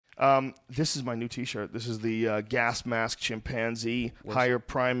This is my new T-shirt. This is the Gas Mask Chimpanzee Higher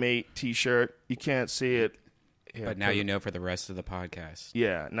Primate T-shirt. You can't see it. Yeah, but now you know for the rest of the podcast.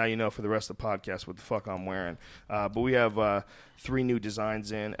 Yeah, now you know for the rest of the podcast what the fuck I'm wearing. But we have 3 new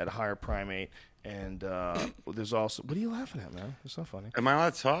designs in at Higher Primate. And there's also... What are you laughing at, man? It's not funny. Am I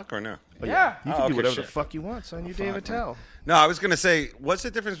allowed to talk or no? But yeah. You can do whatever the fuck you want, son. You're Dave Attell. No, I was going to say, what's the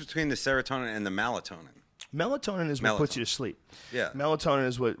difference between the serotonin and the melatonin? Melatonin is what puts you to sleep. Yeah. Melatonin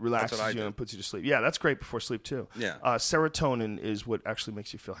is what relaxes you and puts you to sleep. Yeah, that's great before sleep, too. Yeah. Serotonin is what actually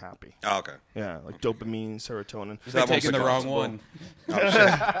makes you feel happy. Oh, okay. Yeah, like dopamine, serotonin. You're taking the wrong one.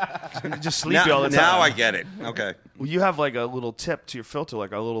 Just sleepy all the time. Now I get it. Okay. Well, you have like a little tip to your filter,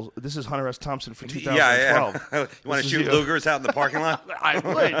 like a little... This is Hunter S. Thompson for 2012. Yeah. You want to shoot Lugers out in the parking lot?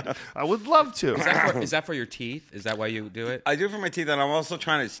 I would love to. Is that for your teeth? Is that why you do it? I do it for my teeth, and I'm also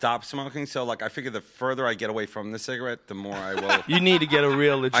trying to stop smoking. So, like, I figure the further I get away from the cigarette, the more I will. You need to get a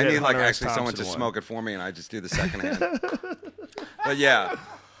real legit. I need like Hunter actually S. someone to one. smoke it for me, and I just do the second hand. But yeah, you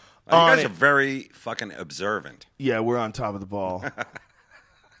guys are very fucking observant. Yeah, we're on top of the ball.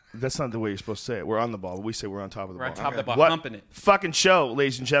 That's not the way you're supposed to say it. We're on the ball. We say we're on top of the ball. We're on top of the ball, What humping it. Fucking show,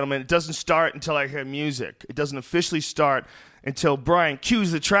 ladies and gentlemen. It doesn't start until I hear music. It doesn't officially start until Brian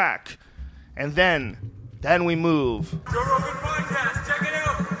cues the track. And then we move. Joe Rogan Podcast, check it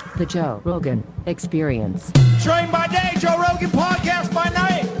out. The Joe Rogan Experience. Train by day, Joe Rogan Podcast by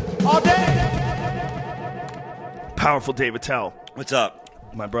night, all day. Powerful Dave Attell. What's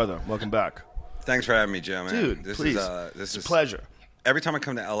up? My brother, welcome back. Thanks for having me, Joe, man. Dude, please. This is a pleasure. Every time I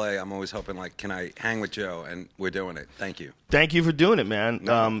come to LA, I'm always hoping, like, can I hang with Joe? And we're doing it. Thank you. Thank you for doing it, man.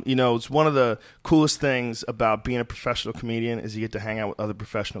 No. It's one of the coolest things about being a professional comedian is you get to hang out with other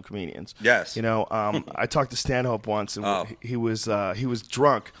professional comedians. Yes. I talked to Stanhope once, and he was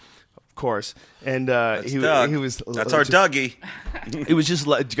drunk, of course, and he was. That's our Dougie. He was just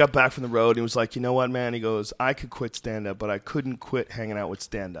got back from the road. And he was like, you know what, man? He goes, I could quit stand up, but I couldn't quit hanging out with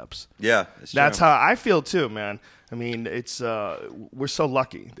stand ups. Yeah, that's how I feel too, man. I mean, it's we're so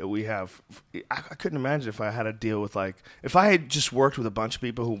lucky that we have. I couldn't imagine if I had to deal with if I had just worked with a bunch of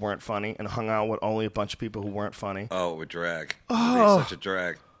people who weren't funny and hung out with only a bunch of people who weren't funny. Oh, it would drag. It would be such a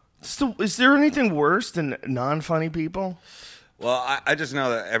drag. So, is there anything worse than non-funny people? Well, I just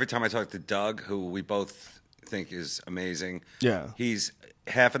know that every time I talk to Doug, who we both think is amazing, he's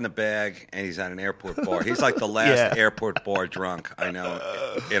half in the bag and he's at an airport bar. He's like the last airport bar drunk I know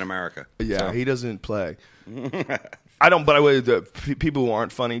in America. Yeah, so. He doesn't play. I don't. But people who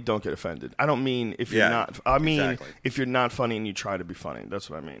aren't funny don't get offended. I don't mean if you're not. I mean if you're not funny and you try to be funny. That's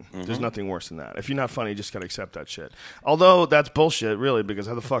what I mean. Mm-hmm. There's nothing worse than that. If you're not funny, you just gotta accept that shit. Although that's bullshit, really, because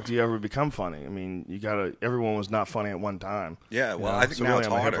how the fuck do you ever become funny? I mean, you gotta. Everyone was not funny at one time. Yeah. Well, I think so now really it's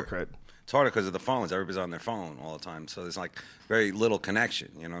I'm a harder. hypocrite. It's harder because of the phones. Everybody's on their phone all the time. So there's like very little connection.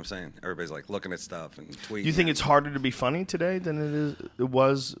 You know what I'm saying? Everybody's like looking at stuff and tweeting. Do you think it's harder to be funny today than it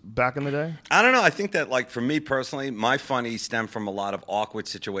was back in the day? I don't know. I think that, like, for me personally, my funny stemmed from a lot of awkward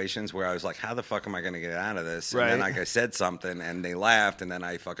situations where I was like, how the fuck am I going to get out of this? Right. And then I said something and they laughed and then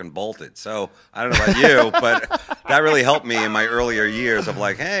I fucking bolted. So I don't know about you, but that really helped me in my earlier years of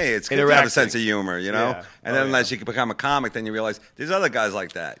like, hey, it's good to have a sense of humor, you know? Yeah. And then as you become a comic, then you realize there's other guys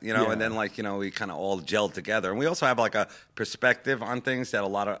like that, you know? Yeah. And then, like, you know, we kind of all gelled together. And we also have like a perspective on things that a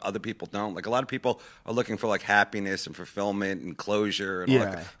lot of other people don't. Like, a lot of people are looking for like happiness and fulfillment and closure. And all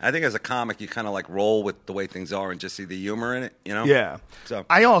that. I think as a comic, you kind of like roll with the way things are and just see the humor in it, you know? Yeah. So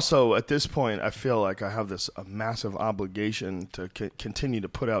I also, at this point, I feel like I have this massive obligation to continue to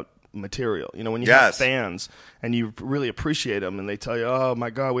put out material. You know, when you have fans and you really appreciate them and they tell you, oh my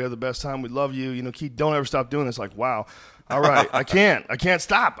God, we have the best time, we love you, you know, Keith, don't ever stop doing this. Like, wow. All right, I can't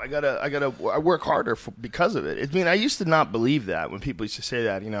stop. I work harder because of it. I mean, I used to not believe that when people used to say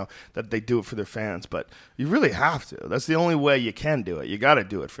that, you know, that they do it for their fans, but you really have to. That's the only way you can do it. You got to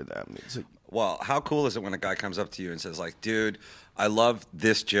do it for them. Well, how cool is it when a guy comes up to you and says, like, dude, I love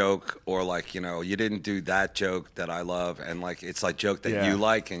this joke, or like, you know, you didn't do that joke that I love, and like it's like joke that you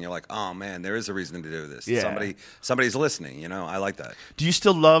like, and you're like, oh man, there is a reason to do this. Yeah. Somebody's listening, you know. I like that. Do you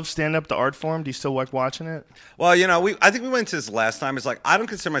still love stand up, the art form? Do you still like watching it? Well, you know, I think we went to this last time. It's like, I don't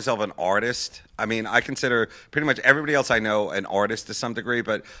consider myself an artist. I mean, I consider pretty much everybody else I know an artist to some degree,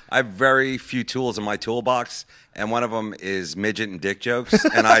 but I have very few tools in my toolbox, and one of them is midget and dick jokes,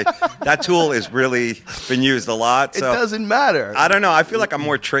 and that tool is really been used a lot. So it doesn't matter. I don't know. I feel like I'm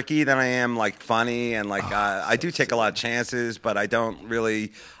more tricky than I am like funny, and like I do take a lot of chances, but I don't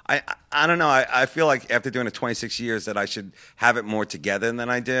really. I don't know. I feel like after doing it 26 years that I should have it more together than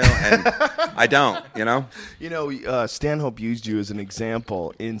I do, and I don't. Stanhope used you as an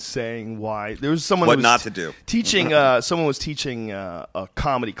example in saying why there was someone what who was not to do. Teaching. Someone was teaching a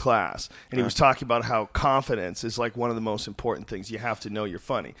comedy class, and he was talking about how confidence is like one of the most important things. You have to know you're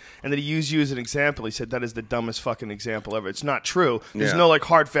funny, and that he used you as an example. He said that is the dumbest fucking example ever. It's not true. There's no like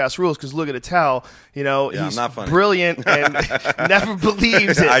hard fast rules because look at Attell. He's not funny. Brilliant and never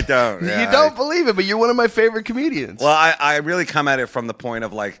believes it. I don't. Yeah, you don't believe it, but you're one of my favorite comedians. Well, I really come at it from the point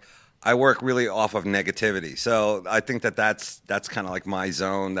of like I work really off of negativity, so I think that's kind of like my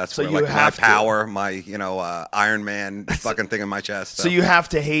zone. That's so where like my power, my Iron Man fucking thing in my chest. So you have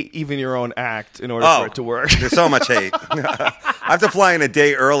to hate even your own act in order for it to work. There's so much hate. I have to fly in a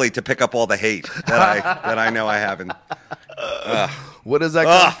day early to pick up all the hate that I know I haven't. What does that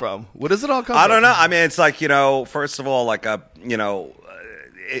come from? What does it all come from? I don't know. I mean, it's like, first of all, like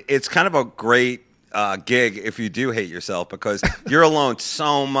it's kind of a great gig if you do hate yourself because you're alone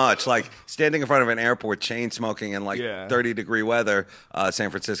so much. Like standing in front of an airport, chain smoking in 30-degree weather, San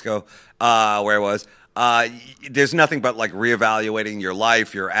Francisco, where it was. There's nothing but like reevaluating your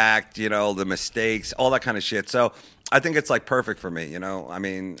life, your act, the mistakes, all that kind of shit. So I think it's like perfect for me, I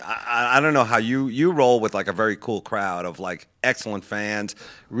mean, I don't know how you roll with like a very cool crowd of like excellent fans.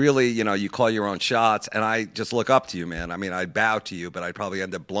 Really, you call your own shots, and I just look up to you, man. I mean, I'd bow to you, but I'd probably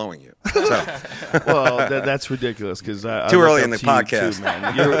end up blowing you. So. Well, that's ridiculous because too early in the podcast, too,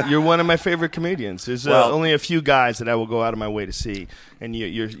 man. You're one of my favorite comedians. There's only a few guys that I will go out of my way to see, and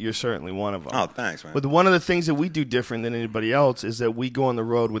you're certainly one of them. Oh, thanks, man. But one of the things that we do different than anybody else is that we go on the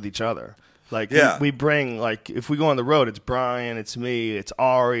road with each other. Like we bring if we go on the road, it's Brian, it's me, it's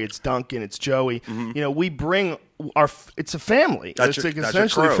Ari, it's Duncan, it's Joey. Mm-hmm. We bring it's a family. It's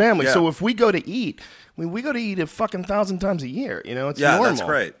essentially a family. Yeah. So if we go to eat, we go to eat 1,000 times a year. It's normal. That's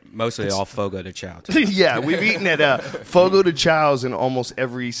great. Mostly all Fogo de Chao. Yeah, we've eaten at Fogo de Chao's in almost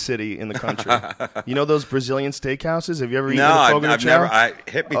every city in the country. Those Brazilian steakhouses? Have you ever eaten at Fogo de Chao? Never.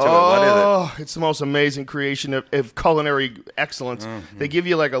 Hit me to it. What is it? It's the most amazing creation of culinary excellence. Mm-hmm. They give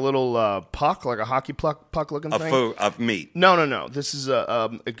you like a little puck, like a hockey puck looking thing. Of meat. No. This is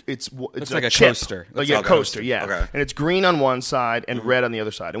it's like a chip. coaster. Coaster, yeah. Okay. And it's green on one side and red on the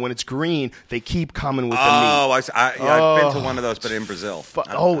other side. And when it's green, they keep coming with the meat. I've been to one of those, but in Brazil.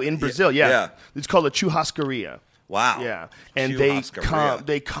 In Brazil, yeah. It's called a churrascaria. Wow. Yeah. And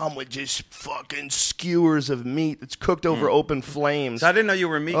they come with just fucking skewers of meat that's cooked over open flames. So I didn't know you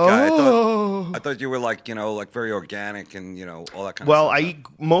were a meat guy. I thought you were like, like very organic and, all that kind of stuff. Well, I eat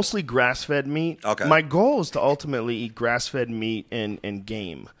mostly grass-fed meat. Okay. My goal is to ultimately eat grass-fed meat and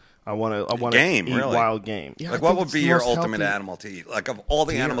game. I want to eat really? Wild game. Yeah, like, what would be your ultimate animal to eat? Like, of all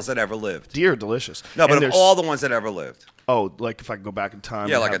the animals that ever lived. Deer are delicious. No, but of all the ones that ever lived. Oh, like if I could go back in time.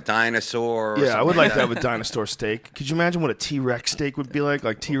 Yeah, like a dinosaur. Yeah, I would like to have a dinosaur steak. Could you imagine what a T-Rex steak would be like?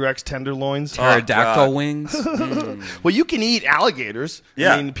 Like T-Rex tenderloins? Pterodactyl wings? Well, you can eat alligators.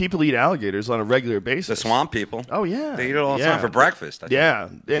 Yeah. I mean, people eat alligators on a regular basis. The swamp people. Oh, yeah. They eat it all the time for breakfast. Yeah.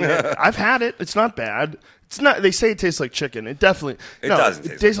 And I've had it. It's not bad. It's not. They say it tastes like chicken. It definitely. Doesn't.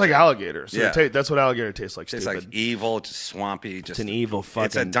 It tastes like alligator. So that's what alligator tastes like. It's like evil, just swampy. It's an evil fucking.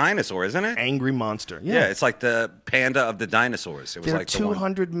 It's a dinosaur, isn't it? Angry monster. Yeah. It's like the panda of the dinosaurs. It was They're like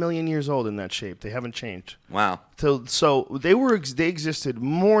 200 million years old in that shape. They haven't changed. Wow. So they existed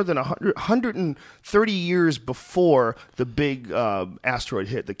more than 130 years before the big asteroid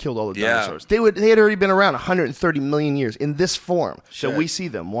hit that killed all the dinosaurs. They had already been around 130 million years in this form. So we see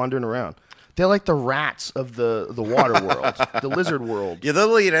them wandering around. They're like the rats of the water world, the lizard world. Yeah,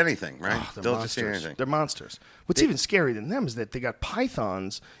 they'll eat anything, right? They'll just eat anything. They're monsters. What's even scarier than them is that they got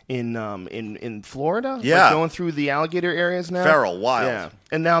pythons in Florida. Yeah, like going through the alligator areas now. Feral, wild. Yeah,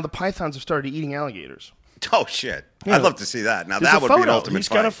 and now the pythons have started eating alligators. Oh shit! I'd love to see that. Now that would be an ultimate He's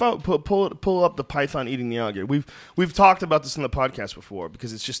fight. He's got a pull up the python eating the alligator. We've talked about this in the podcast before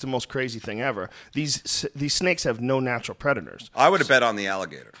because it's just the most crazy thing ever. These snakes have no natural predators. I would have bet on the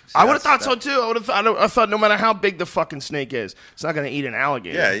alligator. I would have thought so too. I thought no matter how big the fucking snake is, it's not going to eat an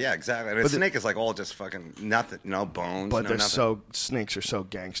alligator. Yeah, exactly. And a snake is like all just fucking nothing, no bones. But no nothing. Snakes are so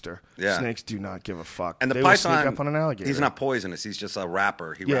gangster. Yeah, snakes do not give a fuck. And the they python, will sneak up on an alligator. He's not poisonous. He's just a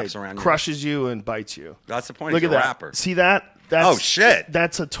wrapper. He wraps around you. Crushes you and bites you. That's the point. Look He's at a that. wrapper. See that? Oh shit!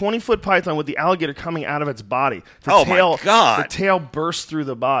 That's a 20-foot python with the alligator coming out of its body. My god! The tail burst through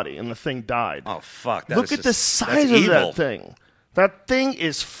the body, and the thing died. Oh fuck! Look at the size of that thing. That thing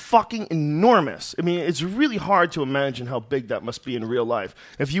is fucking enormous. I mean, it's really hard to imagine how big that must be in real life.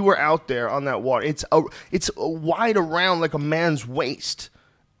 If you were out there on that water, it's wide around like a man's waist.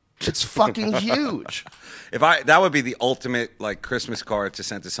 It's fucking huge. That would be the ultimate like Christmas card to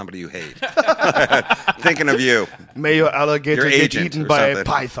send to somebody you hate. Thinking of you. May your alligator Your get agent eaten or by a something.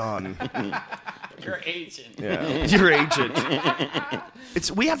 python. Your agent. Yeah, your agent.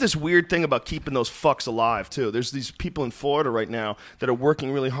 We have this weird thing about keeping those fucks alive too. There's these people in Florida right now that are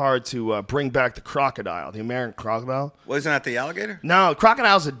working really hard to bring back the crocodile, the American crocodile. Well, isn't that the alligator? No,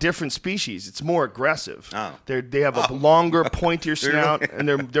 crocodile's a different species. It's more aggressive. Oh. They have a longer, pointier snout, and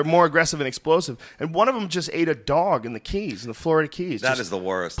they're more aggressive and explosive. And one of them just ate a dog in the Keys, in the Florida Keys. That is the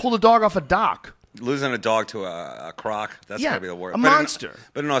worst. Pulled a dog off a dock. Losing a dog to a croc, that's Yeah, gotta be the worst. a monster.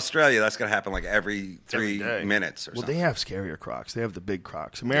 But in Australia, that's gonna happen like every 3 day. minutes or Well, something. they have scarier crocs. They have the big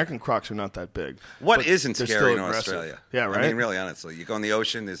crocs. American crocs are not that big. What but isn't they're scary still in aggressive. Australia? Yeah, right? I mean, really, honestly. You go in the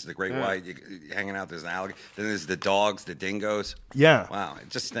ocean, there's the great Yeah. white, you're hanging out, there's an alligator. Then there's the dogs, the dingoes. Yeah. Wow, it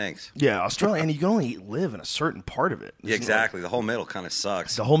just stinks. Yeah, Australia, and you can only live in a certain part of it. Yeah, exactly. The whole middle kind of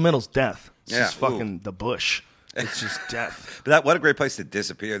sucks. The whole middle's death. It's Yeah, just fucking ooh. the bush. It's just death. But what a great place to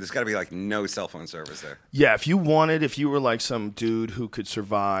disappear. There's got to be like no cell phone service there. Yeah, if you were like some dude who could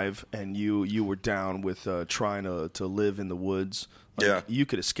survive and you were down with trying to live in the woods, like, Yeah. you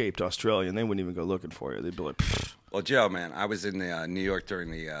could escape to Australia and they wouldn't even go looking for you. They'd be like, pfft. Well, Joe, man, I was in New York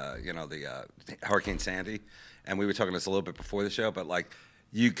during the Hurricane Sandy, and we were talking this a little bit before the show, but like,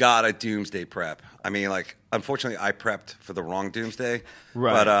 you got a doomsday prep. I mean, like, unfortunately, I prepped for the wrong doomsday.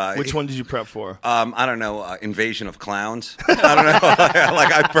 Right. But, which one did you prep for? I don't know. Invasion of clowns. I don't know.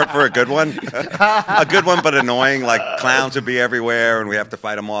 Like, I prepped for a good one. A good one, but annoying. Like, clowns would be everywhere, and we have to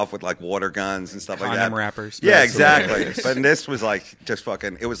fight them off with, like, water guns and stuff like that. Condom wrappers. Yeah, That's exactly. hilarious. But this was, like, just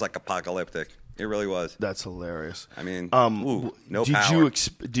fucking, it was, like, apocalyptic. It really was. That's hilarious. I mean, no did power.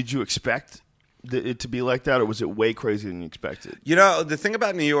 Did you expect it to be like that, or was it way crazier than you expected? You know, the thing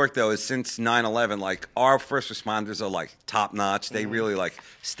about New York, though, is since 9/11, like, our first responders are, like, top-notch. They really, like,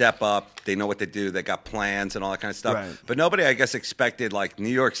 step up. They know what they do. They got plans and all that kind of stuff. Right. But nobody, I guess, expected, like, New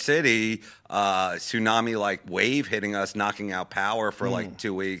York City, tsunami-like wave hitting us, knocking out power for, like,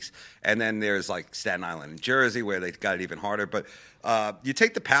 2 weeks. And then there's, like, Staten Island and Jersey where they got it even harder. But you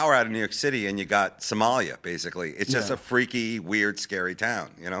take the power out of New York City and you got Somalia, basically. It's just a freaky, weird, scary town,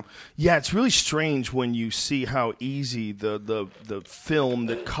 you know? Yeah, it's really strange when you see how easy the film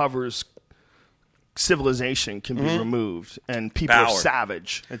that covers civilization can be removed and people are Power.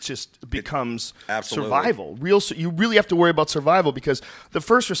 savage. It just becomes Absolutely. survival. You really have to worry about survival because the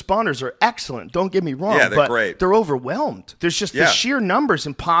first responders are excellent. Don't get me wrong. Yeah, they're but great. They're overwhelmed. There's just the Yeah. sheer numbers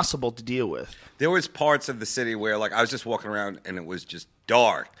impossible to deal with. There was parts of the city where, like, I was just walking around and it was just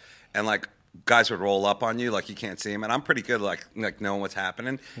dark, and like guys would roll up on you, like you can't see them, and I'm pretty good, like knowing what's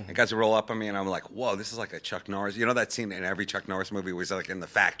happening. And guys would roll up on me, and I'm like, "Whoa, this is like a Chuck Norris." You know that scene in every Chuck Norris movie where he's like in the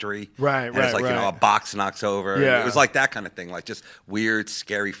factory, Right, And it's like you know a box knocks over. And Yeah. it was like that kind of thing, like just weird,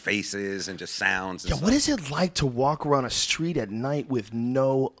 scary faces and just sounds. And Yeah, stuff. what is it like to walk around a street at night with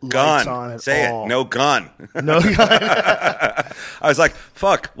no lights on Gun? at Say all? it. No gun. No gun. I was like,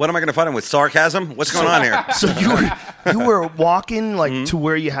 "Fuck! What am I going to fight him with? Sarcasm? What's going on here?" So you were walking like to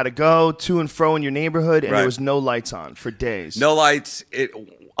where you had to go to and fro in your neighborhood, and Right. there was no lights on for days. No lights.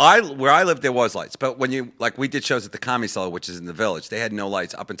 Where I lived, there was lights, but when you we did shows at the Comedy Cellar, which is in the Village. They had no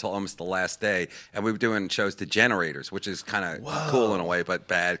lights up until almost the last day, and we were doing shows to generators, which is kind of cool in a way, but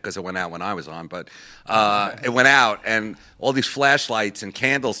bad because it went out when I was on. But it went out, and all these flashlights and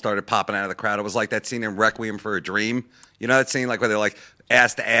candles started popping out of the crowd. It was like that scene in Requiem for a Dream. You know that scene, like where they're like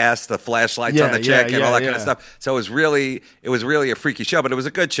ass to ass, the flashlights on the chick and all that kind of stuff. So it was really a freaky show, but it was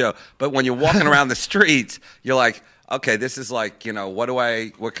a good show. But when you're walking around the streets, you're like, okay, this is like, you know,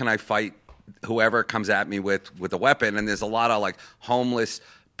 what can I fight whoever comes at me with a weapon? And there's a lot of like homeless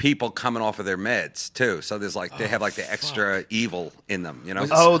people coming off of their meds too. So there's like, they have like the extra evil in them, you know?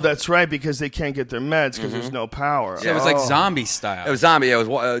 Oh, that's right, because they can't get their meds because there's no power. So it was like zombie style. It was zombie. It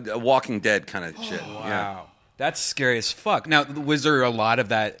was a Walking Dead kind of shit. Wow. Yeah. That's scary as fuck. Now, was there a lot of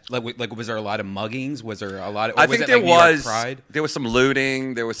that? Like, was there a lot of muggings? Was there a lot of? Or I was think it there like New York was. Pride? There was some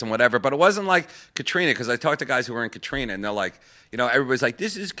looting. There was some whatever, but it wasn't like Katrina. Because I talked to guys who were in Katrina, and they're like, you know, everybody's like,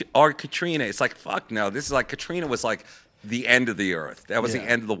 "This is our Katrina." It's like, fuck no. This is like Katrina was like the end of the earth. That was the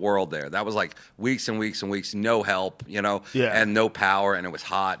end of the world there. That was like weeks and weeks and weeks, no help, you know, and no power, and it was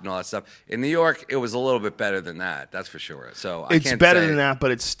hot and all that stuff. In New York, it was a little bit better than that. That's for sure. So I It's can't better say- than that,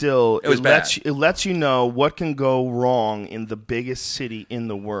 but it's still It was bad. it lets you know what can go wrong in the biggest city in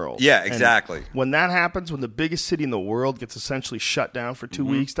the world. Yeah, And exactly. when that happens, when the biggest city in the world gets essentially shut down for 2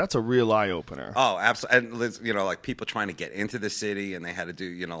 weeks, that's a real eye opener. Oh, absolutely. And, you know, like people trying to get into the city, and they had to do,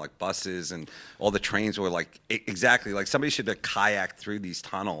 you know, like buses, and all the trains were like exactly like somebody should have kayaked through these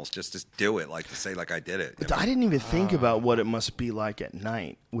tunnels just to do it, like to say like I did it. I didn't even think about what it must be like at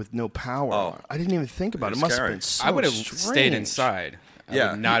night with no power. Oh. I didn't even think about it. It must have been so I would have strange. stayed inside.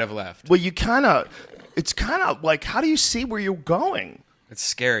 I would not have left. Well, it's kind of like, how do you see where you're going? It's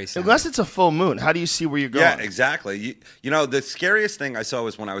scary. Unless it's a full moon, how do you see where you're going? Yeah, exactly. You know, the scariest thing I saw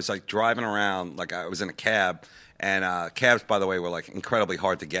was when I was like driving around, like I was in a cab, and cabs, by the way, were like incredibly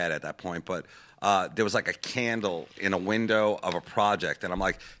hard to get at that point, but there was like a candle in a window of a project, and I'm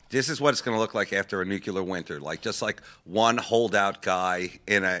like, this is what it's going to look like after a nuclear winter, like just like one holdout guy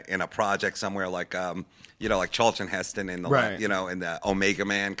in a project somewhere, like like Charlton Heston in the in the Omega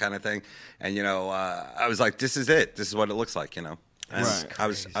Man kind of thing, and I was like, this is it. This is what it looks like, And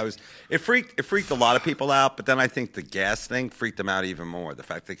it freaked a lot of people out, but then I think the gas thing freaked them out even more. The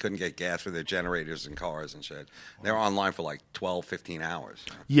fact they couldn't get gas for their generators and cars and shit. They were online for like 12, 15 hours.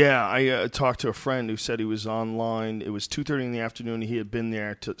 Yeah, I talked to a friend who said he was online. It was 2:30 in the afternoon. He had been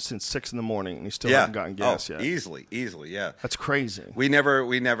there since 6 in the morning, and he still hadn't gotten gas yet. Easily, yeah. That's crazy. We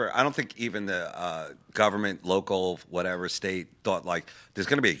never. I don't think even the government, local, whatever, state thought like there's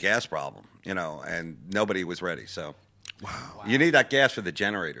going to be a gas problem, and nobody was ready. So. Wow. You need that gas for the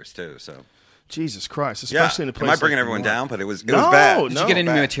generators too. So, Jesus Christ, especially in a place. Am I bringing like everyone down? But it was no, bad. Did you get any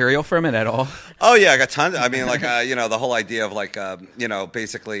material from it at all? Oh yeah, I got tons. I mean, like the whole idea of like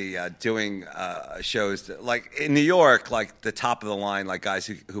basically doing shows like in New York, like the top of the line, like guys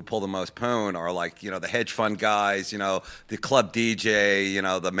who pull the most poon are like the hedge fund guys, the club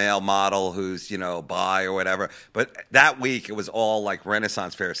DJ, the male model who's bi or whatever. But that week it was all like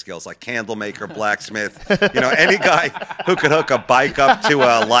Renaissance fair skills, like candle maker, blacksmith, any guy who could hook a bike up to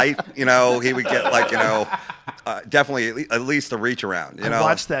a light, he would get like definitely at least a reach around. I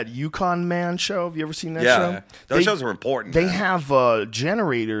watched that Yukon Man show. Have you ever seen that show? Those shows were important. They have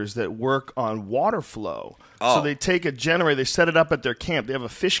generators that work on water flow. Oh. So they take a generator, they set it up at their camp. They have a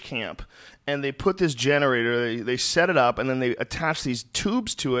fish camp, and they put this generator, they set it up, and then they attach these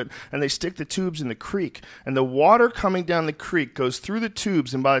tubes to it, and they stick the tubes in the creek. And the water coming down the creek goes through the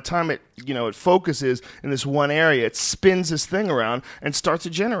tubes, and by the time it focuses in this one area, it spins this thing around and starts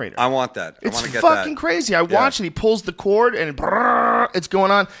a generator. I want that. It's I want to get fucking that. Crazy. I watch it. He pulls the cord, and it's going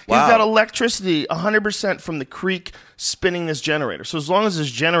on. Wow. He's got electricity 100% from the creek spinning this generator. So as long as this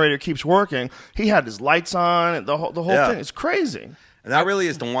generator keeps working, he had his lights on, and the whole thing. It's crazy. And that really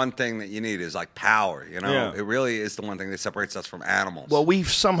is the one thing that you need is like power, Yeah. It really is the one thing that separates us from animals. Well,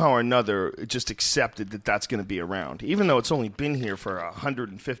 we've somehow or another just accepted that that's going to be around. Even though it's only been here for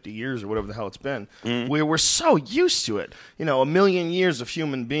 150 years or whatever the hell it's been. Mm-hmm. We're so used to it. 1,000,000 years of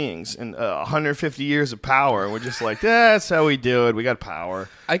human beings and 150 years of power. And we're just like, that's how we do it. We got power.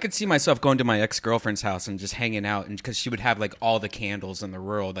 I could see myself going to my ex-girlfriend's house and just hanging out, and because she would have like all the candles in the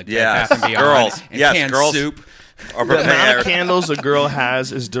world, like Bath and Beyond, girls, and canned soup. Or the amount of candles a girl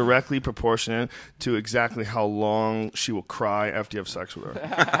has is directly proportionate to exactly how long she will cry after you have sex with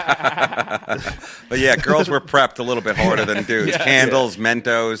her. But yeah, girls were prepped a little bit harder than dudes. Candles,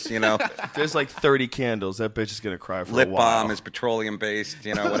 Mentos, If there's like 30 candles, that bitch is going to cry for lip a while. balm is petroleum based,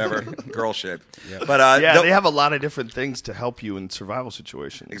 whatever. Girl shit. Yep. But they have a lot of different things to help you in survival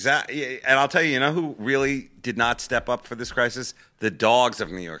situations. Exactly. And I'll tell you, who really did not step up for this crisis? The dogs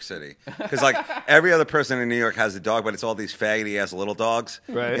of New York City. Because like every other person in New York has a dog, but it's all these faggoty ass little dogs.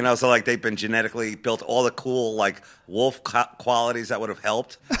 Right. So like they've been genetically built, all the cool like wolf qualities that would have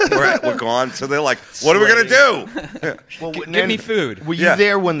helped were gone. So they're like, what are we going to do? Well, Give me food. Were you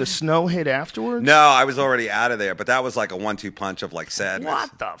there when the snow hit afterwards? No, I was already out of there, but that was like a 1-2 punch of like sadness.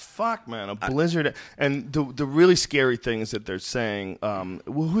 What the fuck, man? A blizzard. And the really scary thing is that they're saying,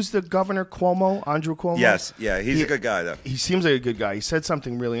 who's the governor, Cuomo? Andrew Cuomo? Yes, yeah, he's a good guy, though. He seems like a good guy. He said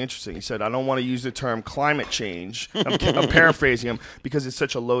something really interesting. He said, I don't want to use the term climate change. I'm paraphrasing him because it's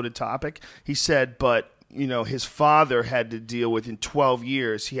such a loaded topic. He said, but his father had to deal with, in 12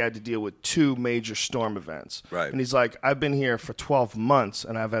 years, he had to deal with 2 major storm events. Right. And he's like, I've been here for 12 months,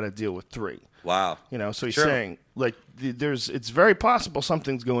 and I've had to deal with 3. Wow. So he's saying, like, it's very possible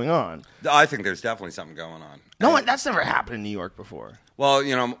something's going on. I think there's definitely something going on. No, that's never happened in New York before. Well,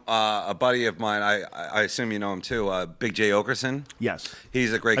 a buddy of mine, I assume you know him too, Big J. Okerson. Yes.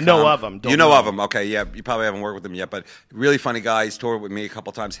 He's a great I know of him. You know of him. Okay, yeah. You probably haven't worked with him yet, but really funny guy. He's toured with me a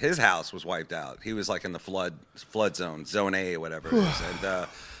couple times. His house was wiped out. He was like in the flood zone, Zone A or whatever it is.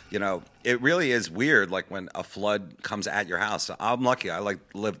 And, it really is weird, like when a flood comes at your house. I'm lucky. I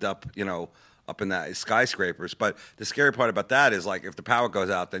lived up, up in that skyscrapers. But the scary part about that is like if the power goes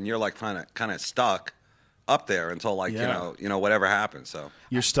out, then you're like kind of stuck up there until whatever happens. So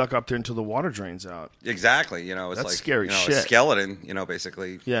you're stuck up there until the water drains out. Exactly. It's that's like scary shit. A skeleton.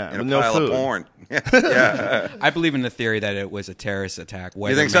 Basically. Yeah. In a no pile food. of porn. Yeah. I believe in the theory that it was a terrorist attack.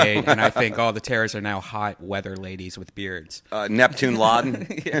 You think so? And I think all the terrorists are now hot weather ladies with beards. Neptune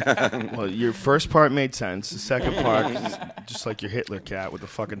Laden. Well, your first part made sense. The second part, just like your Hitler cat with the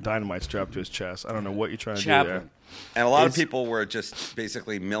fucking dynamite strapped to his chest. I don't know what you're trying to do there. And a lot of people were just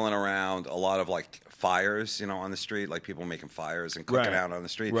basically milling around. A lot of like fires, on the street, like people making fires and cooking out on the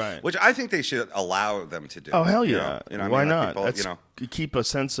street, which I think they should allow them to do. Oh hell yeah! Why not? Like people, keep a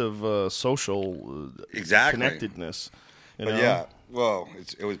sense of social connectedness. But yeah, well,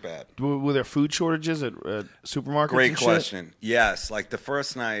 it was bad. Were there food shortages at supermarkets? Great question. Shit? Yes, like the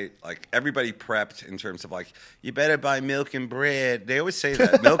first night, like everybody prepped in terms of like you better buy milk and bread. They always say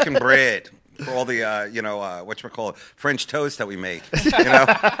that milk and bread. For all the, whatchamacallit, French toast that we make,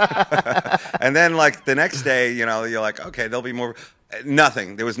 And then, like, the next day, you're like, okay, there'll be more.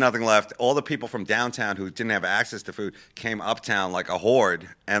 Nothing. There was nothing left. All the people from downtown who didn't have access to food came uptown like a horde.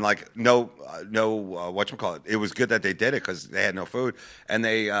 And, like, whatchamacallit. It was good that they did it because they had no food. And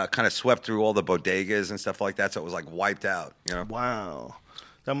they kind of swept through all the bodegas and stuff like that. So it was, like, wiped out, Wow.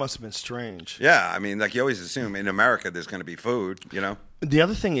 That must have been strange. Yeah, I mean, like you always assume in America there's going to be food, The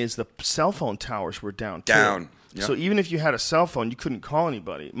other thing is the cell phone towers were down, too. Yep. So even if you had a cell phone, you couldn't call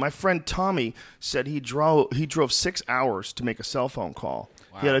anybody. My friend Tommy said he drove 6 hours to make a cell phone call.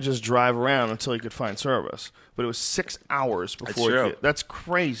 Wow. He had to just drive around until he could find service. But it was 6 hours before. That's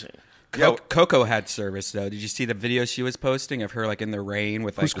crazy. Coco had service, though. Did you see the video she was posting of her, like, in the rain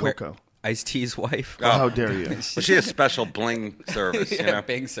with, like... Who's Coco? Ice-T's wife. Oh, how dare you? Well, she has special bling service.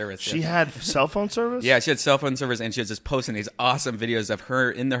 Bing service. She had cell phone service? Yeah, she had cell phone service, and she was just posting these awesome videos of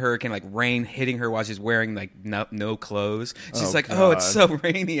her in the hurricane, like rain hitting her while she's wearing like no clothes. She's like, God. Oh, it's so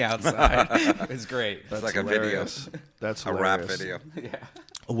rainy outside. It's great. That's like hilarious. A video. That's a rap video. Yeah.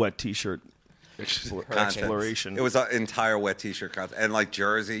 A wet T-shirt. Exploration. It was an entire wet T-shirt contest. And like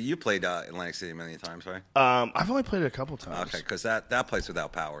Jersey, you played Atlantic City many times, right? I've only played it a couple times. Okay, because that place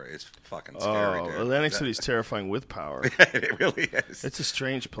without power is fucking scary, dude. Atlantic City's terrifying with power. It really is. It's a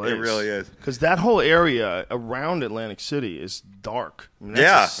strange place. It really is. Because that whole area around Atlantic City is dark. I mean,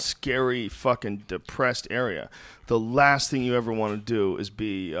 that's a scary, fucking depressed area. The last thing you ever want to do is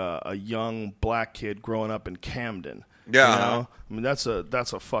be a young black kid growing up in Camden. Yeah. I mean, that's a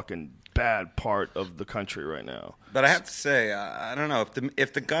fucking bad part of the country right now. But I have to say, I don't know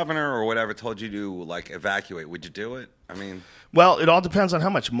if the governor or whatever told you to like evacuate, would you do it? I mean, well, it all depends on how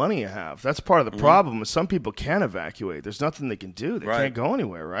much money you have. That's part of the problem. Is some people can evacuate. There's nothing they can do. They can't go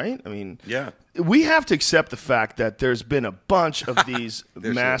anywhere, right? I mean, we have to accept the fact that there's been a bunch of these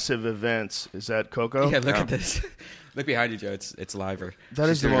massive events. Is that Coco? Yeah, look at this. Look behind you, Joe. It's liver. That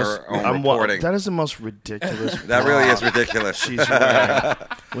is the most. That is the most ridiculous. That really is ridiculous. She's wearing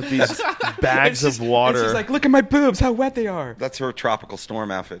with these bags of water. She's like, look at my boobs, how wet they are. That's her tropical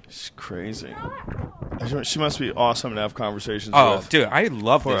storm outfit. She's crazy. She must be awesome to have conversations with. Oh, dude, I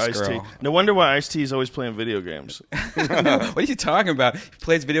love this girl. No wonder why Ice-T is always playing video games. What are you talking about? He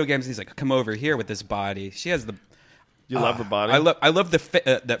plays video games and he's like, come over here with this body. She has the... You love her body? I love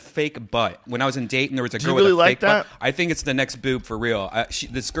that fake butt. When I was in Dayton, there was a girl really with a fake that? butt. I think it's the next boob for real.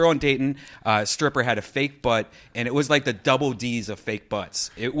 This girl in Dayton, stripper, had a fake butt, and it was like the double D's of fake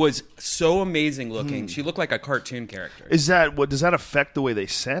butts. It was so amazing looking. She looked like a cartoon character. Is that what? Does that affect the way they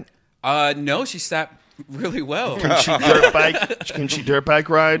sit? No, she sat really well. Can she dirt bike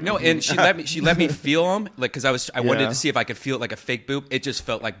ride? No, and she let me feel them, like, because I wanted to see if I could feel it like a fake boob. It just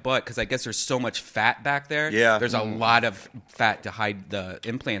felt like butt, because I guess there's so much fat back there. Yeah, there's a lot of fat to hide the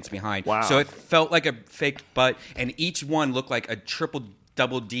implants behind. Wow. So it felt like a fake butt, and each one looked like a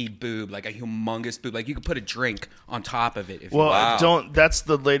double D boob, like a humongous boob. Like you could put a drink on top of it. That's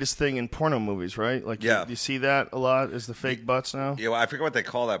the latest thing in porno movies, right? Like, you see that a lot, is the fake butts now? Yeah, well, I forget what they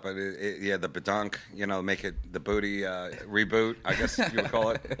call that, but the badunk, make it the booty reboot, I guess you would call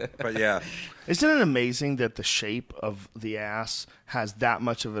it. But yeah. Isn't it amazing that the shape of the ass has that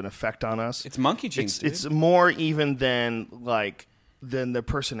much of an effect on us? It's monkey genes. It's more even than their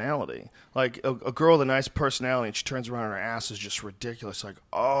personality. Like a girl with a nice personality, and she turns around and her ass is just ridiculous. Like,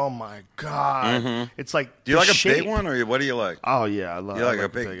 oh my God. Mm-hmm. It's like, do you like a big one, or what do you like? Oh yeah, I love. You like a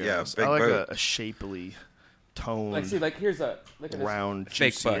big ass. Big I like boot. a shapely tone. Here's a round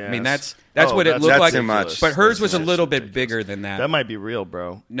fake butt. Ass. I mean, that's what it looked that's like. Too much. But hers was a little bit bigger than that. That might be real,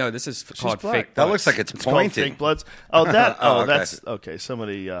 bro. No, this is called black. fake. That looks like it's pointing. Called fake bloods. Oh, that. Okay. That's okay.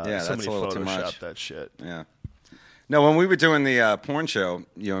 Somebody that's a little too much. photoshopped that shit. Yeah. No, when we were doing the porn show,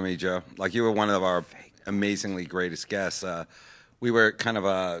 you and me, Joe, like you were one of our amazingly greatest guests. We were kind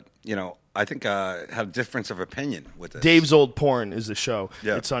of I think, had a difference of opinion with this. Dave's Old Porn is the show.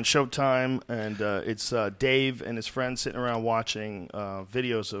 Yeah. It's on Showtime, and it's Dave and his friends sitting around watching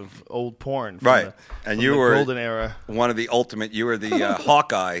videos of old porn. From and you the were golden era. One of the ultimate. You were the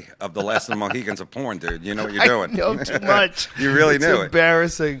Hawkeye of the Last of the Mohicans of porn, dude. You know what you're doing. I know too much. You really knew it.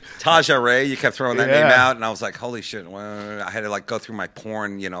 Embarrassing. Taja Ray, you kept throwing that name out, and I was like, holy shit. Well, I had to like go through my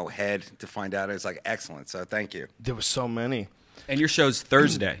porn, head to find out. It was like excellent. So thank you. There were so many. And your show's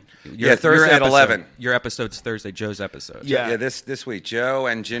Thursday. Thursday at 11. Your episode's Thursday, Joe's episode. Yeah, this week, Joe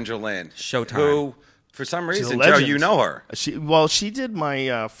and Ginger Lynn. Showtime. Who, for some reason, Joe, you know her. She did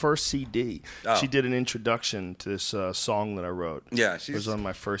my first CD. Oh. She did an introduction to this song that I wrote. Yeah, it was on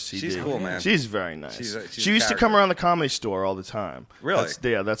my first CD. She's cool, man. She's very nice. She's she used to come around the Comedy Store all the time. Really?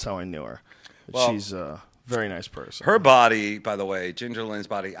 That's how I knew her. Well, she's a very nice person. Her body, by the way, Ginger Lynn's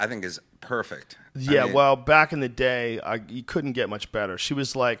body, I think is perfect. Yeah, well, back in the day, you couldn't get much better. She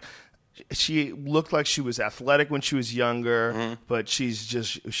was like, she looked like she was athletic when she was younger, but she was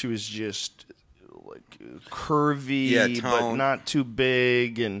just like curvy, but not too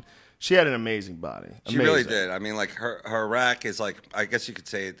big, and she had an amazing body. She really did. I mean, like her rack is like, I guess you could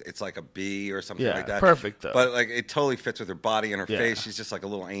say it's like a B or something like that. Perfect though. But like it totally fits with her body and her face. She's just like a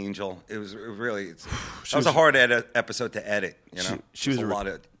little angel. It was really. That was a hard episode to edit. She was a lot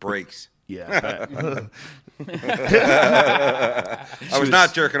of breaks. Yeah. I was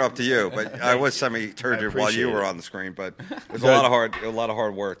not jerking off to you, but I was semi-turgid while you were on the screen. But it was a lot of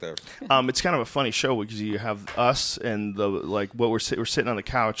hard work there. It's kind of a funny show because you have us and we're sitting on the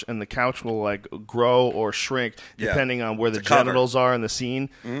couch, and the couch will like grow or shrink depending on where the genitals are in the scene.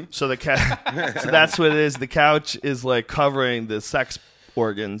 Mm-hmm. So so that's what it is. The couch is like covering the sex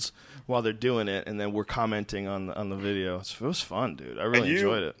organs while they're doing it, and then we're commenting on the video. It was fun, dude. I really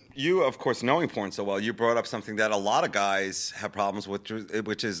enjoyed it. You, of course, knowing porn so well, you brought up something that a lot of guys have problems with,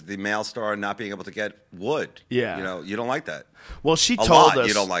 which is the male star not being able to get wood. Yeah. You don't like that. Well, she told us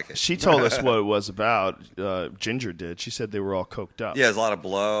you don't like it. She told us what it was about. Ginger did. She said they were all coked up. Yeah, there's a lot of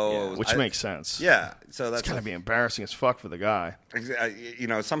blow, which makes sense. Yeah, so that's gotta be embarrassing as fuck for the guy.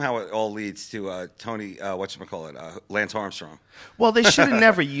 Somehow it all leads to Tony, Lance Armstrong. Well, they should have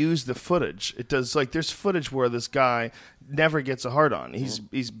never used the footage. It does there's footage where this guy never gets a hard on.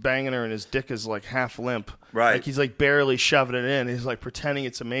 He's banging her and his dick is like half limp. Right. Like he's like barely shoving it in. He's like pretending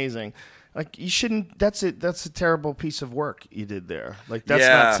it's amazing. Like you shouldn't. That's it. That's a terrible piece of work you did there. Like that's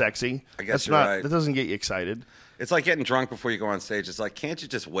not sexy. I guess you're right. That doesn't get you excited. It's like getting drunk before you go on stage. It's like, can't you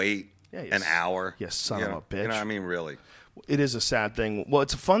just wait an hour? You son of a bitch. I mean, really. It is a sad thing. Well,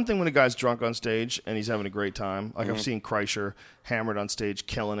 it's a fun thing when a guy's drunk on stage and he's having a great time. Like I've seen Kreischer hammered on stage,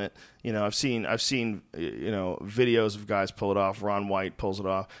 killing it. I've seen videos of guys pull it off. Ron White pulls it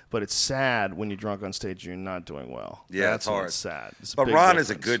off. But it's sad when you're drunk on stage and you're not doing well. Yeah, that's it's hard. It's sad. It's but Ron is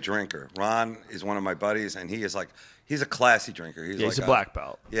a good drinker. Ron is one of my buddies, and he is like. He's a classy drinker. He's a black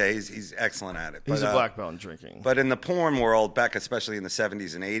belt. Yeah, he's excellent at it. He's a black belt in drinking. But in the porn world, back especially in the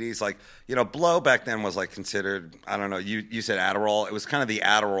 70s and 80s, blow back then was like considered. I don't know. You said Adderall. It was kind of the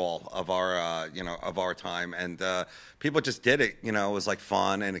Adderall of our time, and people just did it. It was like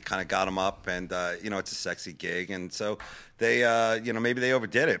fun, and it kind of got them up, and it's a sexy gig, and so they maybe they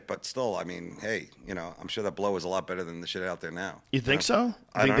overdid it, but still, I mean, hey, I'm sure that blow was a lot better than the shit out there now. You think so?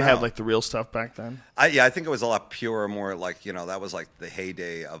 I think they had like the real stuff back then. I think it was a lot purer, more like that was like the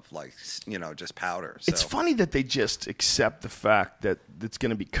heyday of like just powder. So. It's funny that they just accept the fact that it's going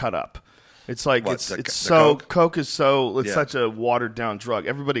to be cut up. It's like Coke is such a watered down drug.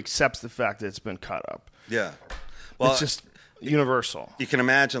 Everybody accepts the fact that it's been cut up. Yeah, well, it's just universal. You can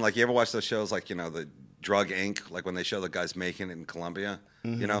imagine, like, you ever watch those shows, like the Drug Inc., like when they show the guys making it in Colombia,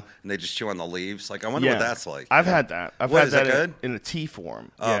 and they just chew on the leaves. Like, I wonder what that's like. I've had that. I've had that good? in a tea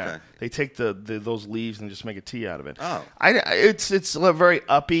form. Oh, okay. They take those leaves and just make a tea out of it. Oh. It's very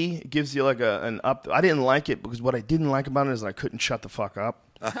uppy. It gives you like an up. I didn't like it because what I didn't like about it is I couldn't shut the fuck up.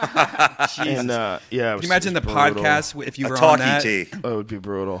 And can you imagine the brutal. Podcast if you were on that? Tea. Oh, it would be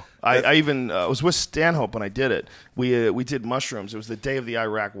brutal. I even was with Stanhope when I did it. We did mushrooms. It was the day of the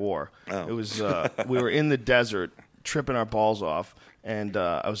Iraq War. Oh. It was we were in the desert tripping our balls off, and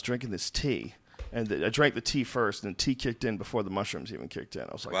I was drinking this tea. And I drank the tea first, and the tea kicked in before the mushrooms even kicked in.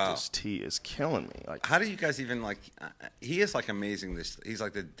 I was like, wow. This tea is killing me. Like, how do you guys even like? He is like amazing. He's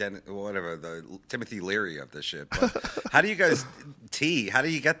like the Timothy Leary of this shit. But how do you guys tea? How do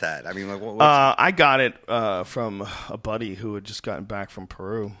you get that? I mean, like, I got it from a buddy who had just gotten back from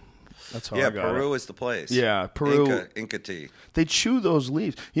Peru. That's how I got Peru it. is the place. Yeah, Peru. Inca tea. They chew those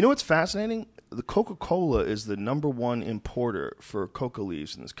leaves. You know what's fascinating? the Coca-Cola is the #1 importer for coca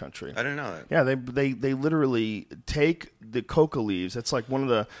leaves in this country. I didn't know that. Yeah, they literally take the coca leaves. That's like one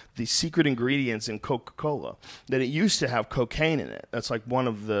of the secret ingredients in Coca-Cola. That it used to have cocaine in it. That's like one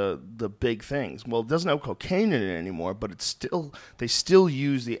of the big things. Well, it doesn't have cocaine in it anymore, but they still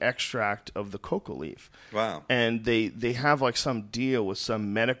use the extract of the coca leaf. Wow. And they have like some deal with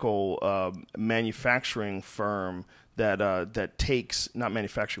some medical manufacturing firm that takes, not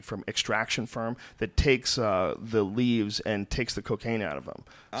manufacturing firm, extraction firm, that takes the leaves and takes the cocaine out of them.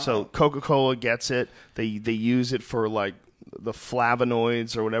 So Coca-Cola gets it. They use it for like the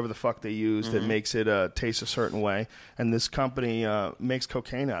flavonoids or whatever the fuck they use that makes it taste a certain way. And this company makes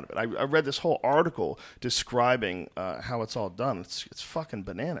cocaine out of it. I read this whole article describing how it's all done. It's fucking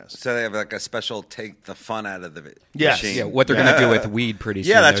bananas. So they have like a special take the fun out of the Yes. machine. Yeah, what they're going to do with weed pretty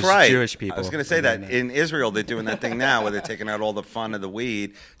soon. Yeah, that's those right. Jewish people. I was going to say that. In Israel, they're doing that thing now where they're taking out all the fun of the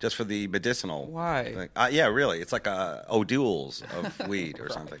weed just for the medicinal. Why? Like, yeah, really. It's like O'Doul's of weed or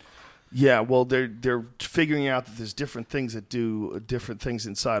something. Yeah, well, they're figuring out that there's different things that do different things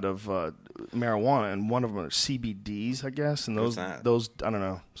inside of marijuana, and one of them are CBDs, I guess, and those I don't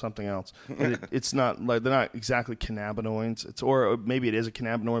know, something else. But it's not like they're not exactly cannabinoids. Or maybe it is a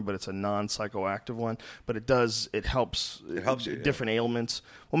cannabinoid, but it's a non-psychoactive one. But it helps you, different ailments.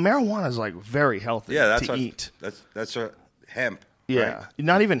 Well, marijuana is like very healthy to eat. That's hemp. Yeah, right?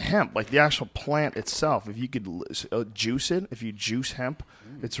 Not even hemp, like the actual plant itself. If you could juice it, if you juice hemp,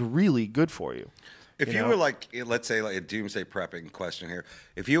 it's really good for you. If you were like, let's say, like a doomsday prepping question here,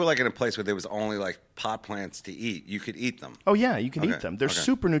 if you were like in a place where there was only like pot plants to eat, you could eat them. Oh yeah, you can eat them. They're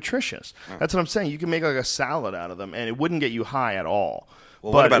super nutritious. That's what I'm saying. You can make like a salad out of them, and it wouldn't get you high at all.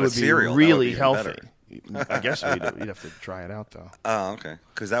 Well, but what about it would a cereal? Be really that healthy. Better. I guess you'd have to try it out though. Oh, okay.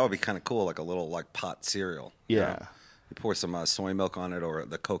 Because that would be kind of cool, like a little like pot cereal. Yeah. You know? You pour some soy milk on it, or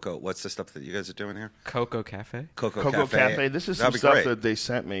the cocoa. What's the stuff that you guys are doing here? Cocoa Cafe. Cocoa Cafe. This is some stuff that they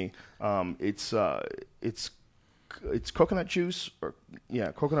sent me. It's coconut juice or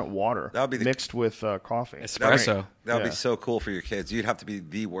coconut water mixed with coffee. Espresso. That would be so cool for your kids. You'd have to be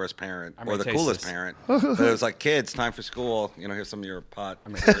the worst parent or the coolest parent. But it was like, kids, time for school. Here's some of your pot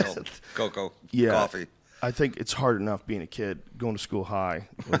cereal, cocoa, coffee. I think it's hard enough being a kid, going to school high.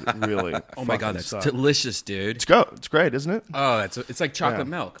 Really. Oh my God, that's delicious, dude. It's great, isn't it? Oh, it's like chocolate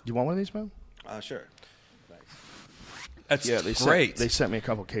milk. Do you want one of these, man? Sure. That's they great. They sent me a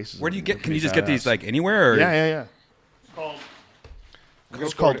couple cases. Where do you get? Can you just get these like anywhere? Or? Yeah.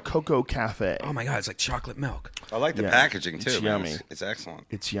 It's called Cocoa Cafe. Oh my God, it's like chocolate milk. I like the packaging too. It's yummy. It's excellent.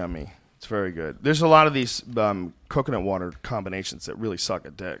 It's yummy. It's very good. There's a lot of these coconut water combinations that really suck a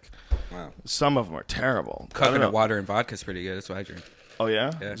dick. Wow. Some of them are terrible. Coconut water and vodka is pretty good. That's what I drink. Oh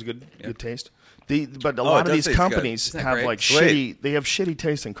yeah, it's a good taste. But a lot of these companies have like shitty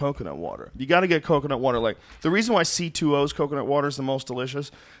taste in coconut water. You got to get coconut water. Like the reason why C2O's coconut water is the most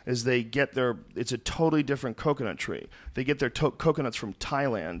delicious is it's a totally different coconut tree. They get their coconuts from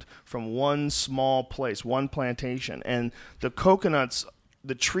Thailand, from one small place, one plantation, and the coconuts.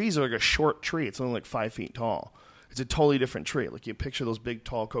 The trees are like a short tree. It's only like 5 feet tall. It's a totally different tree. Like you picture those big,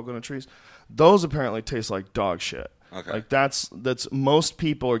 tall coconut trees. Those apparently taste like dog shit. Okay. Like that's most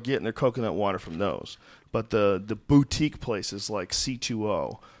people are getting their coconut water from those. But the boutique places like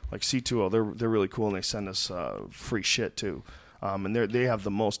C2O, they're really cool and they send us free shit too. And they have the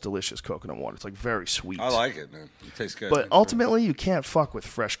most delicious coconut water. It's like very sweet. I like it, man. It tastes good. But ultimately, you can't fuck with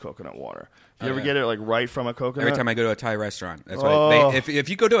fresh coconut water. You ever get it like right from a coconut? Every time I go to a Thai restaurant, that's what if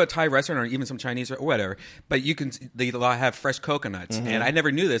you go to a Thai restaurant or even some Chinese or whatever, but they have fresh coconuts, and I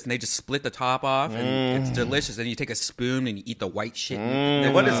never knew this, and they just split the top off, and it's delicious. And you take a spoon and you eat the white shit.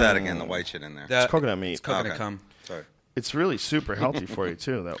 What is that again? The white shit in there? It's coconut meat. It's coconut cum. Sorry. It's really super healthy for you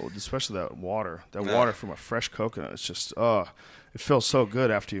too. Especially that water. Water from a fresh coconut. It's just it feels so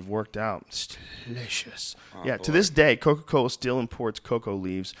good after you've worked out. It's delicious. Boy. To this day, Coca-Cola still imports cocoa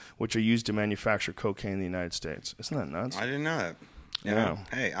leaves, which are used to manufacture cocaine in the United States. Isn't that nuts? I didn't know that. Yeah.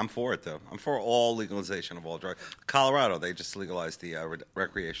 Hey, I'm for it, though. I'm for all legalization of all drugs. Colorado, they just legalized the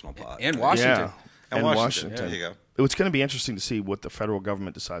recreational pot. And Washington. Yeah. And Washington. There you go. It's going to be interesting to see what the federal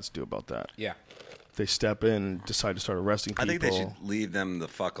government decides to do about that. Yeah. They step in and decide to start arresting people. I think they should leave them the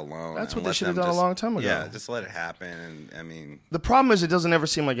fuck alone. That's what they should have done a long time ago. Yeah, just let it happen. The problem is it doesn't ever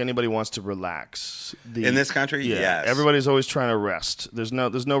seem like anybody wants to relax. In this country, yes. Everybody's always trying to rest. There's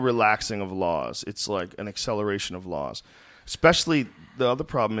no relaxing of laws. It's like an acceleration of laws. Especially the other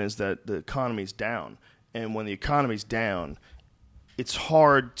problem is that the economy's down. And when the economy's down, it's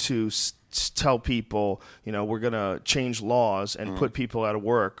hard to tell people, we're going to change laws and put people out of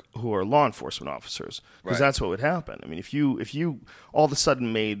work who are law enforcement officers, because that's what would happen. I mean, if you all of a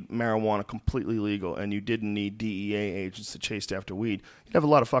sudden made marijuana completely legal and you didn't need DEA agents to chase after weed, you'd have a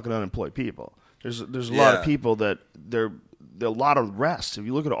lot of fucking unemployed people. There's a lot of people that there are a lot of arrests. If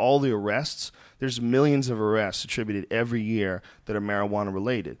you look at all the arrests, there's millions of arrests attributed every year that are marijuana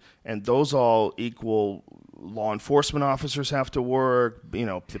related, and those all equal law enforcement officers have to work,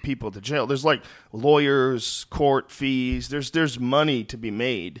 the people at the jail. There's like lawyers, court fees. There's money to be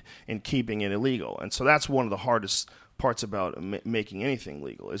made in keeping it illegal. And so that's one of the hardest parts about making anything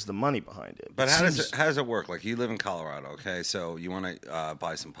legal is the money behind it. But how does it work? Like, you live in Colorado, okay? So you want to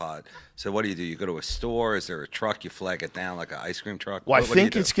buy some pot. So what do? You go to a store? Is there a truck? You flag it down like an ice cream truck? Well, I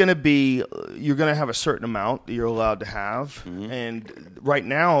think it's going to be, you're going to have a certain amount that you're allowed to have. And right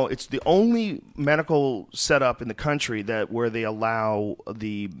now, it's the only medical setup in the country where they allow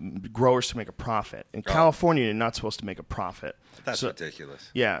the growers to make a profit. In California, you're not supposed to make a profit. That's ridiculous.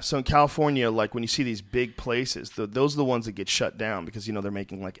 Yeah. So in California, like when you see these big places, those are the ones that get shut down because, they're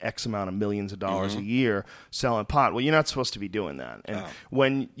making like X amount of millions of dollars a year selling pot. Well, you're not supposed to be doing that. And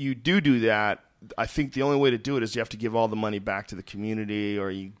when you do that, I think the only way to do it is you have to give all the money back to the community,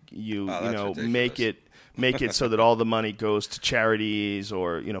 or you make it so that all the money goes to charities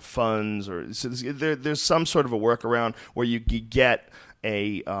or funds, or so there's some sort of a workaround where you get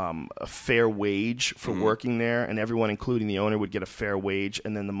a fair wage for working there, and everyone, including the owner, would get a fair wage,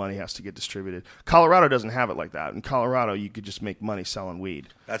 and then the money has to get distributed. Colorado doesn't have it like that. In Colorado, you could just make money selling weed.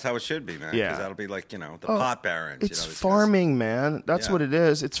 That's how it should be, man. Yeah. Because that'll be like, the pot barons. It's farming, man. That's what it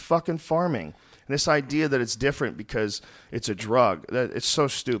is. It's fucking farming. And this idea that it's different because it's a drug, it's so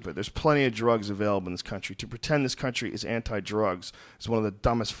stupid. There's plenty of drugs available in this country. To pretend this country is anti-drugs is one of the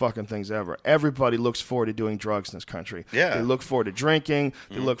dumbest fucking things ever. Everybody looks forward to doing drugs in this country. Yeah. They look forward to drinking.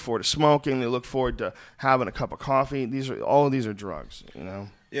 They look forward to smoking. They look forward to having a cup of coffee. All of these are drugs,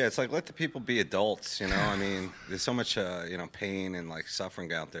 Yeah, it's like, let the people be adults, I mean, there's so much, pain and like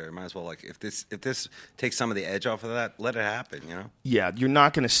suffering out there. Might as well, like, if this takes some of the edge off of that, let it happen, Yeah, you're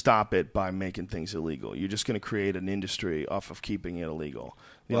not going to stop it by making things illegal. You're just going to create an industry off of keeping it illegal.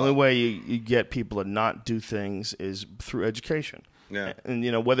 The only way you get people to not do things is through education. Yeah.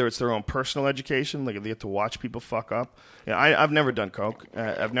 And, whether it's their own personal education, like if they have to watch people fuck up. I've never done coke.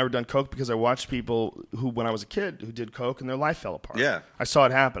 I've never done coke because I watched people who, when I was a kid, who did coke and their life fell apart. Yeah. I saw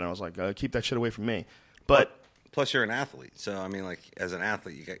it happen. I was like, keep that shit away from me. But plus, you're an athlete. So, I mean, like, as an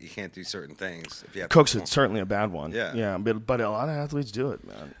athlete, you can't do certain things. If you have coke's certainly a bad one. Yeah. Yeah, but a lot of athletes do it,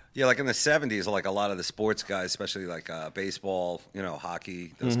 man. Yeah, like in the 70s, like a lot of the sports guys, especially like baseball,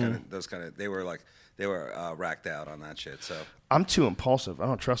 hockey, those kind of, they were racked out on that shit. So I'm too impulsive. I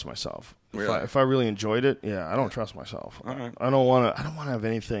don't trust myself. Really? If I really enjoyed it, I don't trust myself. Right. I don't want to have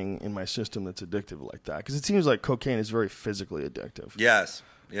anything in my system that's addictive like that, because it seems like cocaine is very physically addictive. Yes.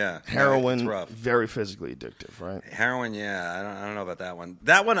 Yeah. Heroin, it's rough. Very physically addictive, right? Heroin, yeah. I don't know about that one.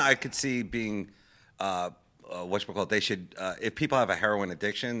 That one I could see being whatchamacallit, they should, if people have a heroin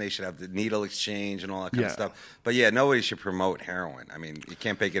addiction, they should have the needle exchange and all that kind of stuff. But yeah, nobody should promote heroin. I mean, you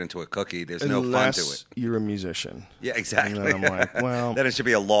can't bake it into a cookie. There's no fun to it. You're a musician. Yeah, exactly. And then I'm like, well, then it should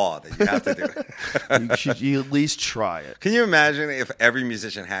be a law that you have to do it. you at least try it. Can you imagine if every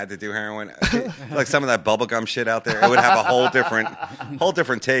musician had to do heroin? Like some of that bubblegum shit out there, it would have a whole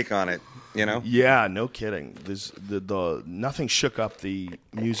different take on it. Yeah, no kidding. There's nothing shook up the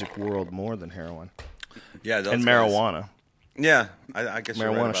music world more than heroin. Yeah, and marijuana. Yeah, I guess marijuana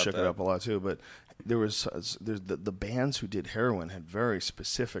you're right about shook that. it up a lot too. But there's the bands who did heroin had very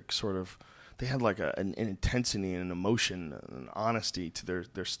specific sort of. They had like an intensity and an emotion and an honesty to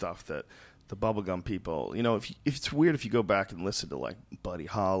their stuff that the bubblegum people. If it's weird if you go back and listen to like Buddy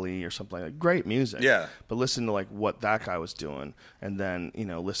Holly or something like that. Great music. Yeah. But listen to like what that guy was doing, and then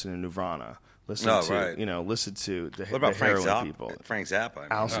listen to Nirvana. Listen to the what about Frank heroin Zappa? people. Frank Zappa.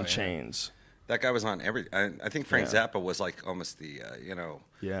 Alice in Chains. That guy was on every. I think Frank Zappa was like almost the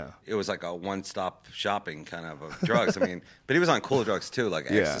it was like a one-stop shopping kind of drugs. I mean, but he was on cool drugs too, like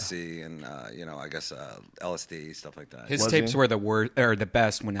ecstasy and I guess LSD, stuff like that. His tapes were the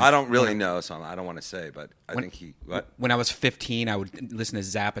best. When I don't really know, so I don't want to say, but I think he. What? When I was 15, I would listen to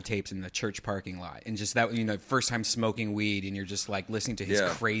Zappa tapes in the church parking lot, and just that first time smoking weed, and you're just like listening to his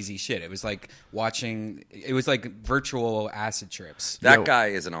crazy shit. It was like watching. It was like virtual acid trips. That guy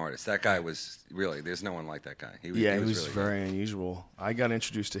is an artist. That guy was. Really, there's no one like that guy. He was really very unusual. I got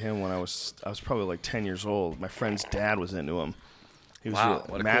introduced to him when I was probably like 10 years old. My friend's dad was into him. He was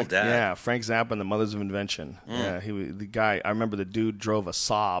what a cool dad. Yeah, Frank Zappa and the Mothers of Invention. Yeah, he was the guy. I remember the dude drove a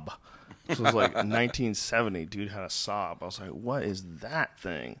Saab. This was like 1970. Dude had a Saab. I was like, what is that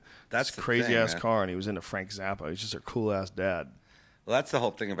thing? That's this crazy-ass car, and he was into Frank Zappa. He's just a cool-ass dad. Well, that's the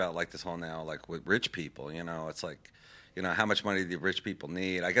whole thing about like this whole now, like with rich people, you know, it's like, you know, how much money do rich people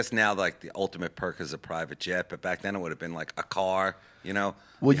need? I guess now like the ultimate perk is a private jet, but back then it would have been like a car, you know.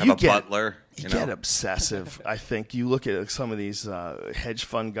 Well, you have a butler. You get obsessive. I think you look at some of these hedge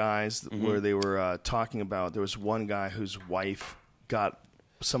fund guys where they were talking about. There was one guy whose wife got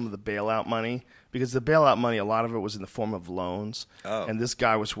some of the bailout money, because the bailout money, a lot of it was in the form of loans. Oh. And this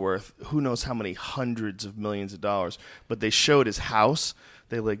guy was worth who knows how many hundreds of millions of dollars. But they showed his house.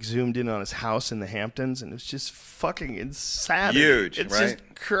 They like zoomed in on his house in the Hamptons, and it was just fucking insanity. Huge, it's right?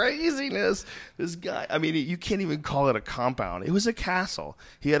 just craziness. This guy, I mean, you can't even call it a compound. It was a castle.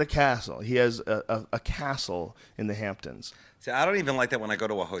 He had a castle. He has a castle in the Hamptons. See, I don't even like that when I go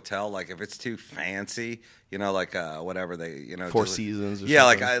to a hotel. Like, if it's too fancy, you know, like whatever they, you know, Four Seasons. Or yeah,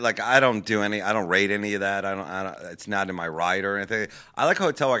 something. I don't do any. I don't rate any of that. I don't. It's not in my rider or anything. I like a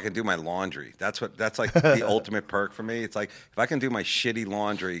hotel where I can do my laundry. That's like the ultimate perk for me. It's like if I can do my shitty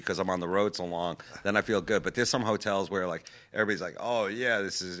laundry because I'm on the road so long, then I feel good. But there's some hotels where like everybody's like, oh yeah,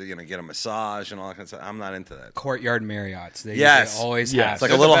 this is get a massage and all that kind of stuff. I'm not into that. Courtyard Marriotts. They always yes. have. It's like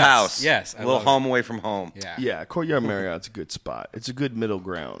They're a little the best. house. Yes, a little home away from home. Yeah, Courtyard Marriott's a good spot. It's a good middle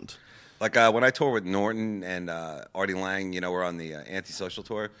ground. Like when I tour with Norton and Artie Lang, we're on the Antisocial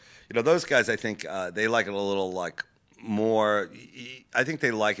tour. Those guys, I think they like it a little like more. I think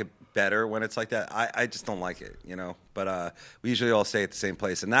they like it better when it's like that. I just don't like it, But we usually all stay at the same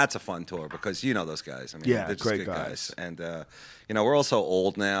place, and that's a fun tour because those guys. I mean, yeah, they're just great good guys. And we're all so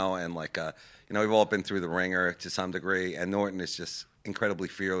old now, and like we've all been through the ringer to some degree. And Norton is just incredibly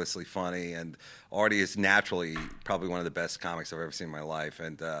fearlessly funny, and Artie is naturally probably one of the best comics I've ever seen in my life.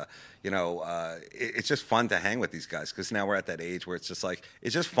 And it's just fun to hang with these guys because now we're at that age where it's just like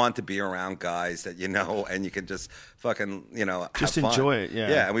it's just fun to be around guys that and you can just fucking just have fun. Enjoy it.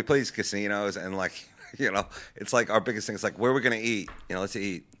 Yeah, and we play these casinos, and like it's like our biggest thing is like where we're gonna eat. Let's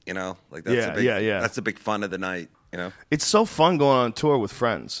eat. Like that's that's the big fun of the night. It's so fun going on tour with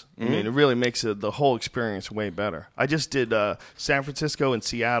friends. I mean, it really makes the whole experience way better. I just did San Francisco and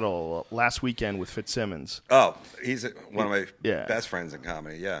Seattle last weekend with Fitzsimmons. Oh, he's one of my best friends in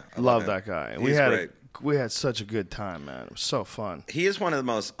comedy. Yeah, I love that guy. He's great. We had such a good time, man. It was so fun. He is one of the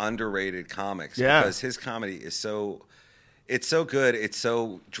most underrated comics because his comedy is so. It's so good. It's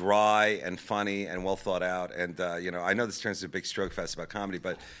so dry and funny and well thought out. And, I know this turns into a big stroke fest about comedy,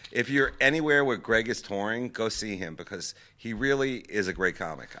 but if you're anywhere where Greg is touring, go see him because he really is a great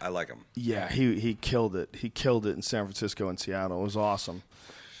comic. I like him. Yeah, he killed it. He killed it in San Francisco and Seattle. It was awesome.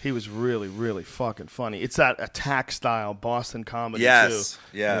 He was really, really fucking funny. It's that attack-style Boston comedy, too.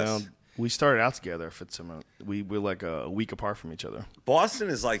 Yes. We started out together at Fitzsimmons. We're like a week apart from each other. Boston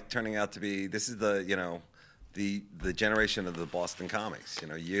is like turning out to be, this is the generation of the Boston comics.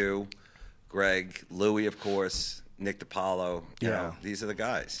 You, Greg, Louie, of course, Nick DiPaolo. These are the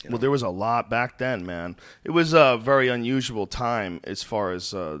guys. Well, there was a lot back then, man. It was a very unusual time as far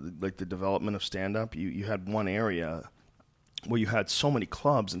as like the development of stand-up. You had one area where you had so many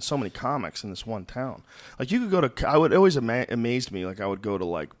clubs and so many comics in this one town. Like you could go to, I would always amazed me. Like I would go to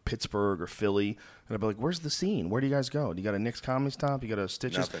like Pittsburgh or Philly, and I'd be like, "Where's the scene? Where do you guys go? Do you got a Nick's Comedy Stop? You got a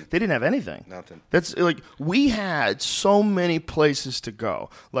Stitches?" Nothing. They didn't have anything. Nothing. That's like we had so many places to go.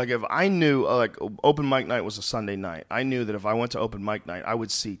 Like if I knew, like open mic night was a Sunday night, I knew that if I went to open mic night, I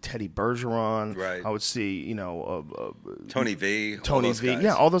would see Teddy Bergeron. Right. I would see Tony V. Tony V.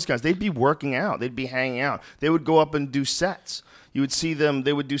 Yeah, all those guys. They'd be working out. They'd be hanging out. They would go up and do sets. You would see them,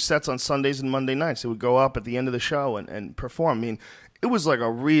 they would do sets on Sundays and Monday nights. They would go up at the end of the show and perform. I mean, it was like a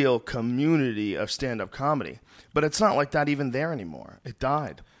real community of stand-up comedy. But it's not like that even there anymore. It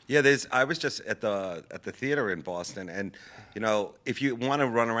died. Yeah, I was just at the theater in Boston, and if you want to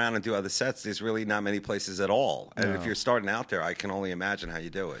run around and do other sets, there's really not many places at all. And if you're starting out there, I can only imagine how you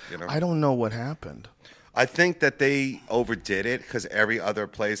do it. I don't know what happened. I think that they overdid it because every other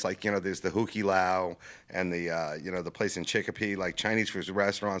place, like there's the Huki Lao and the the place in Chicopee, like Chinese food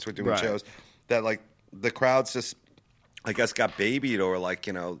restaurants were doing shows that like the crowds just, I guess, got babied or like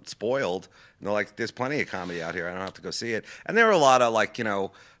spoiled. And they're like, there's plenty of comedy out here. I don't have to go see it. And there were a lot of like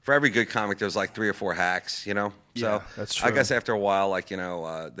for every good comic, there's like 3 or 4 hacks. So that's true. I guess after a while, like they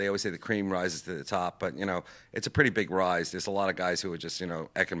always say the cream rises to the top, but it's a pretty big rise. There's a lot of guys who are just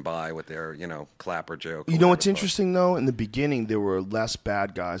ecking by with their clapper joke. You know what's interesting though? In the beginning, there were less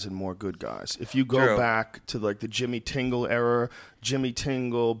bad guys and more good guys. If you go back to like the Jimmy Tingle era, Jimmy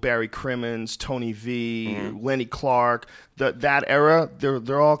Tingle, Barry Crimmins, Tony V, Lenny Clark, that era,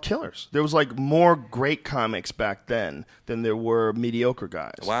 they're all killers. There was like more great comics back then than there were mediocre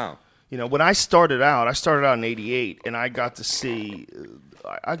guys. Wow. You know, when I started out in '88, and I got to see,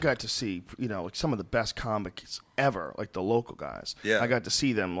 you know, like some of the best comics ever, like the local guys. Yeah. I got to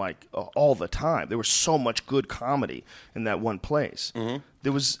see them like all the time. There was so much good comedy in that one place. Mm-hmm.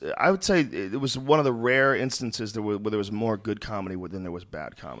 There was, I would say, it was one of the rare instances where there was more good comedy than there was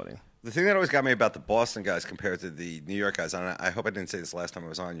bad comedy. The thing that always got me about the Boston guys compared to the New York guys, and I hope I didn't say this last time I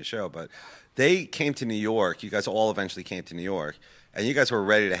was on your show, but they came to New York. You guys all eventually came to New York, and you guys were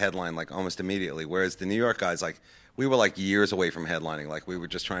ready to headline like almost immediately. Whereas the New York guys, like we were like years away from headlining. Like we were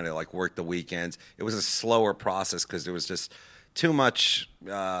just trying to like work the weekends. It was a slower process because there was just too much,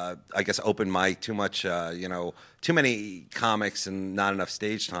 I guess, open mic, too much, you know, too many comics and not enough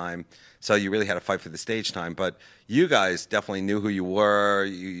stage time. So you really had to fight for the stage time. But you guys definitely knew who you were.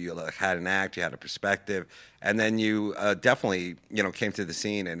 You like, had an act. You had a perspective. And then you definitely, you know, came to the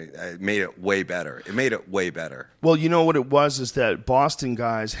scene, and it made it way better. It made it way better. Well, you know what it was is that Boston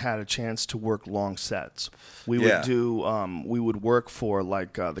guys had a chance to work long sets. We would we would work for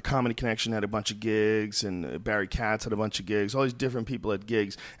like the Comedy Connection had a bunch of gigs, and Barry Katz had a bunch of gigs. All these different people had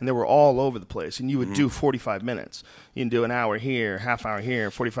gigs, and they were all over the place. And you would do 45 minutes. You can do an hour here, half hour here,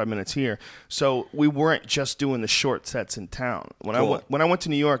 45 minutes here. So we weren't just doing the short sets in town. When I went to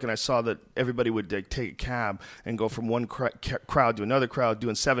New York and I saw that everybody would take a cab and go from one crowd to another crowd,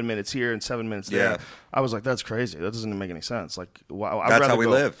 doing 7 minutes here and 7 minutes there. I was like, that's crazy. That doesn't make any sense. Like, wow, that's how we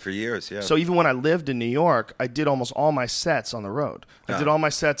lived for years. Yeah. So even when I lived in New York, I did almost all my sets on the road. I did all my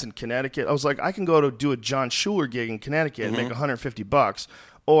sets in Connecticut. I was like, I can go to do a John Schuler gig in Connecticut and make $150.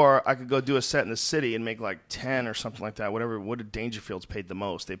 Or I could go do a set in the city and make like 10 or something like that. Whatever. What did Dangerfield's paid the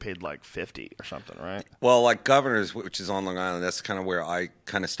most? They paid like 50 or something, right? Well, like Governors, which is on Long Island, that's kind of where I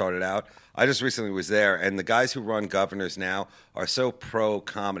kind of started out. I just recently was there, and the guys who run Governors now are so pro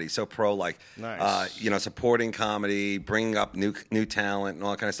comedy, so pro like, nice. You know, supporting comedy, bringing up new talent and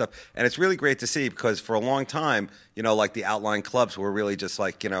all that kind of stuff. And it's really great to see because for a long time, you know, like the outlying clubs were really just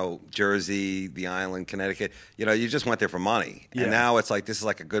like, you know, Jersey, the island, Connecticut. You know, you just went there for money. Yeah. And now it's like this is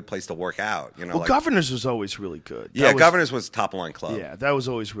like a good place to work out. You know, well, like, Governors was always really good. Governors was top line club. Yeah, that was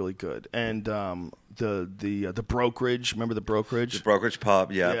always really good. And the brokerage, remember the brokerage? The brokerage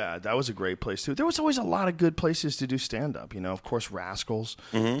pub, yeah. Yeah, that was a great place too. There was always a lot of good places to do stand up. You know, of course, Rascals.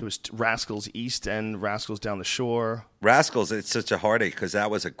 There was Rascals East End, Rascals down the shore. Rascals, it's such a heartache because that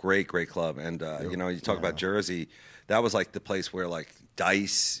was a great club. And you know, you talk about Jersey, that was like the place where like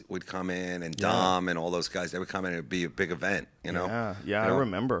Dice would come in and Dom and all those guys. They would come in and it'd be a big event. You know. Yeah, you know? I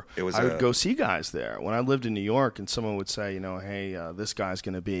remember. I would go see guys there when I lived in New York, and someone would say, you know, hey, this guy's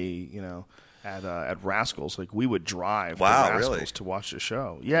going to be, you know, at Rascals. Like we would drive to Rascals to watch the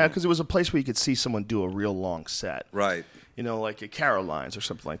show. Yeah, because it was a place where you could see someone do a real long set. Right. You know, like at Caroline's or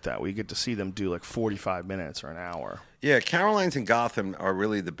something like that, where you get to see them do like 45 minutes or an hour. Yeah, Caroline's and Gotham are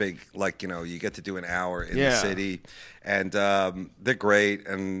really the big, like, you know, you get to do an hour in the city, and they're great.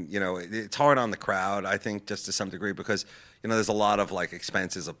 And, you know, it's hard on the crowd, I think, just to some degree, because, you know, there's a lot of, like,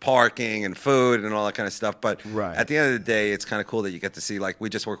 expenses of parking and food and all that kind of stuff. But at the end of the day, it's kind of cool that you get to see, like, we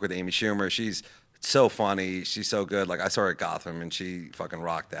just work with Amy Schumer. She's so funny. She's so good. Like, I saw her at Gotham, and she fucking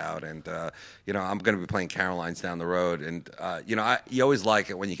rocked out. And, you know, I'm going to be playing Caroline's down the road. And, you know, you always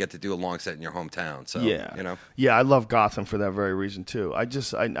like it when you get to do a long set in your hometown. So, you know. Yeah, I love Gotham for that very reason, too. I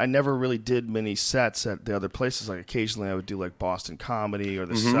never really did many sets at the other places. Like, occasionally I would do, like, Boston Comedy or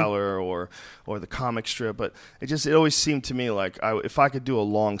The Cellar or the Comic Strip. But it always seemed to me like if I could do a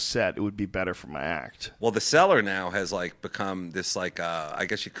long set, it would be better for my act. Well, The Cellar now has, like, become this, like, I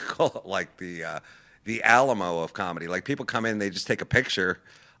guess you could call it, like, the Alamo of comedy. Like, people come in, they just take a picture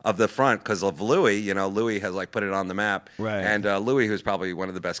of the front because of Louis. You know, Louis has like put it on the map. Right. And Louis, who's probably one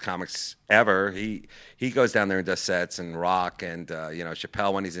of the best comics ever, he goes down there and does sets and rock and you know,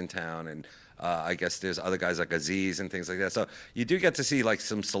 Chappelle when he's in town, and I guess there's other guys like Aziz and things like that. So you do get to see like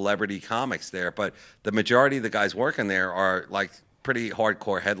some celebrity comics there, but the majority of the guys working there are like pretty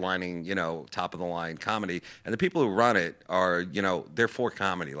hardcore headlining, you know, top of the line comedy. And the people who run it are, you know, they're for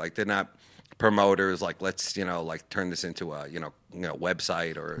comedy. Like, they're not promoters like, let's, you know, like turn this into a, you know,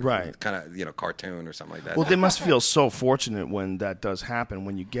 website or kind of, you know, cartoon or something like that. Well, they must feel so fortunate when that does happen,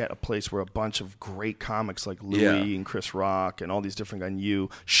 when you get a place where a bunch of great comics like Louis and Chris Rock and all these different guys, and you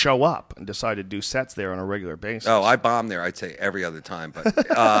show up and decide to do sets there on a regular basis. Oh, I bomb there, I'd say every other time. But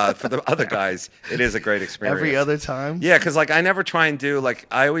for the other guys, it is a great experience. Every other time? Yeah, because like I never try and do, like,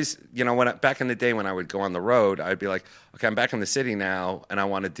 I always, you know, back in the day when I would go on the road, I'd be like, okay, I'm back in the city now, and I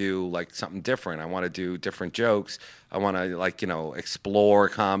want to do like something different. I want to do different jokes. I want to, like, you know, explore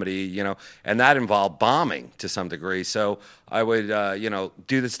comedy, you know, and that involved bombing to some degree. So I would,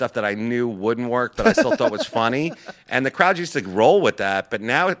 do the stuff that I knew wouldn't work, but I still thought was funny. And the crowd used to roll with that. But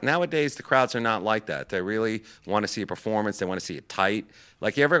nowadays, the crowds are not like that. They really want to see a performance. They want to see it tight.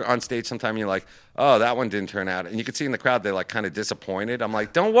 Like, you ever on stage sometime you're like, oh, that one didn't turn out. And you can see in the crowd they're like kind of disappointed. I'm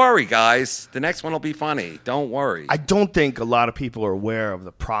like, don't worry, guys. The next one will be funny. Don't worry. I don't think a lot of people are aware of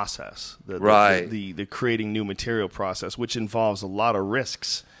the process, the creating new material process, which involves a lot of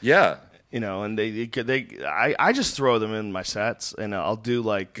risks. Yeah. And I just throw them in my sets, and I'll do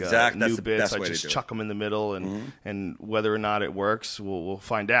like new bits. I just chuck them in the middle, and whether or not it works, we'll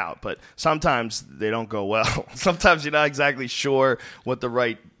find out. But sometimes they don't go well. Sometimes you're not exactly sure what the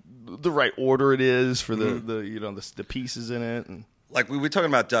right order it is for the pieces in it. And like we were talking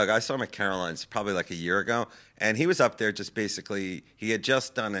about Doug, I saw him at Caroline's probably like a year ago, and he was up there just basically, he had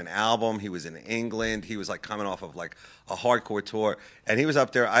just done an album. He was in England. He was like coming off of like a hardcore tour, and he was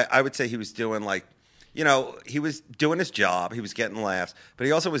up there. I would say he was doing like, he was doing his job. He was getting laughs, but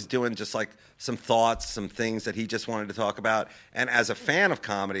he also was doing just like some thoughts, some things that he just wanted to talk about. And as a fan of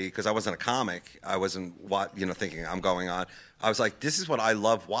comedy, because I wasn't a comic, I wasn't thinking I'm going on. I was like, this is what I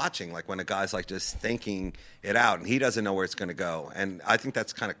love watching, like when a guy's like just thinking it out and he doesn't know where it's going to go. And I think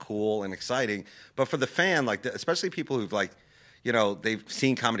that's kind of cool and exciting. But for the fan, like especially people who've like, they've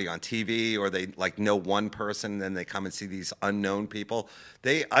seen comedy on TV or they like know one person and then they come and see these unknown people.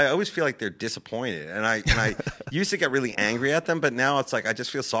 I always feel like they're disappointed. And I used to get really angry at them, but now it's like I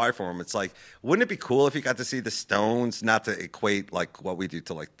just feel sorry for them. It's like, wouldn't it be cool if you got to see the Stones, not to equate like what we do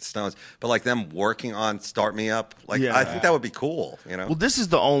to like the Stones, but like them working on Start Me Up? Like, I think that would be cool, Well, this is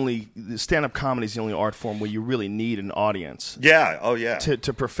stand-up comedy is the only art form where you really need an audience. Yeah, oh yeah.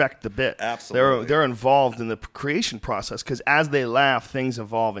 To perfect the bit. Absolutely. They're involved in the creation process because as they laugh, things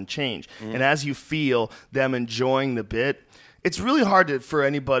evolve and change. And as you feel them enjoying the bit, it's really hard for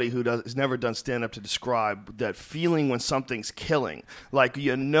anybody who has never done stand-up to describe that feeling when something's killing. Like,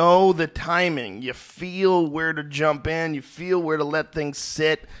 the timing. You feel where to jump in. You feel where to let things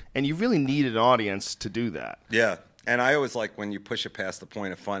sit. And you really need an audience to do that. Yeah. And I always like when you push it past the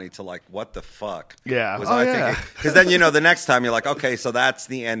point of funny to like, what the fuck? Yeah. Because then, the next time you're like, okay, so that's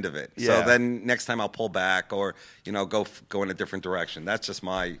the end of it. Yeah. So then next time I'll pull back or, go in a different direction. That's just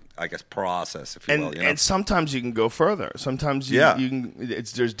my, I guess, process, if you will. And sometimes you can go further. Sometimes you can.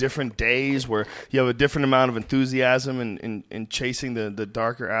 There's different days where you have a different amount of enthusiasm in chasing the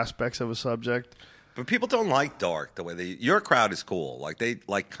darker aspects of a subject. But people don't like dark the way your crowd is cool. Like they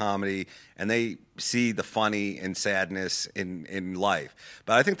like comedy and they see the funny and sadness in life.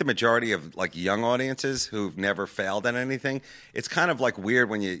 But I think the majority of like young audiences who've never failed at anything, it's kind of like weird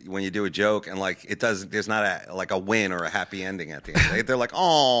when you do a joke and like there's not a win or a happy ending at the end. They're like,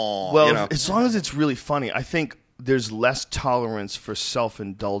 oh, well, as long as it's really funny, I think there's less tolerance for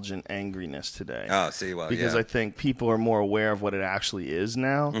self-indulgent angriness today. Oh, see, well, because I think people are more aware of what it actually is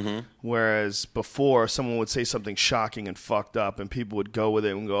now. Whereas before, someone would say something shocking and fucked up, and people would go with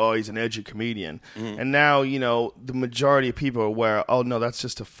it and go, "Oh, he's an edgy comedian." And now, the majority of people are aware, "Oh no, that's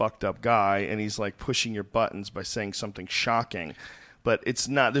just a fucked up guy," and he's like pushing your buttons by saying something shocking. But it's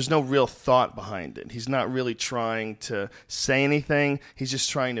not. There's no real thought behind it. He's not really trying to say anything. He's just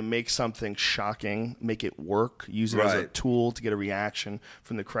trying to make something shocking, make it work, use it as a tool to get a reaction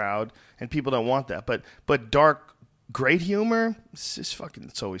from the crowd. And people don't want that. But dark, great humor,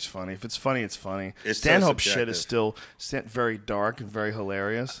 it's always funny. If it's funny, it's funny. Stanhope shit is still very dark and very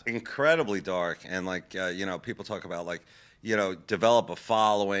hilarious. Incredibly dark. And people talk about develop a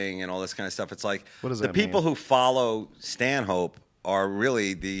following and all this kind of stuff. It's like the people who follow Stanhope are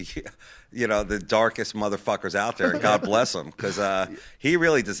really the darkest motherfuckers out there, and God bless him, because he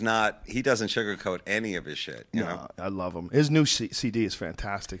really doesn't sugarcoat any of his shit. You know? I love him. His new CD is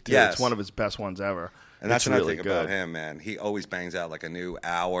fantastic too. Yes. It's one of his best ones ever. And that's what I think about him, man. He always bangs out like a new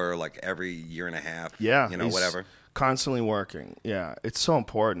hour, like every year and a half. Yeah, whatever. Constantly working. Yeah, it's so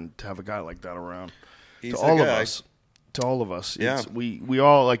important to have a guy like that around. He's To all of us. Yeah. We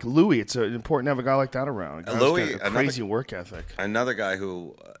all, like Louis, it's important to have a guy like that around. Louis, got a crazy work ethic. Another guy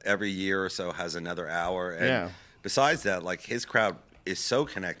who every year or so has another hour. And besides that, like his crowd is so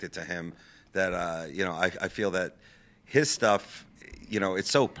connected to him that, I feel that his stuff,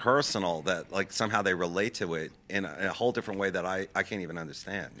 it's so personal that like somehow they relate to it in a whole different way that I can't even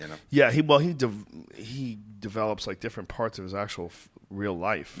understand, Yeah, he develops like different parts of his actual real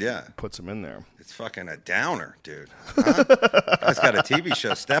life. Yeah. Puts him in there. It's fucking a downer, dude. Huh? Guy's got a TV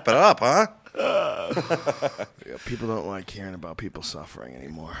show. Step it up, huh? Yeah, people don't like hearing about people suffering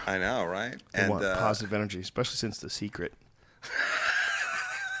anymore. I know, right? They want positive energy, especially since The Secret.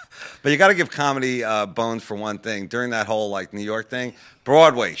 But you got to give comedy bones for one thing. During that whole like New York thing,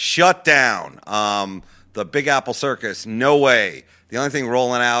 Broadway shut down. the Big Apple Circus, no way. The only thing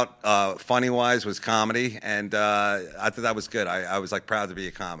rolling out, funny-wise, was comedy, and I thought that was good. I was like proud to be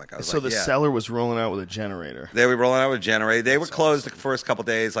a comic. I was so the cellar was rolling out with a generator. They were rolling out with a generator. They were closed the first couple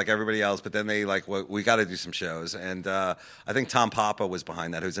days, like everybody else, but then they we got to do some shows, and I think Tom Papa was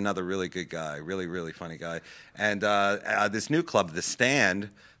behind that, who's another really good guy, really really funny guy, and this new club, The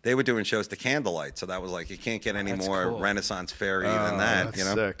Stand. They were doing shows to candlelight, so that was like you can't get any more cool. Renaissance fairy than that. That's you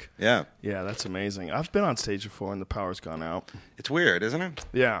know, sick. Yeah, that's amazing. I've been on stage before, and the power's gone out. It's weird, isn't it?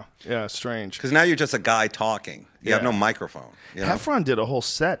 Yeah, strange. Because now you're just a guy talking. You have no microphone. You know? Heffron did a whole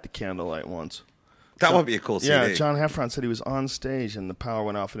set to candlelight once. That would be a cool CD. Yeah, John Heffron said he was on stage, and the power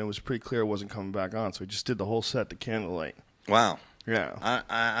went off, and it was pretty clear it wasn't coming back on, so he just did the whole set to candlelight. Wow. Yeah.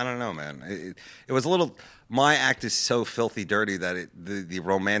 I don't know, man. It was a little. My act is so filthy dirty that the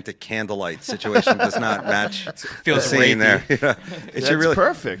romantic candlelight situation does not match the scene there. It's really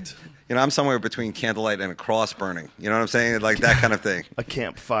perfect. You know, I'm somewhere between candlelight and a cross burning. You know what I'm saying? Like that kind of thing. A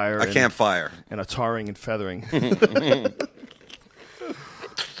campfire. And a tarring and feathering.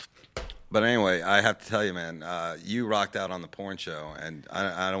 But anyway, I have to tell you, man, you rocked out on the porn show, and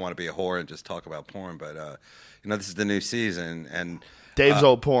I don't want to be a whore and just talk about porn, but this is the new season, and Dave's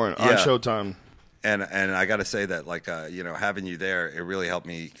Old Porn on Showtime. And I got to say that, like, having you there, it really helped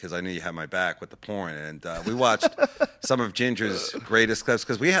me because I knew you had my back with the porn. And we watched some of Ginger's greatest clips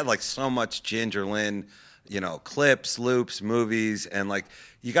because we had, like, so much Ginger Lynn, clips, loops, movies. And, like,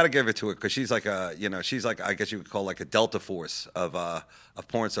 you got to give it to her because she's like I guess you would call like a Delta Force of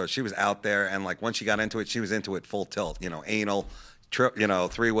porn stars. She was out there. And, like, once she got into it, she was into it full tilt, anal.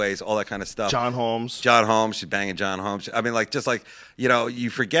 Three ways, all that kind of stuff. John Holmes, she's banging John Holmes. I mean, like, just like, you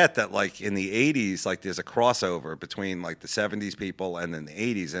forget that, like, in the 80s, like, there's a crossover between, like, the 70s people and then the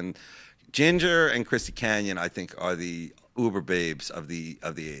 80s. And Ginger and Christy Canyon, I think, are the uber babes of the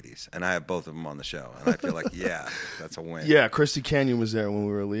 80s. And I have both of them on the show. And I feel like, that's a win. Yeah, Christy Canyon was there when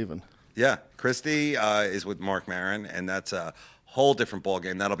we were leaving. Yeah, Christy is with Mark Maron, and that's a whole different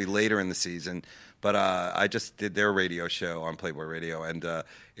ballgame. That'll be later in the season. But I just did their radio show on Playboy Radio, and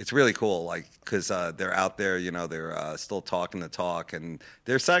it's really cool, like, because they're out there, they're still talking the talk, and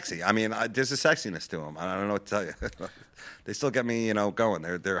they're sexy. I mean, there's a sexiness to them. I don't know what to tell you. They still get me, going.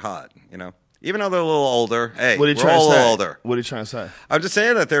 They're hot, Even though they're a little older. Hey, what are you trying to say? Older. What are you trying to say? I'm just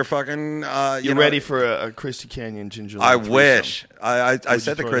saying that they're fucking. You're ready for a Christy Canyon Ginger Lynn I wish. I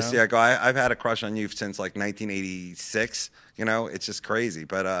said to Christy, down? I go, I've had a crush on you since like 1986. It's just crazy.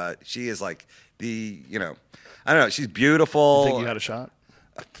 But she is like I don't know. She's beautiful. You think you had a shot?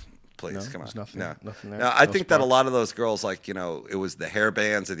 Please, come on. Nothing there. No, I think that a lot of those girls, like, it was the hair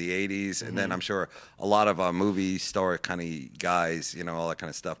bands of the 80s, and then I'm sure a lot of movie star kind of guys, all that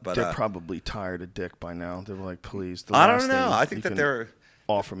kind of stuff. But they're probably tired of dick by now. They're like, please. I don't know. I think that they're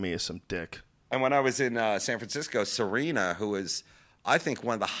offer me some dick. And when I was in San Francisco, Serena, who is, I think,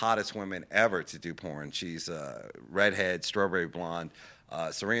 one of the hottest women ever to do porn. She's redhead, strawberry blonde.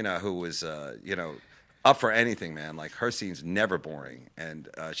 Serena, who was, up for anything, man. Like, her scene's never boring. And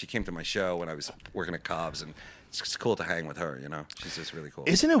she came to my show when I was working at Cobb's, and it's just cool to hang with her, She's just really cool.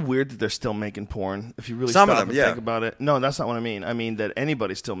 Isn't it weird that they're still making porn? If you really stop and think about it. No, that's not what I mean. I mean that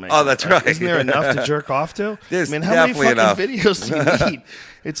anybody's still making Oh, that's right. Isn't there enough to jerk off to? There's I mean, how many fucking enough. videos do you need?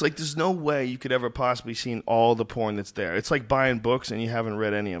 It's like there's no way you could ever possibly seen all the porn that's there. It's like buying books and you haven't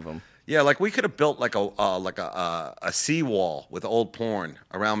read any of them. Yeah, like we could have built like a seawall with old porn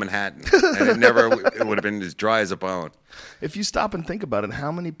around Manhattan, and it would have been as dry as a bone. If you stop and think about it,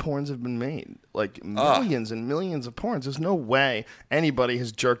 how many porns have been made? Like millions and millions of porns. There's no way anybody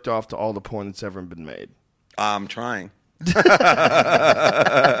has jerked off to all the porn that's ever been made. I'm trying. Do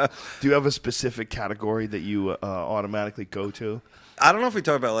you have a specific category that you automatically go to? I don't know if we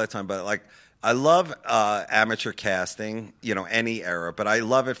talked about it last time, but like, I love amateur casting, any era, but I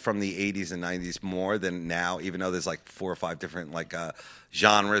love it from the 80s and 90s more than now, even though there's like 4 or 5 different like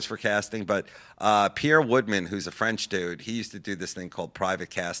genres for casting. But Pierre Woodman, who's a French dude, he used to do this thing called private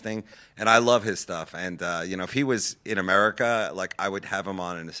casting, and I love his stuff. And, if he was in America, like, I would have him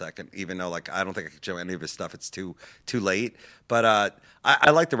on in a second, even though, like, I don't think I could show any of his stuff. It's too late. But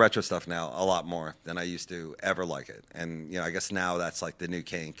I like the retro stuff now a lot more than I used to ever like it. And, I guess now that's like the new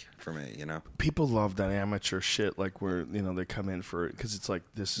kink for me, People love that amateur shit, like where, they come in for it because it's like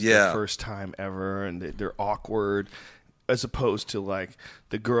this is their first time ever and they're awkward. As opposed to like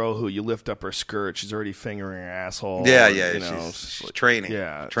the girl who you lift up her skirt, she's already fingering her asshole. Yeah, she's like, training.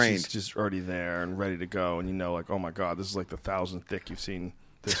 Yeah, trained. She's just already there and ready to go, and like, oh my god, this is like the 1,000th thick you've seen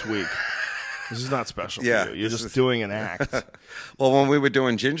this week. This is not special for you. You're just doing an act. Well, when we were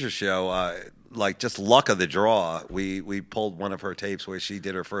doing Ginger's show, like just luck of the draw, we pulled one of her tapes where she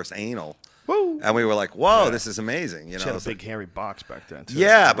did her first anal. Woo. And we were like, whoa, this is amazing. You know, she had a big hairy box back then, too.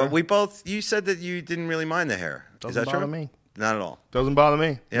 Yeah, but we both, you said that you didn't really mind the hair. Is that true? Doesn't bother me. Not at all. Doesn't bother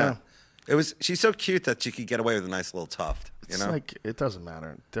me. Yeah. No. She's so cute that she could get away with a nice little tuft. You know? Like, it doesn't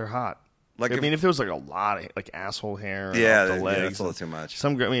matter. They're hot. Like if there was like a lot of like asshole hair, off the legs, that's a little too much.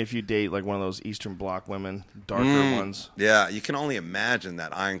 If you date like one of those Eastern Bloc women, darker ones, you can only imagine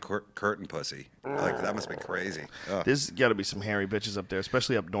that iron curtain pussy. Like that must be crazy. There's got to be some hairy bitches up there,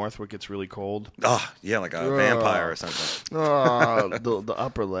 especially up north where it gets really cold. Oh yeah, like a vampire or something. The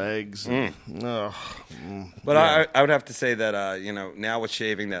upper legs. But I would have to say that now with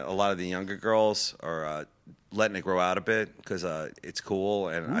shaving, that a lot of the younger girls are letting it grow out a bit because it's cool,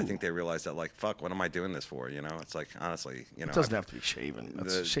 and I think they realize that, like, fuck, what am I doing this for? You know, it's like, honestly, it doesn't have to be shaven.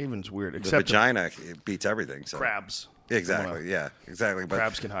 Shaven's weird. The vagina it beats everything. So. Crabs. Exactly. Yeah. Exactly. But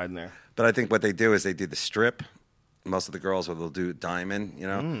crabs can hide in there. But I think what they do is they do the strip. Most of the girls will do diamond,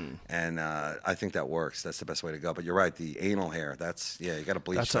 and I think that works. That's the best way to go. But you're right, the anal hair, you got to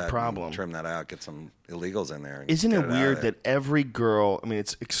bleach that's that. A problem. Trim that out, get some illegals in there. Isn't it weird that every girl,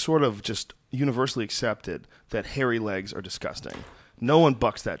 it's sort of just universally accepted that hairy legs are disgusting. No one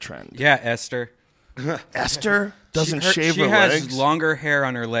bucks that trend. Yeah, Esther. Esther doesn't shave her legs? She has longer hair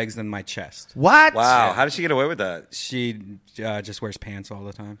on her legs than my chest. What? Wow, Yeah. How does she get away with that? She just wears pants all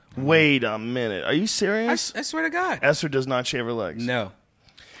the time. Wait a minute. Are you serious? I swear to God. Esther does not shave her legs. No.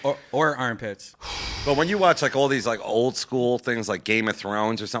 Or armpits. But when you watch like all these like old school things like Game of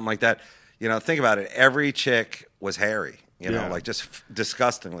Thrones or something like that, think about it. Every chick was hairy. Like just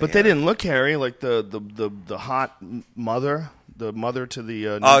disgustingly. But they didn't look hairy, like the hot mother, the mother to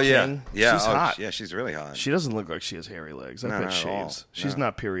the new king. Yeah, she's hot. Yeah, she's really hot. She doesn't look like she has hairy legs. I bet shaves. She's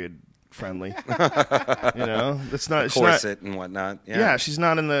not period friendly. It's not corset and whatnot. Yeah, she's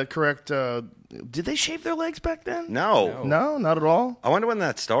not in the correct. Did they shave their legs back then? No, not at all. I wonder when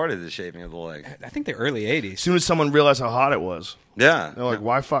that started, the shaving of the leg. I think the early 80s. As soon as someone realized how hot it was. Yeah. They're like,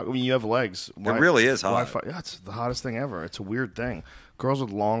 why fuck when you have legs? It really is hot. Yeah, it's the hottest thing ever. It's a weird thing. Girls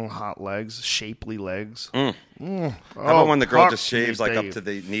with long, hot legs, shapely legs. How about when the girl just shaves like up to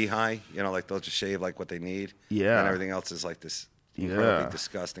the knee high? Like they'll just shave like what they need. Yeah. And everything else is like this incredibly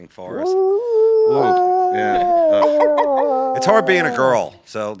disgusting forest. Yeah. It's hard being a girl,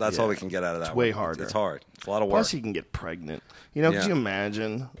 so that's all we can get out of that. It's way harder. It's hard. It's a lot of work. Plus, you can get pregnant. Could you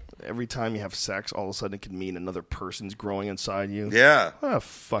imagine every time you have sex, all of a sudden it could mean another person's growing inside you? Yeah. What a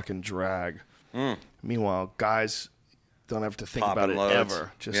fucking drag. Meanwhile, guys don't have to think Popping about it loads.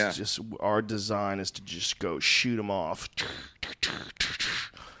 ever. Just our design is to just go shoot them off.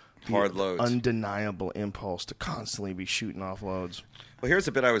 Hard loads. Undeniable impulse to constantly be shooting off loads. Well, here's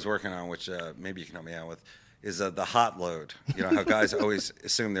a bit I was working on, which maybe you can help me out with, is the hot load. How guys always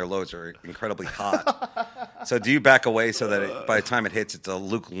assume their loads are incredibly hot. So do you back away so that by the time it hits, it's a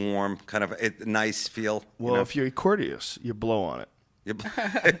lukewarm, kind of nice feel? Well, if you're courteous, you blow on it.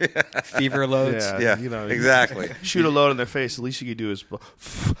 Fever loads. Yeah, exactly. Shoot a load in their face. The least you could do is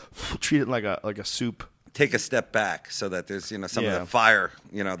treat it like a soup. Take a step back so that there's some of the fire,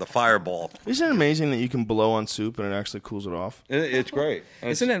 the fireball. Isn't it amazing that you can blow on soup and it actually cools it off? It's great.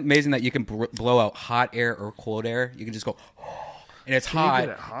 Isn't it amazing that you can blow out hot air or cold air? You can just go, and it's hot, you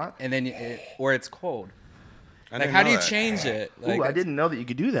get it hot, and then or it's cold. How do you change it? Ooh, I didn't know that you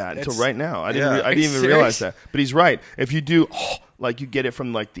could do that until right now. I didn't even serious? realize that. But he's right. If you do, you get it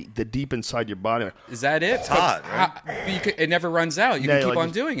from like the deep inside your body. Is that it? It's hot, right? It never runs out. You can keep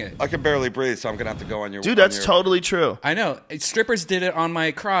on doing it. I can barely breathe, so I'm gonna have to go on your. Dude, that's totally true. I know. Strippers did it on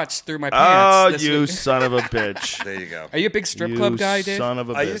my crotch through my Oh, pants. you son of a bitch! There you go. Are you a big strip club guy, Dave? Son of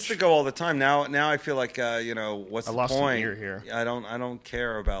a bitch. I used to go all the time. Now I feel like what's the lost point? an ear here. I don't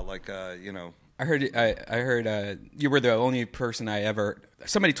care about I heard you were the only person I ever.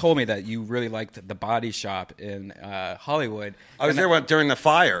 Somebody told me that you really liked the Body Shop in Hollywood. I was there during the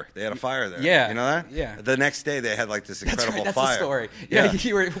fire. They had a fire there. Yeah, you know that. Yeah. The next day they had like this incredible that's fire. The story. Yeah.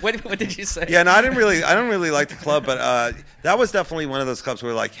 You were. What did you say? Yeah, no, I don't really like the club, but that was definitely one of those clubs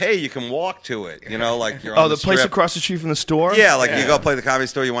where like, hey, you can walk to it. Like you're on the place strip. across the street from the store. Yeah, you go play the Comedy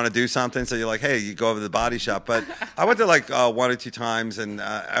Store, you want to do something, so you're like, hey, you go over to the Body Shop. But I went there like 1 or 2 times, and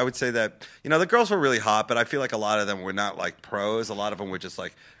I would say that the girls were really hot, but I feel like a lot of them were not like pros. A lot of them were just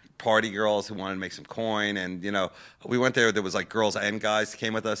like party girls who wanted to make some coin, and we went there was like girls and guys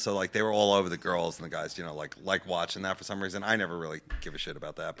came with us, so like they were all over the girls and the guys like watching that for some reason. I never really give a shit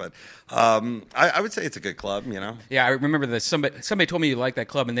about that, but I would say it's a good club. Yeah, I remember that somebody told me you liked that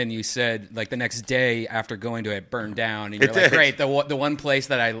club, and then you said like the next day after going to it burned down, and you're like, great, the one place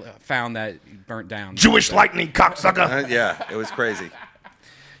that I found that burnt down. Jewish lightning, cocksucker. Yeah, it was crazy.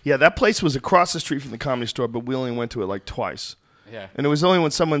 Yeah, that place was across the street from the Comedy Store, but we only went to it like twice. Yeah. And it was only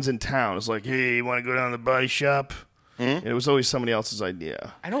when someone's in town. It's like, hey, you want to go down to the body shop? And it was always somebody else's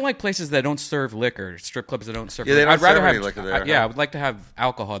idea. I don't like places that don't serve liquor, strip clubs that don't serve liquor. Yeah, they don't I'd rather serve have any liquor there. Yeah, I would like to have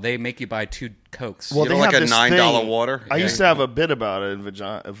alcohol. They make you buy 2 Cokes. Well, they have like a $9 water. I used to have a bit about it,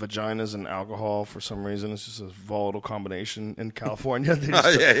 vaginas and alcohol for some reason. It's just a volatile combination in California.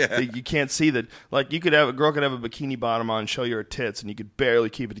 You can't see that. Like, a girl could have a bikini bottom on, show you her tits, and you could barely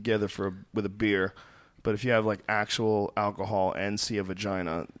keep it together with a beer. But if you have like actual alcohol and see a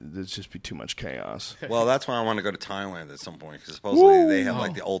vagina, there'd just be too much chaos. Well, that's why I want to go to Thailand at some point because supposedly they have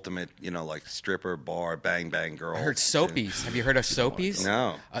like the ultimate, like stripper bar, bang bang girl. I heard Soapies. Have you heard of Soapies?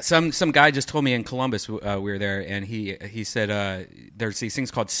 No. Some guy just told me in Columbus we were there, and he said there's these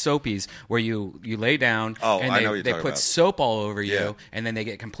things called Soapies where you lay down and they put soap all over you, and then they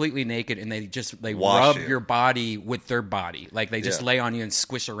get completely naked and they rub your body with their body, like they just lay on you and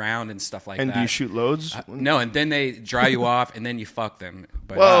squish around and stuff like that. And do you shoot loads? No, and then they dry you off, and then you fuck them.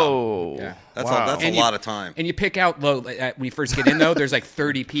 But, whoa. Yeah. That's a lot of time. And you pick out, when you first get in, though, there's like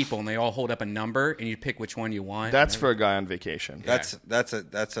 30 people, and they all hold up a number, and you pick which one you want. That's for a guy on vacation. That's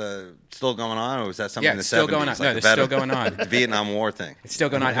still going on, or was that something in the 70s? Still going on. No, it's still going on. The Vietnam War thing. It's still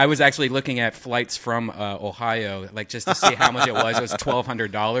going on. I was actually looking at flights from Ohio, like just to see how much it was. It was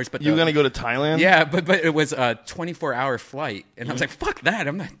 $1,200. But you're going to go to Thailand? Yeah, but it was a 24-hour flight, and I was like, fuck that.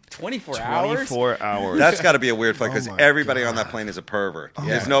 I'm not 24 hours? 24 hours. That's got to be a weird flight because everybody on that plane is a pervert.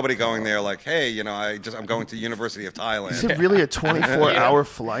 There's nobody going there like, hey, I'm going to the University of Thailand. Is it really a 24-hour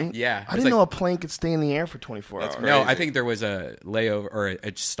flight? Yeah. I didn't know a plane could stay in the air for 24 hours. Crazy. No, I think there was a layover or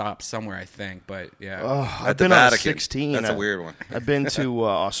a stop somewhere, I think. But, yeah. I've been on a 16. That's a weird one. I've been to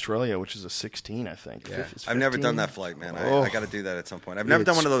Australia, which is a 16, I think. Yeah. I've never done that flight, man. I got to do that at some point. I've never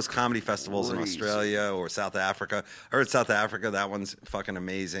done one of those comedy festivals in Australia or South Africa. I heard South Africa, that one's fucking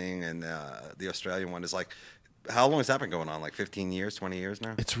amazing. And the Australian one is like, how long has that been going on? Like 15 years, 20 years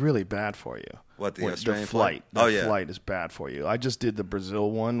now? It's really bad for you. What, the Australian flight? The flight is bad for you. I just did the Brazil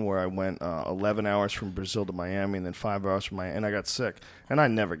one where I went 11 hours from Brazil to Miami and then 5 hours from Miami, and I got sick. And I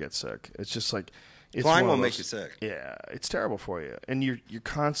never get sick. It's just like... Flying will make you sick. Yeah, it's terrible for you. And you're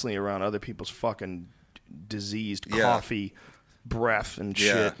constantly around other people's fucking diseased coffee, breath, and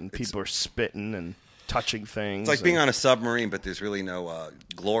shit, and people are spitting and touching things. It's like being on a submarine, but there's really no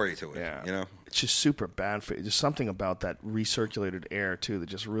glory to it, It's just super bad for you. There's something about that recirculated air, too, that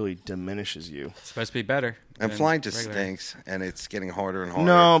just really diminishes you. It's supposed to be better. And flying just stinks, and it's getting harder and harder.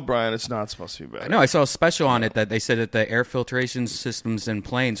 No, Brian, it's not supposed to be better. No, I saw a special on it that they said that the air filtration systems in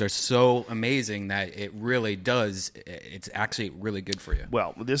planes are so amazing that it really does. It's actually really good for you.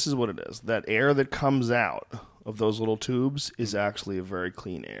 Well, this is what it is. That air that comes out of those little tubes is actually a very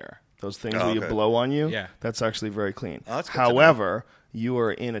clean air. Those things where you blow on you, that's actually very clean. Oh, however, you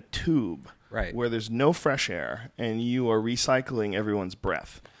are in a tube right, where there's no fresh air, and you are recycling everyone's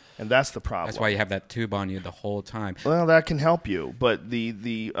breath. And that's the problem. That's why you have that tube on you the whole time. Well, that can help you, but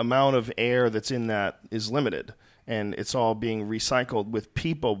the amount of air that's in that is limited, and it's all being recycled with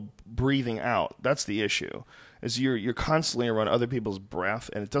people breathing out. That's the issue, is you're constantly around other people's breath,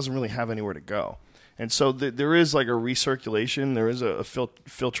 and it doesn't really have anywhere to go. And so there is like a recirculation, there is a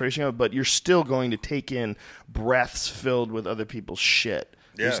filtration of it, but you're still going to take in breaths filled with other people's shit.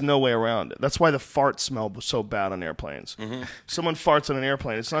 Yeah. There's no way around it. That's why the farts smell so bad on airplanes. Mm-hmm. Someone farts on an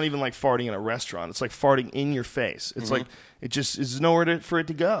airplane. It's not even like farting in a restaurant. It's like farting in your face. It's like it just is nowhere for it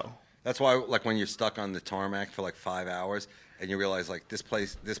to go. That's why, like, when you're stuck on the tarmac for like 5 hours and you realize like this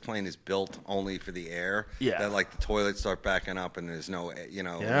plane is built only for the air. Yeah. That like the toilets start backing up and there's no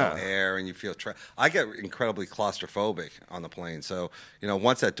no air and you feel I get incredibly claustrophobic on the plane. So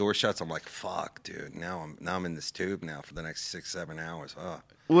once that door shuts, I'm like, fuck, dude. Now I'm in this tube now for the next 6-7 hours. Oh.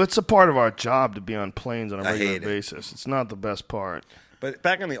 Well, it's a part of our job to be on planes on a regular basis. It's not the best part. But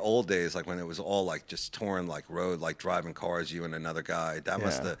back in the old days, like when it was all like just touring like road, like driving cars, you and another guy, that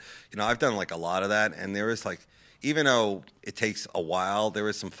must have, I've done like a lot of that, and there is like, even though it takes a while, there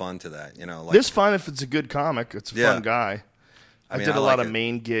is some fun to that, Like, there's fun if it's a good comic. It's a fun guy. I did a lot of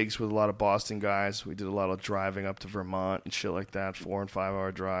main gigs with a lot of Boston guys. We did a lot of driving up to Vermont and shit like that, 4 and 5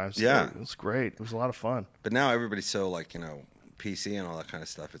 hour drives. Yeah, it was great. It was a lot of fun. But now everybody's so like PC and all that kind of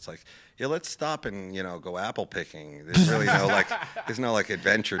stuff. It's like, let's stop and go apple picking. There's really no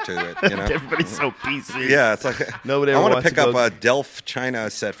adventure to it. Everybody's so PC. Yeah, it's like nobody. I want to pick up a Delft China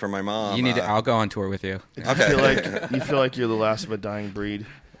set for my mom. You need to. I'll go on tour with you. Okay. You feel like you're the last of a dying breed.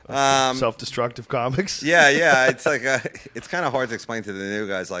 Self-destructive comics. Yeah. It's like it's kind of hard to explain to the new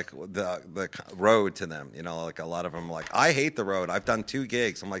guys like the road to them. Like a lot of them are like, I hate the road. I've done 2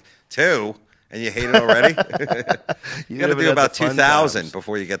 gigs. I'm like, 2. And you hate it already? You got to do about 2,000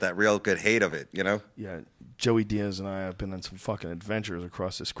 before you get that real good hate of it, you know? Yeah. Joey Diaz and I have been on some fucking adventures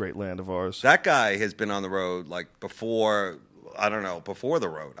across this great land of ours. That guy has been on the road like before the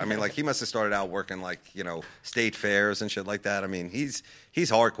road. I mean, like he must have started out working like, state fairs and shit like that. I mean, he's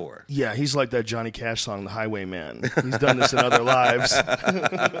hardcore. Yeah, he's like that Johnny Cash song, The Highwayman. He's done this in other lives.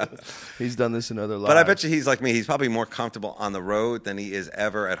 He's done this in other lives. But I bet you he's like me. He's probably more comfortable on the road than he is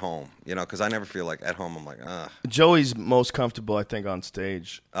ever at home, because I never feel like at home I'm like, ugh. Joey's most comfortable, I think, on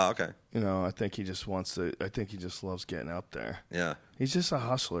stage. Oh, okay. I think he just loves getting out there. Yeah. He's just a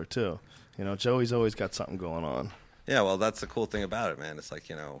hustler, too. Joey's always got something going on. Yeah, well, that's the cool thing about it, man. It's like,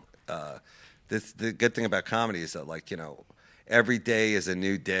 the good thing about comedy is that, like, every day is a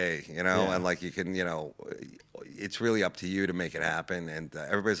new day, and like you can, it's really up to you to make it happen. And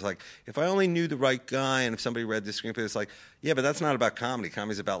everybody's like, if I only knew the right guy and if somebody read the screenplay, it's like, yeah, but that's not about comedy.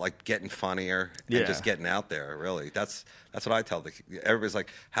 Comedy's about like getting funnier and just getting out there, really. That's what I tell everybody's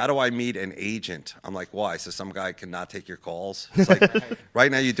like, how do I meet an agent? I'm like, why? So some guy cannot take your calls? It's like,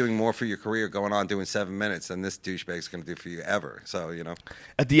 right now you're doing more for your career going on doing 7 minutes than this douchebag's going to do for you ever. So,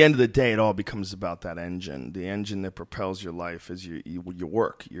 At the end of the day, it all becomes about that engine. The engine that propels your life is your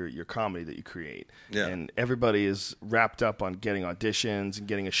work, your comedy that you create. Yeah. And everybody is wrapped up on getting auditions and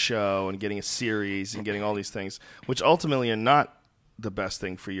getting a show and getting a series and getting all these things, which ultimately are not the best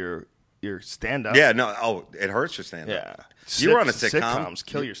thing for your stand-up. Yeah, no. Oh, it hurts your stand-up. Yeah. You were on a sitcom. Sitcoms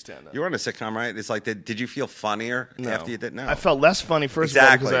kill your stand-up. You were on a sitcom, right? It's like, did you feel funnier after you did? No. I felt less funny, first of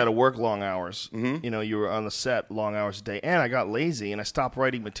all, because I had to work long hours. Mm-hmm. You were on the set long hours a day. And I got lazy, and I stopped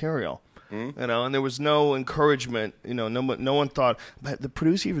writing material. Mm-hmm. And there was no encouragement. No one thought. But the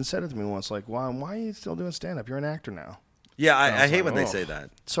producer even said it to me once, like, why are you still doing stand-up? You're an actor now. Yeah, I hate when they say that.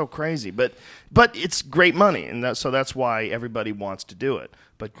 It's so crazy, but it's great money, and so that's why everybody wants to do it.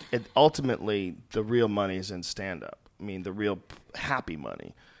 But ultimately, the real money is in stand-up. I mean, the real happy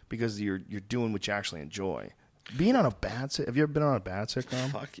money, because you're doing what you actually enjoy. Being on a bad sitcom. Have you ever been on a bad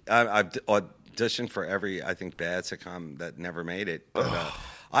sitcom? Fuck, I've auditioned for every, I think, bad sitcom that never made it. But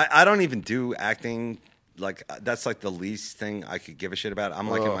I don't even do acting. Like, that's like the least thing I could give a shit about. I'm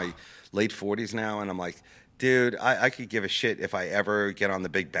like in my late 40s now, and I'm like, dude, I could give a shit if I ever get on the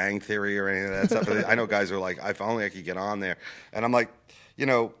Big Bang Theory or any of that stuff. I know guys who are like, if only I could get on there. And I'm like,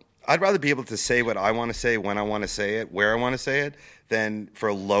 I'd rather be able to say what I want to say when I want to say it, where I want to say it, than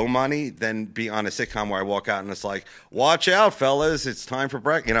for low money, than be on a sitcom where I walk out and it's like, watch out, fellas, it's time for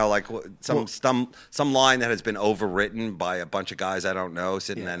breakfast. Like some line that has been overwritten by a bunch of guys I don't know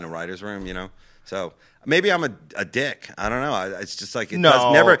sitting in the writer's room, So maybe I'm a dick. I don't know. It's just like it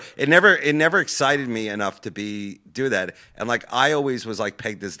never excited me enough to do that. And like I always was like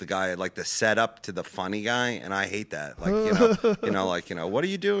pegged as the guy, like the setup to the funny guy, and I hate that. Like what are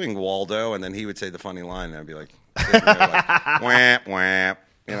you doing, Waldo? And then he would say the funny line, and I'd be like, whamp whamp.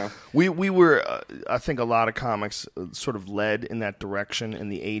 We were, I think a lot of comics sort of led in that direction in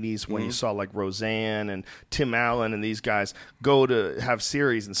the 80s when you saw like Roseanne and Tim Allen and these guys go to have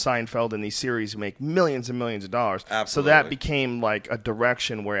series, and Seinfeld and these series make millions and millions of dollars. Absolutely. So that became like a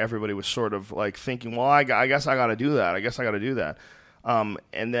direction where everybody was sort of like thinking, well, I guess I got to do that. I guess I got to do that.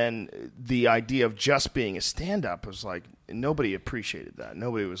 And then the idea of just being a stand-up was like, nobody appreciated that.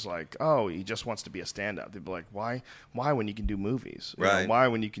 Nobody was like, oh, he just wants to be a stand-up. They'd be like, why when you can do movies? Right. Why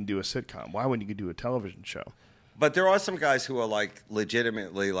when you can do a sitcom? Why when you can do a television show? But there are some guys who are like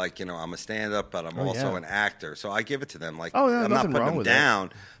legitimately like, I'm a stand-up, but I'm also an actor. So I give it to them. Like, I'm not putting them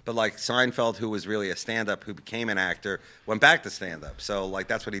down. But like Seinfeld, who was really a stand-up, who became an actor, went back to stand-up. So like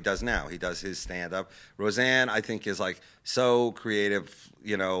that's what he does now. He does his stand-up. Roseanne, I think, is like so creative,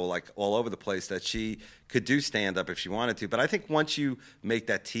 like all over the place that she could do stand-up if she wanted to. But I think once you make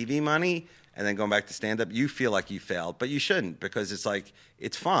that TV money and then going back to stand-up, you feel like you failed. But you shouldn't, because it's like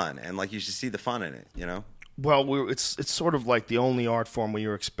it's fun, and like you should see the fun in it, Well, it's sort of like the only art form where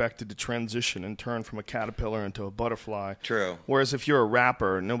you're expected to transition and turn from a caterpillar into a butterfly. True. Whereas if you're a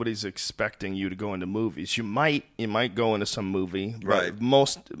rapper, nobody's expecting you to go into movies. You might go into some movie, but right.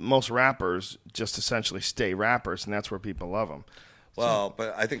 Most rappers just essentially stay rappers, and that's where people love them. Well,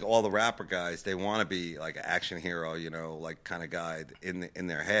 but I think all the rapper guys, they want to be like an action hero, like kind of guy in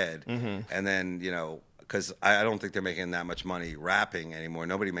their head, and then because I don't think they're making that much money rapping anymore.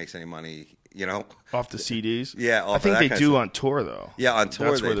 Nobody makes any money. Off the CDs? Yeah, I think they do on tour, though. Yeah, on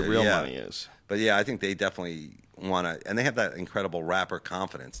tour. That's where the real money is. But yeah, I think they definitely want to, and they have that incredible rapper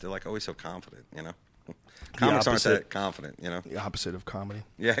confidence. They're like always so confident, Comics aren't that confident, The opposite of comedy.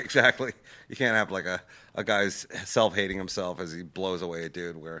 Yeah, exactly. You can't have like a guy's self-hating himself as he blows away a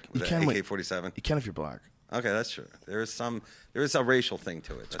dude with an AK-47. You can if you're black. Okay, that's true. There is a racial thing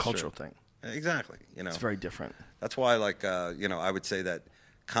to it. It's a cultural thing. Exactly. It's very different. That's why, like, I would say that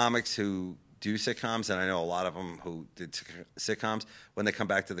comics who do sitcoms, and I know a lot of them who did sitcoms, when they come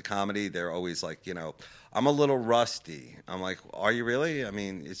back to the comedy, they're always like, I'm a little rusty. I'm like, are you really? I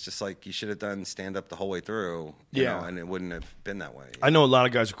mean, it's just like you should have done stand-up the whole way through, you know, and it wouldn't have been that way. I know a lot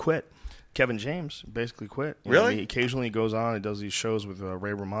of guys who quit. Kevin James basically quit. Really? He occasionally goes on and does these shows with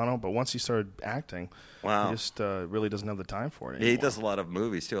Ray Romano, but once he started acting, he just really doesn't have the time for it anymore. Yeah, he does a lot of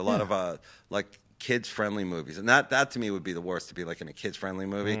movies, too. A lot of, like, kids-friendly movies. And that to me would be the worst, to be like in a kids-friendly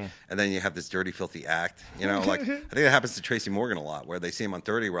movie, and then you have this dirty, filthy act. Like I think that happens to Tracy Morgan a lot, where they see him on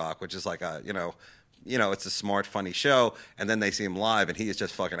 30 Rock, which is like a, it's a smart, funny show, and then they see him live, and he is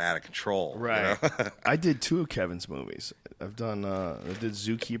just fucking out of control. Right. I did 2 of Kevin's movies. I've done, I did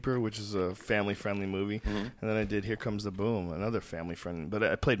Zookeeper, which is a family-friendly movie, and then I did Here Comes the Boom, another family-friendly, but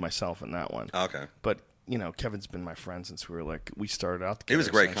I played myself in that one. Okay. But Kevin's been my friend since we started out together. He was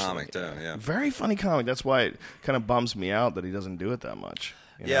a great comic, too, yeah. Very funny comic. That's why it kind of bums me out that he doesn't do it that much.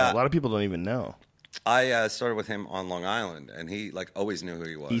 A lot of people don't even know. I started with him on Long Island, and he, like, always knew who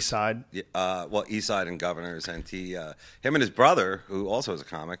he was. East Side? East Side and Governors, and him and his brother, who also is a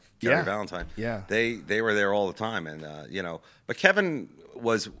comic, Gary Valentine, they were there all the time, and, but Kevin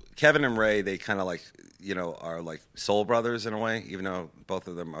and Ray, they kind of like, are like soul brothers in a way, even though both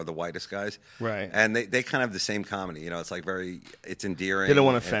of them are the whitest guys. Right. And they kind of have the same comedy. It's like it's endearing. They don't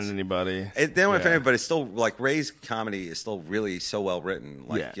want to offend anybody. They don't want to offend anybody, but it's still, like, Ray's comedy is still really so well written.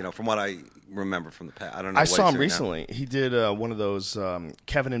 Like, from what I remember from the past. I don't know. I saw him recently. He did one of those,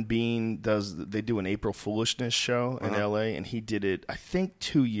 Kevin and Bean they do an April Foolishness show in L.A., and he did it, I think,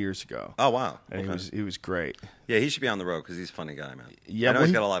 2 years ago. Oh, wow. And he was great. Yeah, he should be on the road because he's a funny guy, man. Yeah, I know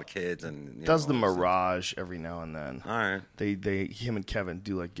he's got a lot of kids and does the Mirage every now and then. All right, him and Kevin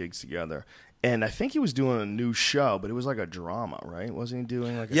do like gigs together, and I think he was doing a new show, but it was like a drama, right? Wasn't he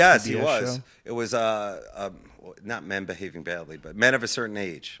doing like a yes, PBS he was. Show? It was not Men Behaving Badly, but Men of a Certain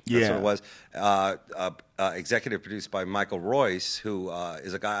Age. That's what it was. Executive produced by Michael Royce, who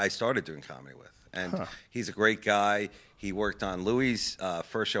is a guy I started doing comedy with, and he's a great guy. He worked on Louis'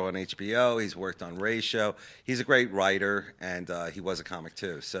 first show on HBO. He's worked on Ray's show. He's a great writer, and he was a comic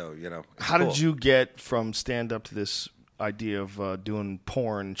too. So, How did you get from stand-up to this idea of doing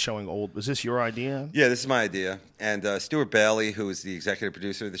porn, showing old? Was this your idea? Yeah, this is my idea. And Stuart Bailey, who is the executive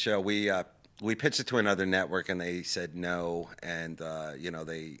producer of the show, we pitched it to another network, and they said no. And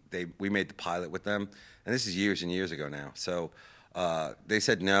we made the pilot with them, and this is years and years ago now. So they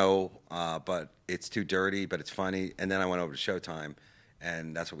said no, but it's too dirty, but it's funny. And then I went over to Showtime,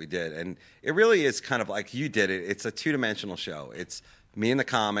 and that's what we did. And it really is kind of like you did it. It's a two-dimensional show. It's me and the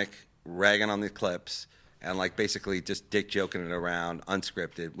comic ragging on the clips and, like, basically just dick joking it around,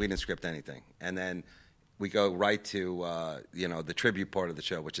 unscripted. We didn't script anything. And then we go right to, the tribute part of the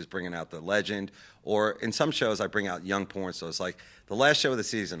show, which is bringing out the legend. Or in some shows, I bring out young porn stars. Like the last show of the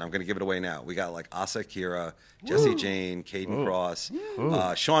season, I'm going to give it away now. We got like Asa Akira, Jesse Jane, Caden Cross,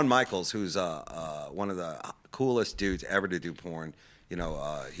 Shawn Michaels, who's one of the coolest dudes ever to do porn.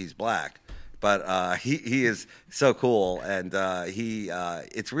 He's black. But he is so cool, and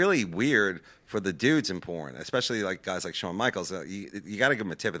it's really weird for the dudes in porn, especially like guys like Shawn Michaels. You got to give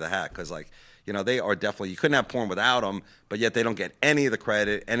them a tip of the hat because, like, they are definitely, you couldn't have porn without them, but yet they don't get any of the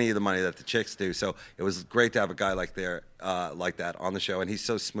credit, any of the money that the chicks do. So it was great to have a guy like that on the show, and he's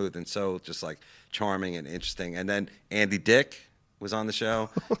so smooth and so just like charming and interesting. And then Andy Dick was on the show,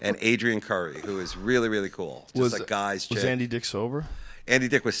 and Adrian Curry, who is really, really cool. Just like guys. Was Andy Dick sober? Andy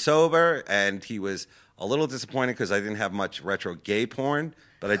Dick was sober, and he was a little disappointed because I didn't have much retro gay porn,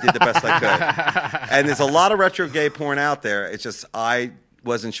 but I did the best I could. And there's a lot of retro gay porn out there. It's just I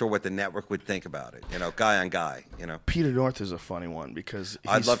wasn't sure what the network would think about it. Guy on guy. Peter North is a funny one because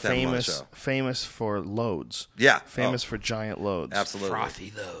he's I'd love to have him on the show. famous for loads. Yeah, famous for giant loads. Absolutely,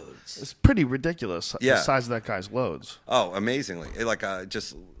 frothy loads. It's pretty ridiculous. Yeah. The size of that guy's loads. Oh, amazingly!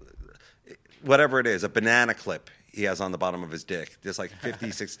 Just whatever it is, a banana clip he has on the bottom of his dick. There's like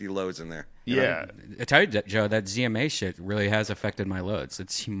 50, 60 loads in there. Yeah. I tell you, Joe, that ZMA shit really has affected my loads.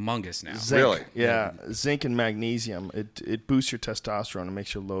 It's humongous now. Zinc, really? Yeah. Zinc and magnesium. It boosts your testosterone and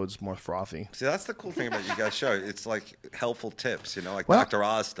makes your loads more frothy. See, that's the cool thing about you guys' show. It's like helpful tips, like Dr.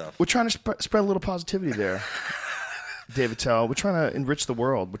 Oz stuff. We're trying to spread a little positivity there, Dave Attell. We're trying to enrich the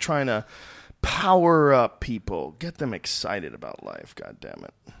world. We're trying to power up people. Get them excited about life, God damn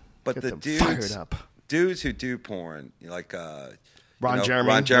it. But Get the them dudes... fired up. Dudes who do porn, like Ron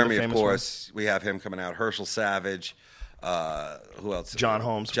Jeremy, of course. We have him coming out. Herschel Savage, Who else? John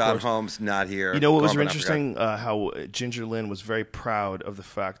Holmes. John Holmes, not here. You know what was interesting? How Ginger Lynn was very proud of the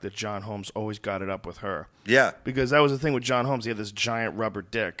fact that John Holmes always got it up with her. Yeah. Because that was the thing with John Holmes. He had this giant rubber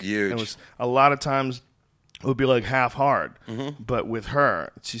dick. Huge. And it was, a lot of times it would be like half hard. Mm-hmm. But with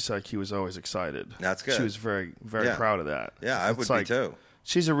her, she's like, he was always excited. That's good. She was very, very proud of that. Yeah, I would be too.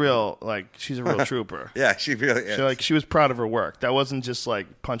 She's a real trooper. Yeah, she really is. She was proud of her work. That wasn't just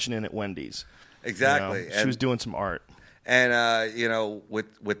like punching in at Wendy's. Exactly. You know? She was doing some art. And you know,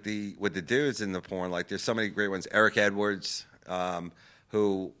 with the dudes in the porn, like there's so many great ones. Eric Edwards,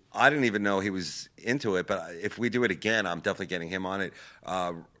 who I didn't even know he was into it, but if we do it again, I'm definitely getting him on it.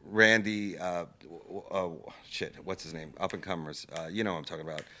 Randy, what's his name? Up and comers, you know what I'm talking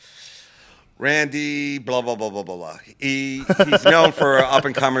about. Randy, blah blah blah blah blah blah. He's known for Up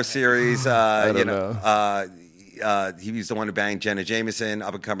and Comer series. I don't know. He was the one who banged Jenna Jameson.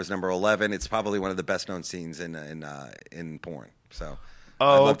 Up and Comers number 11. It's probably one of the best known scenes in porn. So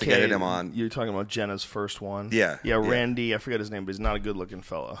I'd love to get him on. You're talking about Jenna's first one. Yeah, Randy. I forget his name, but he's not a good looking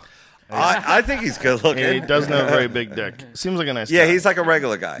fella. I think he's good looking. He doesn't have a very big dick. Seems like a nice guy. Yeah, he's like a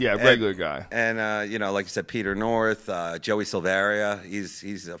regular guy. Yeah, regular guy. And you know, like you said, Peter North, Joey Silveria.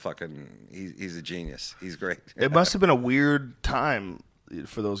 He's a genius. He's great. It must have been a weird time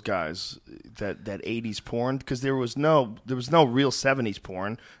for those guys, that 80s porn, because there was no real 70s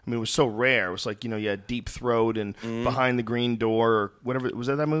porn. I mean, it was so rare. It was like, you had Deep Throat and Behind the Green Door, or whatever. Was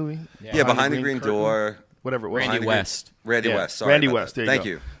that movie? Yeah, Behind the Green Door. Whatever it was. Randy West. Sorry. Randy West. There you Thank go.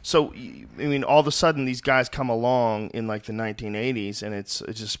 you. So, I mean, all of a sudden, these guys come along in like the 1980s, and it's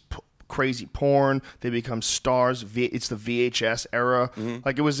just crazy porn. They become stars. It's the VHS era. Mm-hmm.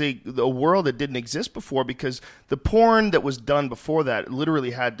 Like, it was a world that didn't exist before, because the porn that was done before that literally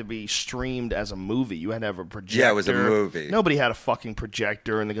had to be streamed as a movie. You had to have a projector. Yeah, it was a movie. Nobody had a fucking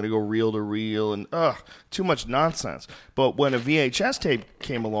projector, and they're going to go reel to reel, and too much nonsense. But when a VHS tape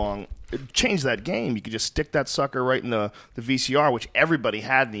came along, it changed that game. You could just stick that sucker right in the VCR, which everybody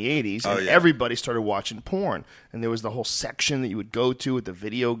had in the 80s, and everybody started watching porn. And there was the whole section that you would go to with the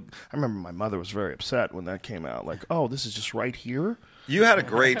video. I remember my mother was very upset when that came out. Like, oh, this is just right here? You had a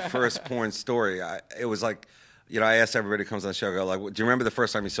great first porn story. It was like, I asked everybody who comes on the show, do you remember the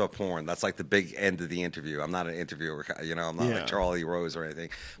first time you saw porn? That's like the big end of the interview. I'm not an interviewer. I'm not like Charlie Rose or anything.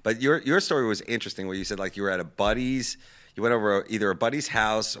 But your story was interesting, where you said like you were at a buddy's. You went over either a buddy's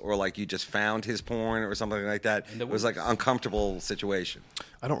house, or like you just found his porn or something like that. It was like an uncomfortable situation.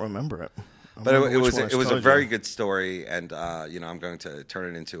 I don't remember it. But it was a very good story, and I'm going to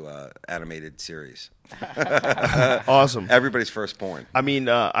turn it into an animated series. Awesome. Everybody's first porn. I mean,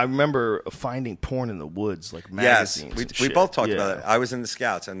 I remember finding porn in the woods, like magazines. Yes, we both talked about it. I was in the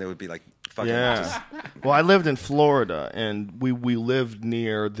Scouts, and there would be like fucking. Yeah. Well, I lived in Florida, and we lived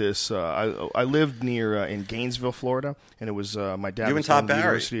near this. I lived near in Gainesville, Florida, and it was my dad. You was and Todd in the Barry.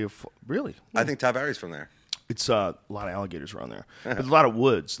 University of really? I think Todd Barry's from there. It's a lot of alligators around there. There's a lot of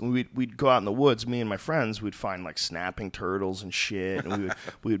woods. We'd go out in the woods. Me and my friends, we'd find like snapping turtles and shit, and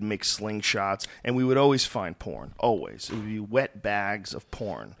we would make slingshots, and we would always find porn. Always, it would be wet bags of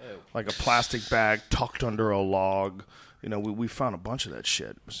porn, like a plastic bag tucked under a log. We found a bunch of that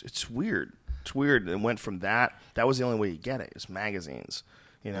shit. It's weird. It's weird. It went from that. That was the only way you get it. Is magazines.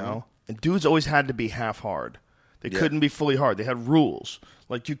 And dudes always had to be half hard. They couldn't be fully hard. They had rules.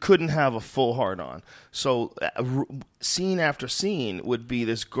 Like, you couldn't have a full hard-on. So scene after scene would be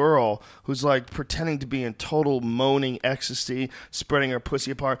this girl who's, like, pretending to be in total moaning ecstasy, spreading her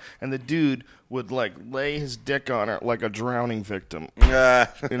pussy apart, and the dude would, like, lay his dick on her like a drowning victim.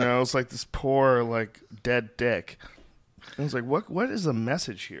 It's like this poor, like, dead dick. I was like, what is the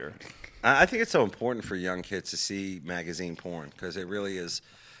message here? I think it's so important for young kids to see magazine porn, because it really is.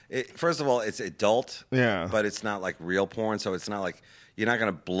 First of all, it's adult, but it's not like real porn, so it's not like you're not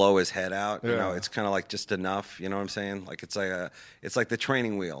going to blow his head out. It's kind of like just enough. You know what I'm saying? Like it's like the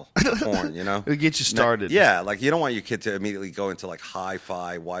training wheel porn. It'll get you started. Like you don't want your kid to immediately go into like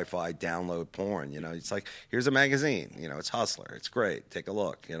hi-fi, Wi-Fi download porn. It's like, here's a magazine. It's Hustler. It's great. Take a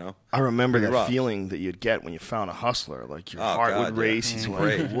look. I remember that feeling that you'd get when you found a Hustler. Like your heart would race. It's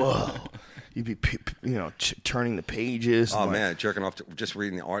like, whoa. You'd be, turning the pages. Oh, man, jerking off to just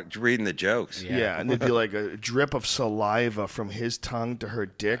reading the art, reading the jokes. Yeah, and there'd be like a drip of saliva from his tongue to her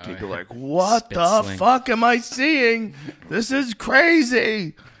dick. And you'd be like, what the fuck am I seeing? This is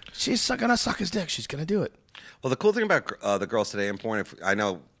crazy. She's going to suck his dick. She's going to do it. Well, the cool thing about the girls today in porn, I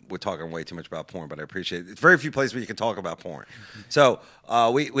know we're talking way too much about porn, but I appreciate it. It's very few places where you can talk about porn. So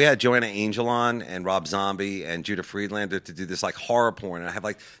we had Joanna Angel on, and Rob Zombie and Judah Friedlander to do this like horror porn. And I have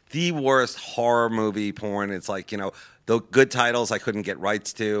like the worst horror movie porn. It's like, the the good titles I couldn't get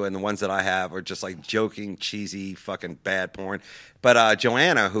rights to, and the ones that I have are just like joking, cheesy, fucking bad porn. But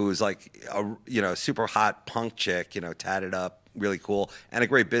Joanna, who's like a super hot punk chick, tatted up, really cool, and a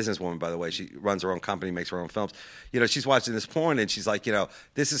great businesswoman, by the way. She runs her own company, makes her own films. She's watching this porn and she's like,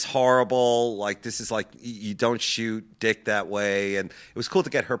 this is horrible. Like, this is like, you don't shoot dick that way. And it was cool to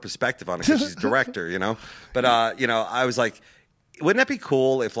get her perspective on it because she's a director, But, I was like, wouldn't that be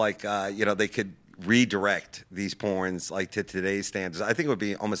cool if like, they could redirect these porns like to today's standards? I think it would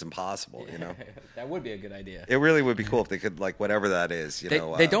be almost impossible, That would be a good idea. It really would be cool if they could, like, whatever that is, they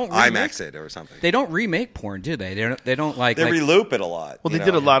don't IMAX it or something. They don't remake porn, do they? They don't like they reloop it a lot. Well, they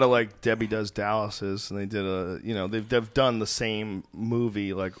did a lot of like Debbie Does Dallas's, and they did they've done the same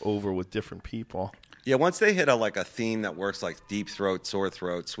movie like over with different people. Yeah, once they hit a theme that works, like deep throat, sore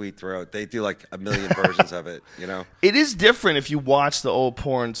throat, sweet throat, they do like a million versions of it. It is different if you watch the old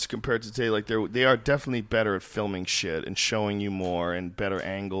porns compared to today. Like they are definitely better at filming shit and showing you more and better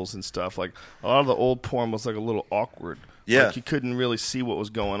angles and stuff. Like a lot of the old porn was like a little awkward. Yeah, like you couldn't really see what was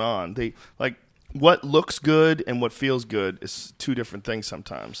going on. They like. What looks good and what feels good is two different things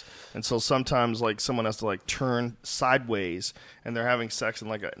sometimes. And so sometimes like someone has to like turn sideways and they're having sex in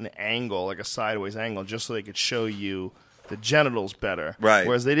like an angle, like a sideways angle, just so they could show you the genitals better. Right.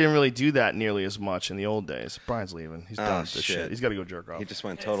 Whereas they didn't really do that nearly as much in the old days. Brian's leaving. He's done with this shit. He's got to go jerk off. He just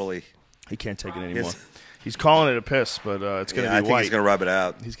went totally... He can't take it anymore. He's calling it a piss, but it's going to be I think white. He's going to rub it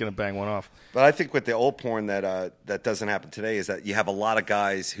out. He's going to bang one off. But I think with the old porn that doesn't happen today is that you have a lot of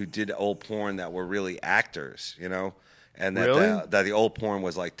guys who did old porn that were really actors, and that Really? That the old porn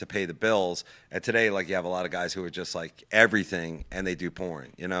was like to pay the bills. And today, like, you have a lot of guys who are just like everything, and they do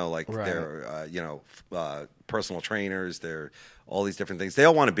porn. Like Right. they're personal trainers. They're all these different things. They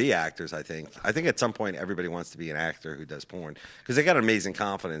all want to be actors. I think at some point everybody wants to be an actor who does porn because they got amazing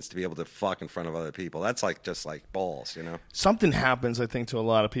confidence to be able to fuck in front of other people. That's like just like balls, Something happens, I think, to a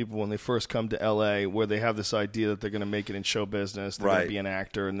lot of people when they first come to L.A. where they have this idea that they're going to make it in show business, they're going to be an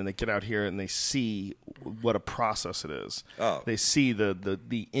actor, and then they get out here and they see what a process it is. Oh. They see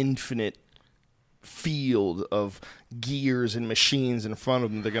the infinite field of gears and machines in front of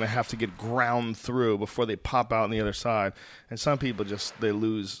them they're going to have to get ground through before they pop out on the other side. And some people just they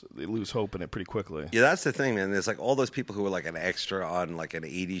lose hope in it pretty quickly. Yeah, that's the thing, man. There's like all those people who were like an extra on like an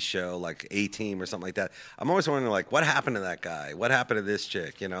 80s show, like A-Team or something like that. I'm always wondering, like, what happened to that guy? What happened to this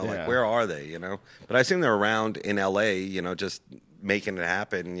chick? Like, where are they? But I assume they're around in LA, just making it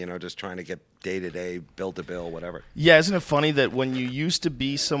happen, just trying to get day-to-day, bill-to-bill, whatever. Yeah, isn't it funny that when you used to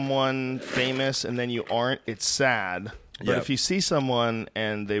be someone famous and then you aren't, it's sad. But if you see someone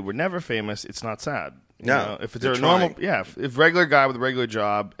and they were never famous, it's not sad. If it's a normal, if regular guy with a regular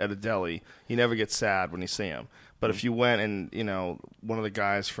job at a deli, you never get sad when you see him. But if you went and one of the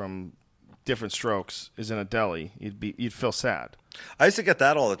guys from Different Strokes is in a deli, you'd feel sad. I used to get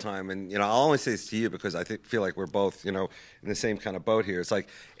that all the time, and I'll only say this to you because I feel like we're both in the same kind of boat here. It's like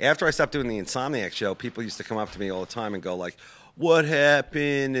after I stopped doing the Insomniac show, people used to come up to me all the time and go like, "What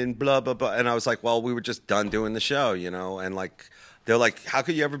happened?" and blah blah blah, and I was like, "Well, we were just done doing the show, and like." They're like, how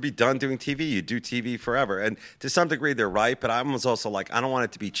could you ever be done doing TV? You do TV forever. And to some degree, they're right. But I was also like, I don't want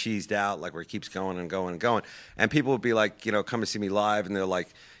it to be cheesed out, like where it keeps going and going and going. And people would be like, come to see me live. And they're like,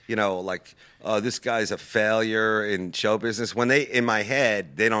 this guy's a failure in show business. When in my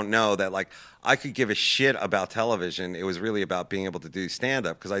head, they don't know that, like, I could give a shit about television. It was really about being able to do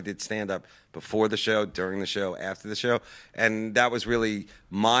stand-up because I did stand-up before the show, during the show, after the show. And that was really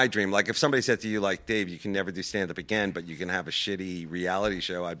my dream. Like, if somebody said to you, like, Dave, you can never do stand-up again, but you can have a shitty reality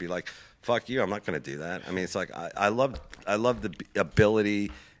show, I'd be like, fuck you, I'm not going to do that. I mean, it's like I love the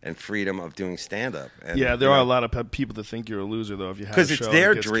ability and freedom of doing stand-up. And, yeah, there are a lot of people that think you're a loser, though, if you have a show because it's their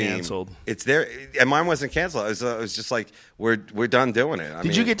that gets dream. canceled. It's their, and mine wasn't canceled. It was just like, we're done doing it.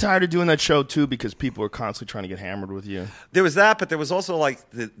 Did you get tired of doing that show, too, because people were constantly trying to get hammered with you? There was that, but there was also, like,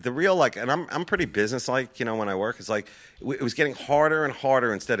 the real, like, and I'm pretty business-like, when I work. It's like, it was getting harder and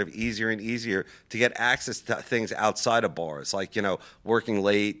harder instead of easier and easier to get access to things outside of bars, like, working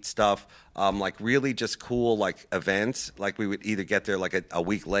late stuff. Like really just cool like events. Like we would either get there like a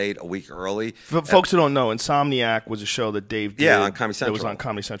week late, a week early. For folks who don't know, Insomniac was a show that Dave did. Yeah, on Comedy Central. That was on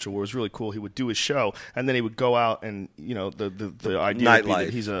Comedy Central, where it was really cool. He would do his show, and then he would go out and the idea would be that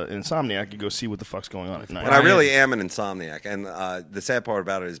he's an insomniac. You go see what the fuck's going on at night. And I really am an insomniac. And the sad part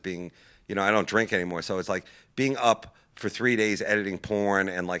about it is being, I don't drink anymore, so it's like being up for 3 days editing porn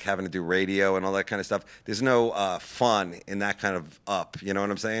and like having to do radio and all that kind of stuff. There's no fun in that kind of up. You know what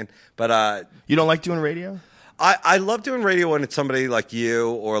I'm saying? But you don't like doing radio? I love doing radio when it's somebody like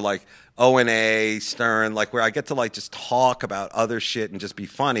you or like O&A, Stern, like where I get to like just talk about other shit and just be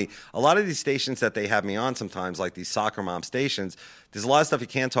funny. A lot of these stations that they have me on sometimes, like these soccer mom stations, there's a lot of stuff you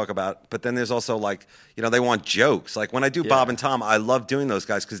can't talk about, but then there's also like, they want jokes. Like when I do Bob and Tom, I love doing those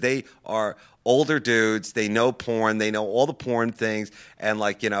guys because they are older dudes. They know porn. They know all the porn things. And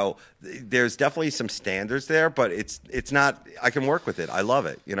like, there's definitely some standards there, but it's not, I can work with it. I love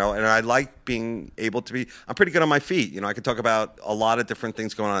it, and I like being able to I'm pretty good on my feet. I can talk about a lot of different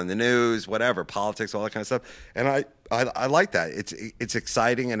things going on in the news, whatever, politics, all that kind of stuff. And I like that. It's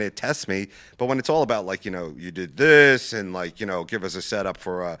exciting and it tests me. But when it's all about like, you did this and like, give us a setup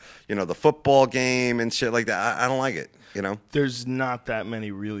for, the football game and shit like that, I don't like it. There's not that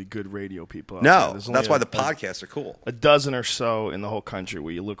many really good radio people out No, there. that's why the podcasts are cool. A dozen or so in the whole country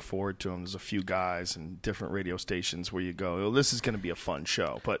where you look forward to them. There's a few guys and different radio stations where you go, oh, this is going to be a fun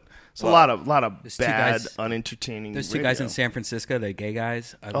show. But it's a lot of bad, unentertaining There's two radio. guys in San Francisco, the gay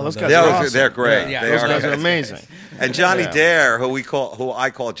guys. Those guys are awesome. They're great. Yeah, they those guys are amazing. And Johnny Dare, who I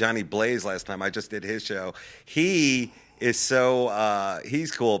called Johnny Blaze last time, I just did his show. He is so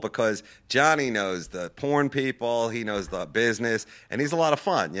he's cool because Johnny knows the porn people, he knows the business, and he's a lot of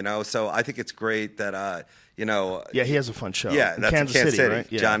fun, So I think it's great that yeah, he has a fun show. Yeah, that's Kansas City, right?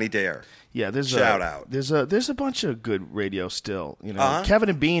 Yeah. Johnny Dare. Yeah, shout out. There's a bunch of good radio still. Uh-huh. Kevin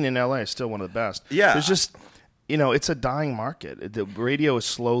and Bean in LA is still one of the best. Yeah, there's just. It's a dying market. The radio is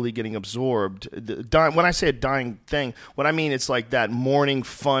slowly getting absorbed. When I say a dying thing, what I mean it's like that morning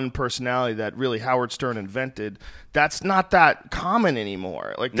fun personality that really Howard Stern invented. That's not that common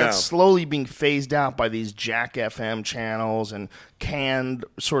anymore. Like that's slowly being phased out by these Jack FM channels and canned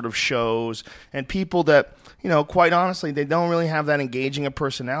sort of shows and people that, quite honestly, they don't really have that engaging a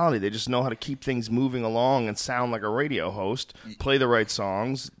personality. They just know how to keep things moving along and sound like a radio host, play the right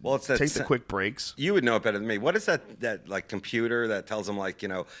songs, take the quick breaks. You would know it better than me. What is that like computer that tells them like,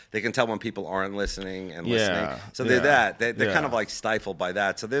 they can tell when people aren't listening and listening. So they're kind of like stifled by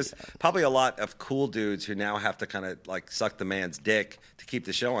that. So there's probably a lot of cool dudes who now have to kind of like suck the man's dick to keep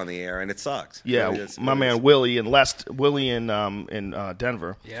the show on the air, and it sucks. Yeah, my man Willie in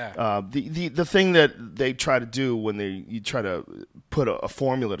Denver. Yeah. The thing that they try to do when you try to put a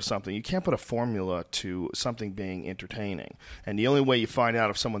formula to something, you can't put a formula to something being entertaining. And the only way you find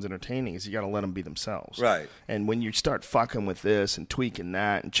out if someone's entertaining is you got to let them be themselves. Right. And when you start fucking with this and tweaking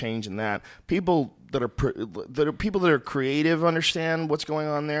that and changing that, people that are creative understand what's going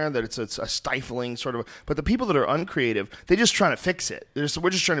on there, that it's a stifling sort of, but the people that are uncreative, they're just trying to fix it. We're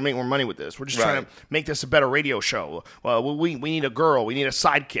just trying to make more money with this. We're just trying to make this a better radio show. We need a girl. We need a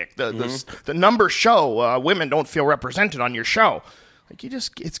sidekick. The numbers show women don't feel represented on your show. Like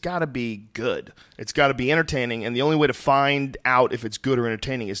it's got to be good. It's got to be entertaining, and the only way to find out if it's good or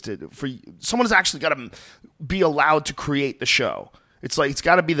entertaining is for someone's actually got to be allowed to create the show. It's like it's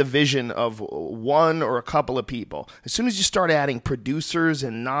got to be the vision of one or a couple of people. As soon as you start adding producers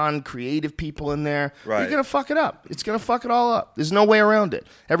and non-creative people in there, you're going to fuck it up. It's going to fuck it all up. There's no way around it.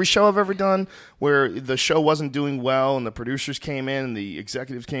 Every show I've ever done where the show wasn't doing well and the producers came in and the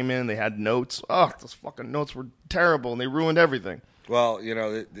executives came in and they had notes. Oh, those fucking notes were terrible and they ruined everything. Well,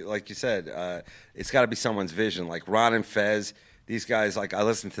 like you said, it's got to be someone's vision. Like Ron and Fez, these guys, like I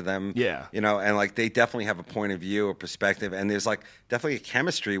listen to them, and like they definitely have a point of view or perspective, and there's like definitely a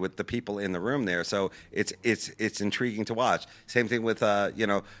chemistry with the people in the room there. So it's intriguing to watch. Same thing with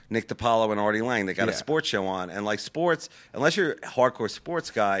Nick DiPaolo and Artie Lang. They got a sports show on, and like sports, unless you're a hardcore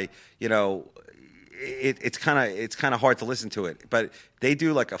sports guy, it's kind of hard to listen to it. But they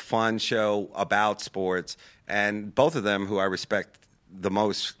do like a fun show about sports, and both of them, who I respect the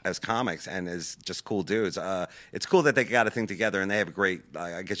most as comics and as just cool dudes. It's cool that they got a thing together and they have a great,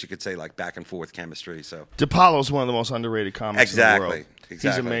 I guess you could say, like back and forth chemistry. So DiPaolo's one of the most underrated comics in the world. Exactly.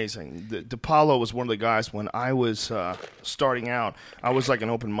 He's amazing. DiPaolo was one of the guys when I was starting out. I was like an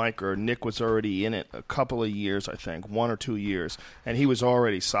open micer. Nick was already in it a couple of years, I think, 1 or 2 years, and he was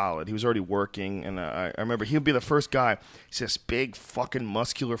already solid. He was already working, and I remember he'd be the first guy. He's this big, fucking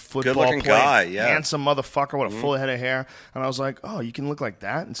muscular football good-looking guy, handsome motherfucker with a full head of hair, and I was like, oh, you can look like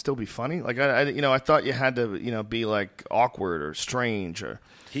that and still be funny. Like I thought you had to be like awkward or strange or.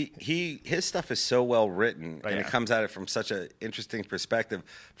 His stuff is so well written, and it comes at it from such an interesting perspective.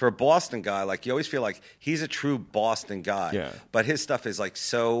 For a Boston guy, like you always feel like he's a true Boston guy, but his stuff is like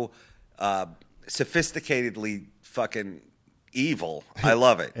so sophisticatedly fucking evil. I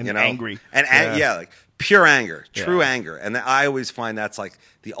love it, and angry, and like pure anger, true anger, and I always find that's like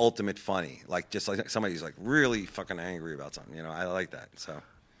the ultimate funny. Like just like somebody who's like really fucking angry about something. I like that. So.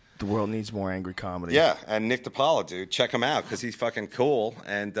 The world needs more angry comedy. Yeah, and Nick DiPaolo, dude, check him out because he's fucking cool.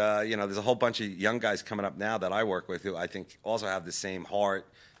 And there's a whole bunch of young guys coming up now that I work with who I think also have the same heart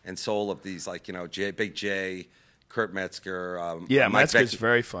and soul of these, like, Big J, Kurt Metzger. Metzger's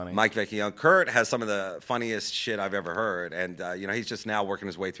very funny. Mike Vecchione. Kurt has some of the funniest shit I've ever heard, and he's just now working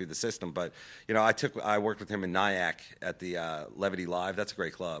his way through the system. But I worked with him in Nyack at the Levity Live. That's a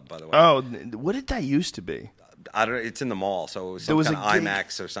great club, by the way. Oh, what did that used to be? I don't know. It's in the mall, so it was some kind of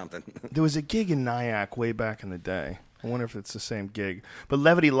IMAX or something. There was a gig in Nyack way back in the day. I wonder if it's the same gig. But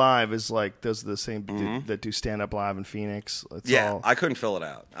Levity Live is like those are the same that do stand up live in Phoenix. I couldn't fill it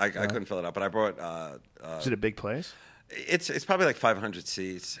out. I couldn't fill it out, but I brought. Is it a big place? It's probably like 500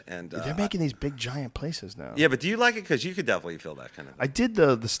 seats, and they're making these big giant places now. Yeah, but do you like it? Because you could definitely feel that kind of thing. I did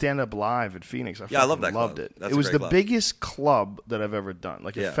the stand up live at Phoenix. I love that. Loved club. it. That's it was the club. biggest club that I've ever done.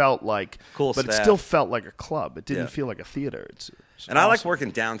 Like it felt like cool, but staff. It still felt like a club. It didn't feel like a theater. It's and awesome. I like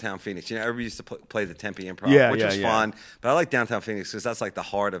working downtown Phoenix. Everybody used to play the Tempe Improv, which was fun. But I like downtown Phoenix because that's like the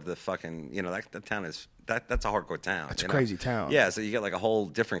heart of the fucking. That town is. That's a hardcore town. It's a crazy town. Yeah, so you get like a whole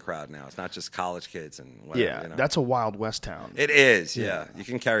different crowd now. It's not just college kids and whatever. Yeah, that's a Wild West town. It is, yeah. You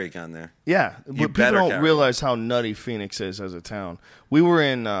can carry a gun there. Yeah, but people don't realize how nutty Phoenix is as a town. We were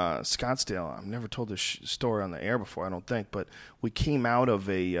in Scottsdale. I've never told this story on the air before, I don't think, but we came out of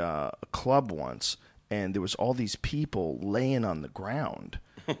a club once, and there was all these people laying on the ground.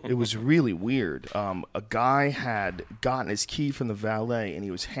 It was really weird. A guy had gotten his key from the valet, and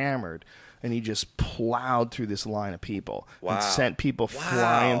he was hammered. And he just plowed through this line of people and sent people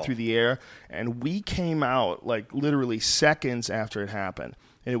flying through the air. And we came out like literally seconds after it happened.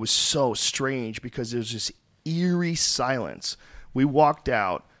 And it was so strange because there was this eerie silence. We walked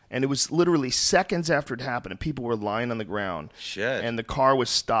out, and it was literally seconds after it happened, and people were lying on the ground. Shit. And the car was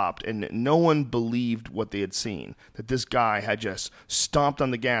stopped, and no one believed what they had seen, that this guy had just stomped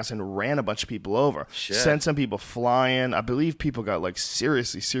on the gas and ran a bunch of people over. Shit. Sent some people flying. I believe people got like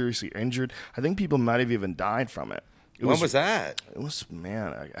seriously injured. I think people might have even died from it. When was that? It was,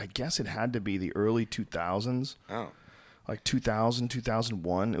 man, I guess it had to be the early 2000s. Oh. Like 2000,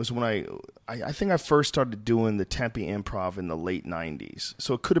 2001. It was when I think I first started doing the Tempe Improv in the late 90s.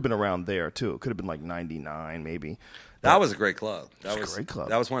 So it could have been around there, too. It could have been like 99, maybe. That was a great club. That was a great club.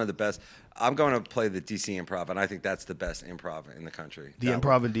 That was one of the best. I'm going to play the D.C. Improv, and I think that's the best improv in the country. The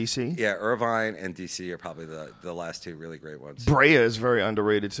improv in D.C.? Yeah, Irvine and D.C. are probably the last two really great ones. Brea is very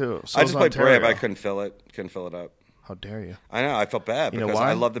underrated, too. So I just played Brea, but I couldn't fill it. Couldn't fill it up. How dare you? I know. I felt bad because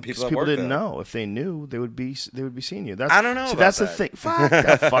why? I love the people that people work didn't there. know. If they knew, they would be seeing you. I don't know. So about that's that. the thing. Fuck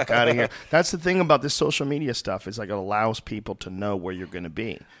the fuck out of here. That's the thing about this social media stuff is like it allows people to know where you're going to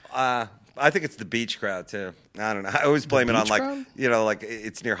be. I think it's the beach crowd too. I don't know. I always blame it on crowd? like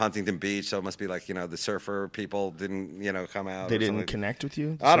it's near Huntington Beach, so it must be like the surfer people didn't come out. They didn't connect with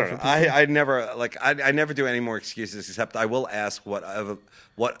you. I don't know. I never do any more excuses except I will ask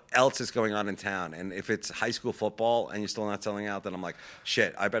what else is going on in town, and if it's high school football and you're still not selling out, then I'm like,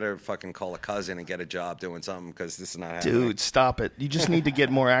 shit, I better fucking call a cousin and get a job doing something because this is not happening. Dude, stop it! You just need to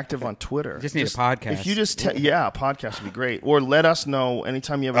get more active on Twitter. You just need a podcast. If you just a podcast would be great, or let us know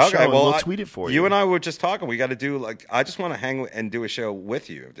anytime you have a show, and we'll tweet it for you. You and I were just talking. We got to do I just want to hang and do a show with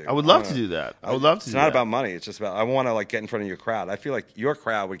you, dude. I would love to do that. I would love to. It's not about money. It's just about I want to get in front of your crowd. I feel like your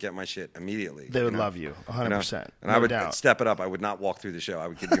crowd would get my shit immediately. They would love you 100%. And I would step it up. I would not walk through the show. I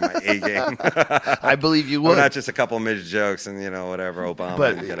would give you my A game. I believe you would. Not just a couple of midget jokes and whatever Obama.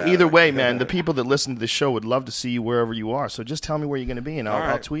 But either way, man, the people that listen to the show would love to see you wherever you are. So just tell me where you're going to be, and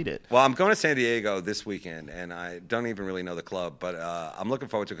I'll tweet it. Well, I'm going to San Diego this weekend, and I don't even really know the club, but I'm looking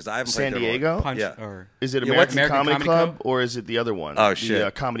forward to it because I haven't played San Diego. Punch, yeah. Or is it American Comedy Club or is it the other one? Oh shit, the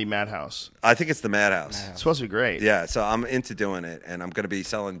Comedy Madhouse. I think it's the Madhouse. It's supposed to be great. Yeah, so I'm into doing it, and I'm going to be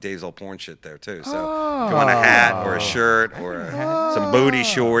selling Dave's old porn shit there too. So if you want a hat or a shirt or some booty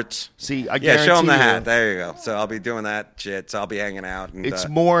shorts. See, I guarantee show them the hat. There you go. So I'll be doing that shit. So I'll be hanging out. And, it's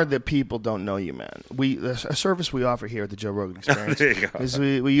more that people don't know you, man. A service we offer here at the Joe Rogan Experience there you go. is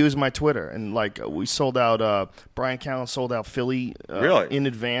we use my Twitter, and we sold out. Brian Callen sold out Philly really in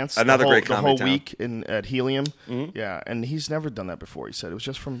advance. Another great the whole town. week at Helium. Mm-hmm. Yeah, and he's never done that before. He said it was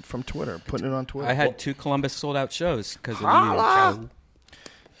just from Twitter, putting it on Twitter. I had 2 Columbus sold out shows because of you.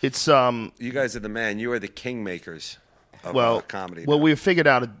 It's you guys are the man. You are the kingmakers of comedy. Well, we figured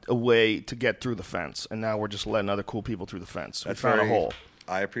out a way to get through the fence, and now we're just letting other cool people through the fence. We found a hole.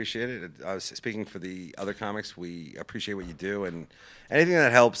 I appreciate it. I was speaking for the other comics. We appreciate what you do, and anything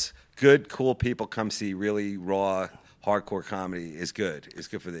that helps good, cool people come see really raw, hardcore comedy is good. It's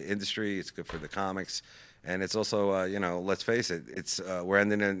good for the industry. It's good for the comics. And it's also, let's face it, it's we're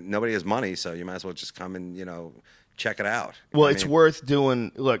ending in, nobody has money, so you might as well just come and, check it out. Well, it's worth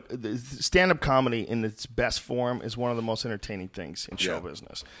doing. Look, stand-up comedy in its best form is one of the most entertaining things in show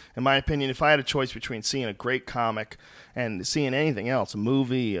business. In my opinion, if I had a choice between seeing a great comic and seeing anything else, a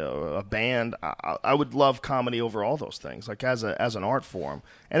movie, a band, I would love comedy over all those things, like as an art form.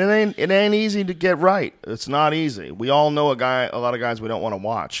 And it ain't easy to get right. It's not easy. We all know a lot of guys we don't want to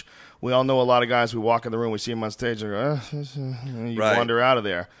watch. We all know a lot of guys, we walk in the room, we see them on stage, and you wander out of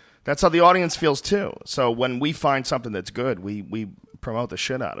there. That's how the audience feels, too. So when we find something that's good, we promote the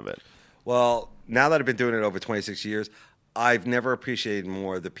shit out of it. Well, now that I've been doing it over 26 years, I've never appreciated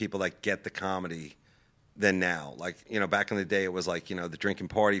more the people that get the comedy than now. Like, back in the day, it was like, the drinking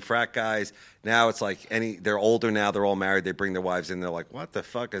party frat guys. Now it's like they're older now, they're all married, they bring their wives in, they're like, what the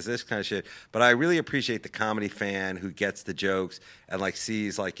fuck is this kind of shit? But I really appreciate the comedy fan who gets the jokes and like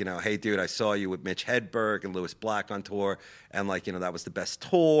sees like, hey dude, I saw you with Mitch Hedberg and Lewis Black on tour, and like, that was the best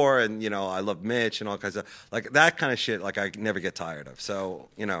tour, and I love Mitch and all kinds of like that kind of shit, like I never get tired of. So,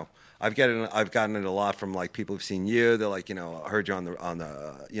 I've gotten it a lot from like people who've seen you. They're like, I heard you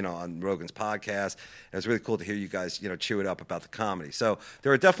on Rogan's podcast. And it was really cool to hear you guys, chew it up about the comedy. So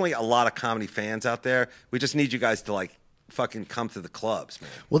there are definitely a lot of comedy fans out there. We just need you guys to like fucking come to the clubs, man.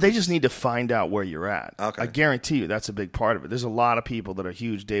 Well, they just need to find out where you're at. Okay. I guarantee you that's a big part of it. There's a lot of people that are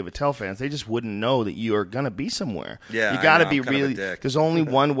huge Dave Attell fans. They just wouldn't know that you are going to be somewhere. Yeah, you got to be I'm kind of a really. dick. There's only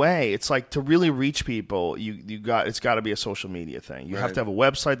one way. It's like to really reach people. It's got to be a social media thing. You have to have a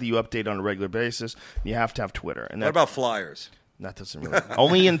website that you update on a regular basis. You have to have Twitter. And what about flyers? That doesn't really.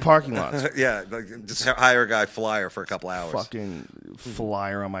 Only in parking lots. Yeah, like just hire a guy flyer for a couple hours. Fucking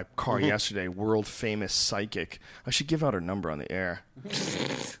flyer on my car yesterday. World famous psychic. I should give out her number on the air.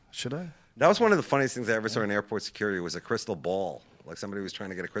 Should I? That was one of the funniest things I ever saw in airport security was a crystal ball. Like somebody was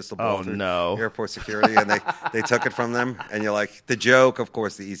trying to get a crystal ball through airport security, and they took it from them. And you're like, the joke, of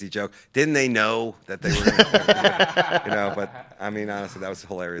course, the easy joke. Didn't they know that they were going to, But I mean, honestly, that was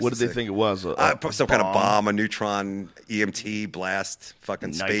hilarious. What did they think it was? Some kind of bomb, a neutron EMT blast,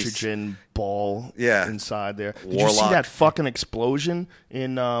 fucking nitrogen space ball inside there. Did Warlock. you see that fucking explosion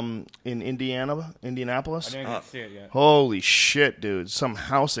in Indianapolis? I didn't see it yet. Holy shit, dude. Some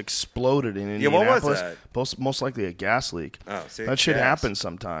house exploded in Indianapolis. What was that? Most likely a gas leak. Oh, see? That shit happens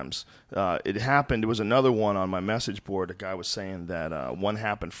sometimes. It happened. There was another one on my message board. A guy was saying that one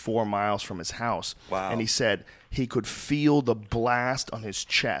happened 4 miles from his house. Wow. And he said he could feel the blast on his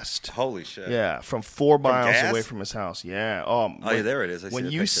chest. Holy shit. Yeah, from 4 miles gas? away from his house. Yeah. Yeah, there it is. I see when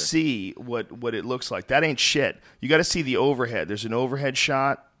the you picture. see what it looks like, that ain't shit. You got to see the overhead. There's an overhead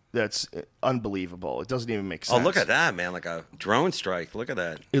shot that's unbelievable. It doesn't even make sense. Oh, look at that, man. Like a drone strike. Look at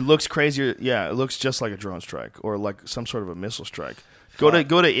that. It looks crazier. Yeah, it looks just like a drone strike or like some sort of a missile strike. Go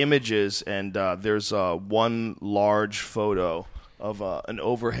to images, and there's one large photo of an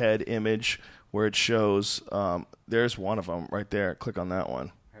overhead image where it shows. There's one of them right there. Click on that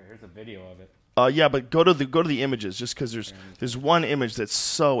one. Here's a video of it. Yeah, but go to the images just because there's one image that's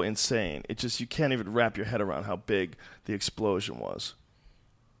so insane. It just you can't even wrap your head around how big the explosion was.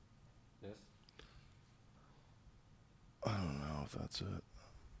 This? I don't know if that's it.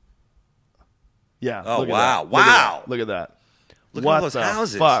 Yeah. Oh, look at wow. that. Wow. Look at that. Look What at all those the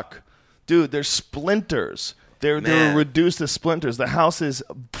houses. fuck? Dude, they're splinters. They're reduced to splinters. The house is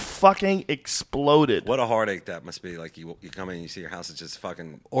fucking exploded. What a heartache that must be. Like you come in and you see your house is just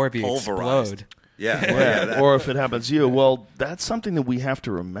fucking Or if you pulverized. explode. Yeah. Or if it happens to you. Well, that's something that we have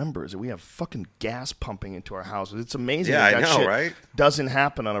to remember is that we have fucking gas pumping into our houses. It's amazing Yeah, that I know, shit right? doesn't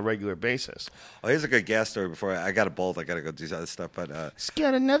happen on a regular basis. Oh, here's a good gas story before I got a bolt. I got to go do other stuff. But He's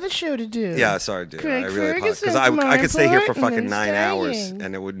got another show to do. yeah, sorry, dude. Craig I really apologize. Ferguson's Because more I could stay here for important fucking than 9 hours staying.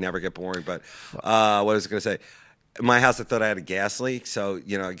 and it would never get boring. But what was I going to say? My house, I thought I had a gas leak. So,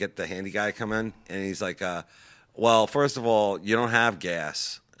 I get the handy guy come in and he's like, well, first of all, you don't have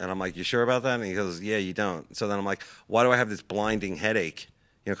gas. And I'm like, you sure about that? And he goes, yeah, you don't. So then I'm like, why do I have this blinding headache?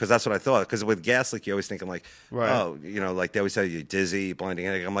 Because that's what I thought. Because with gas leak, you're always thinking like, oh, like they always say you're dizzy, blinding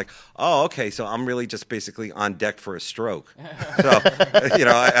headache. I'm like, oh, okay, so I'm really just basically on deck for a stroke. So,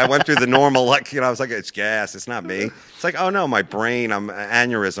 I went through the normal, like, I was like, it's gas, it's not me. It's like, oh no, my brain, I'm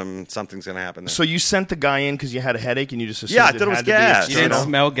aneurysm, something's gonna happen there. So you sent the guy in because you had a headache and you just assumed Yeah, I thought it was had to be gas. You didn't external?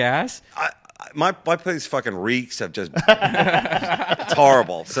 smell gas? My place fucking reeks of just it's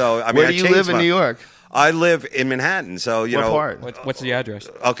horrible. So I mean, Where do you live in New York? I live in Manhattan, so What part? What's the address?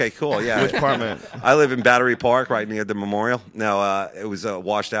 Okay, cool. Yeah, Which apartment? I live in Battery Park, right near the memorial. No, it was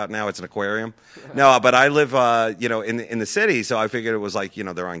washed out. Now it's an aquarium. No, but I live, in the city, so I figured it was like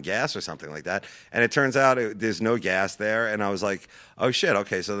they're on gas or something like that. And it turns out there's no gas there, and I was like, oh shit.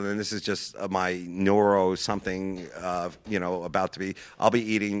 Okay, so then this is just my neuro something, about to be. I'll be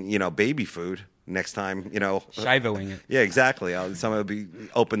eating, baby food. next time, Shivoing it. Yeah, exactly. Someone will be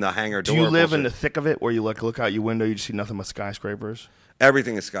open the hangar door. Do you live in the thick of it where you look out your window, you just see nothing but skyscrapers?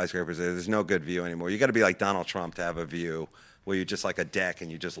 Everything is skyscrapers. There's no good view anymore. You got to be like Donald Trump to have a view where you're just like a deck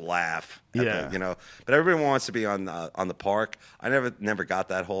and you just laugh. At the, But everyone wants to be on the park. I never got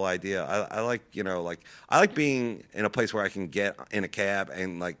that whole idea. I like I like being in a place where I can get in a cab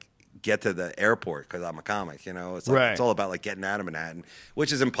and like get to the airport because I'm a comic. It's like, it's all about like getting out of Manhattan,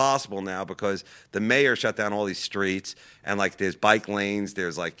 which is impossible now because the mayor shut down all these streets and like there's bike lanes,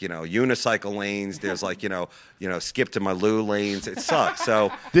 there's like unicycle lanes, there's like skip to my loo lanes. It sucks.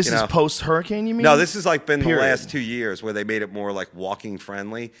 So this is post hurricane, you mean? No, this has like been the last 2 years where they made it more like walking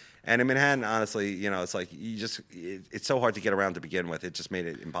friendly. And in Manhattan, honestly, it's like it's so hard to get around to begin with. It just made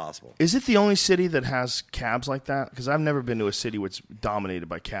it impossible. Is it the only city that has cabs like that? Because I've never been to a city which is dominated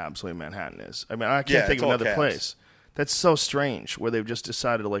by cabs the way Manhattan is. I mean, I can't think of another place. That's so strange where they've just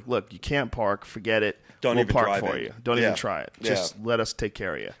decided to like, look, you can't park, forget it. We'll even park for you. Don't even try it. Just let us take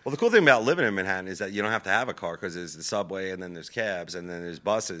care of you. Well, the cool thing about living in Manhattan is that you don't have to have a car because there's the subway and then there's cabs and then there's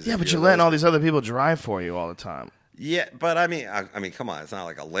buses. Yeah, but you're letting all these other people drive for you all the time. Yeah, but I mean, come on, it's not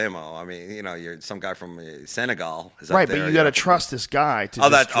like a limo. I mean, you're some guy from Senegal. Right, but you got to trust this guy to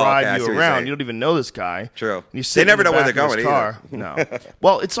drive you around. You don't even know this guy. True. They never know where they're going either. No.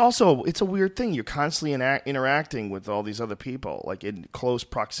 Well, it's a weird thing. You're constantly interacting with all these other people, like in close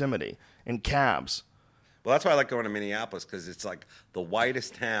proximity, in cabs. Well, that's why I like going to Minneapolis because it's like the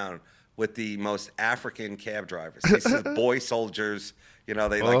whitest town with the most African cab drivers. These are boy soldiers. They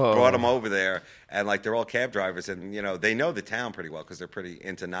brought them over there, and like they're all cab drivers, and they know the town pretty well because they're pretty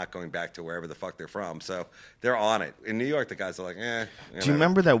into not going back to wherever the fuck they're from. So they're on it. In New York, the guys are like, eh. Do you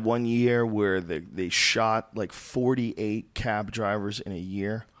remember that one year where they shot like 48 cab drivers in a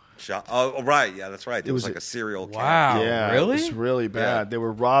year? Oh, right. Yeah, that's right. It was like a serial cab. Wow. Yeah, really? It was really bad. Yeah. They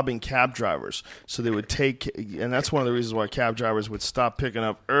were robbing cab drivers. So they would take, and that's one of the reasons why cab drivers would stop picking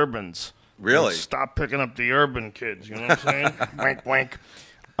up urbans. Really? Stop picking up the urban kids. You know what I'm saying? Wink, wink.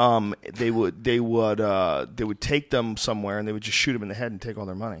 They would take them somewhere and they would just shoot them in the head and take all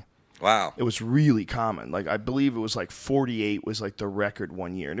their money. Wow. It was really common. Like I believe it was like 48 was like the record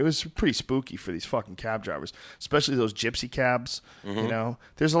one year, and it was pretty spooky for these fucking cab drivers, especially those gypsy cabs. Mm-hmm.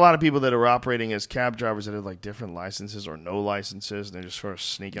 There's a lot of people that are operating as cab drivers that have like different licenses or no licenses, and they're just sort of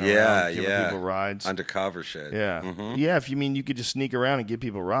sneaking around, giving people rides, undercover shit. Yeah, yeah. If you mean you could just sneak around and give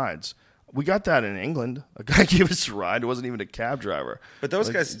people rides. We got that in England. A guy gave us a ride. It wasn't even a cab driver. But those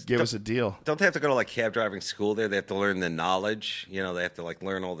guys gave us a deal. Don't they have to go to like cab driving school there? They have to learn the knowledge. They have to like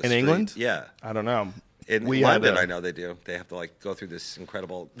learn all the in England. Yeah, I don't know. In London, I know they do. They have to like go through this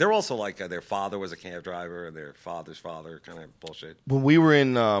incredible. They're also like their father was a cab driver and their father's father, kind of bullshit. When we were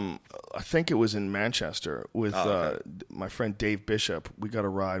in, I think it was in Manchester with my friend Dave Bishop, we got a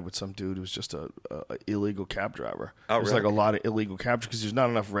ride with some dude who was just a illegal cab driver. Oh, There's really? like a lot of illegal cabs because there's not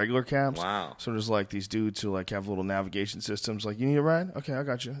enough regular cabs. Wow. So there's like these dudes who like have little navigation systems. Like, you need a ride? Okay, I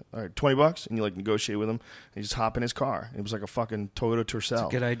got you. All right, $20, and you like negotiate with him. And you just hop in his car. It was like a fucking Toyota Tercel.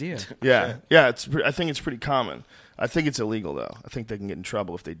 Good idea. Yeah, yeah. I think it's pretty common. I think it's illegal, though. I think they can get in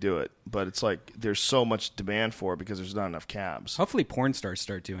trouble if they do it. But it's like there's so much demand for it because there's not enough cabs. Hopefully porn stars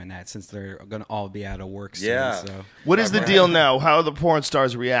start doing that since they're going to all be out of work soon. Yeah. So. What is the deal now? How are the porn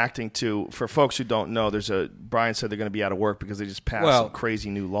stars reacting to, for folks who don't know, Brian said they're going to be out of work because they just passed some crazy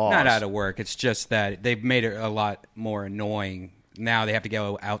new laws. Not out of work. It's just that they've made it a lot more annoying. Now they have to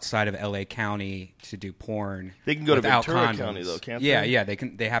go outside of L.A. County to do porn. They can go to Ventura condoms. County, though, can't they? Yeah, yeah.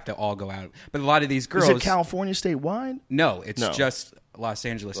 They have to all go out. But a lot of these girls... Is it California statewide? No, it's just Los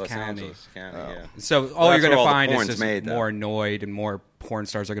Angeles County. Angeles County, yeah. So all you're going to find is just made, more annoyed and more porn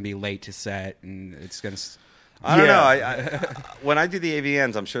stars are going to be late to set, and it's going to... I don't know. When I do the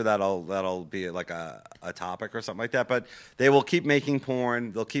AVNs, I'm sure that'll be like a topic or something like that. But they will keep making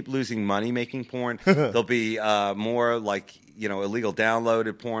porn. They'll keep losing money making porn. There'll be more like illegal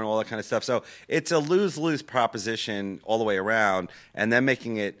downloaded porn, all that kind of stuff. So it's a lose-lose proposition all the way around. And then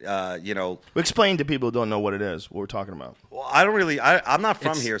making it, Explain to people who don't know what it is, what we're talking about. Well, I don't really. I'm not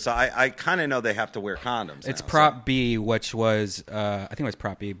from here, so I kind of know they have to wear condoms. It's now, Prop B, which was I think it was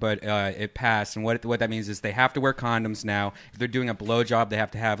Prop B, but it passed. And what that means is they have to wear condoms now. If they're doing a blowjob, they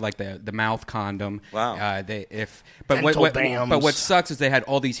have to have like the mouth condom. Wow. But what sucks is they had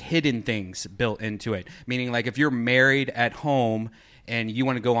all these hidden things built into it. Meaning, like if you're married at home and you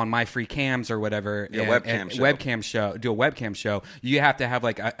want to go on My Free Cams or whatever, do a webcam show, you have to have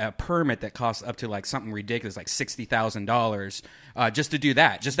like a permit that costs up to like something ridiculous, like $60,000, just to do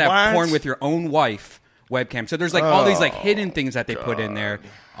that. Just to have porn with your own wife webcam. So there's like all these like hidden things that they put in there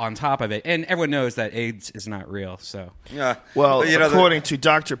on top of it, and everyone knows that AIDS is not real. So yeah, well, according to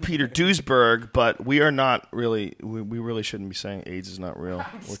Dr. Peter Duesberg, but we are not really. We really shouldn't be saying AIDS is not real.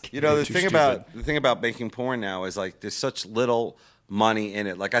 The thing about making porn now is like there's such little money in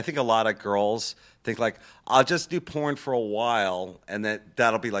it. Like I think a lot of girls think like I'll just do porn for a while and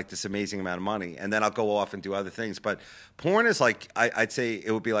that'll be like this amazing amount of money and then I'll go off and do other things. But porn is like I'd say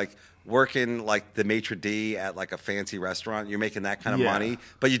it would be like working like the maitre d' at like a fancy restaurant. You're making that kind of money,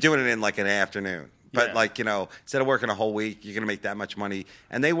 but you're doing it in like an afternoon. But like, instead of working a whole week, you're going to make that much money.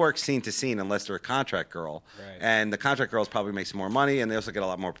 And they work scene to scene unless they're a contract girl. Right. And the contract girls probably make some more money and they also get a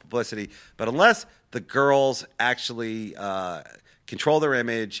lot more publicity. But unless the girls actually control their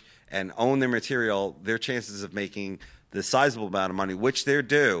image and own their material, their chances of making the sizable amount of money, which they're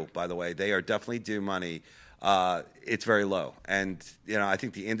due, by the way, they are definitely due money, it's very low. And, I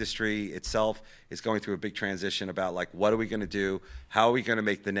think the industry itself is going through a big transition about, like, what are we going to do? How are we going to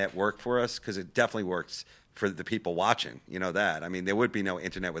make the net work for us? Because it definitely works for the people watching. You know that. I mean, there would be no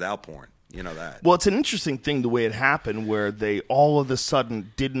internet without porn. You know that. Well, it's an interesting thing the way it happened where they all of a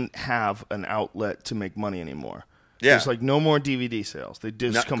sudden didn't have an outlet to make money anymore. Yeah. There's like no more DVD sales. They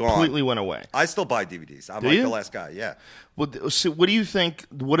just completely went away. I still buy DVDs. I'm like the last guy, yeah. Well, so what do you think,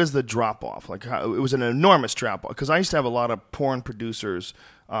 what is the drop-off? Like, it was an enormous drop-off. Because I used to have a lot of porn producers,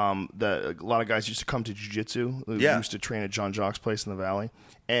 a lot of guys used to come to jiu-jitsu. They used to train at John Jock's place in the Valley.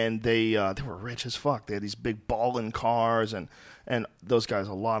 And they were rich as fuck. They had these big ballin' cars. And those guys,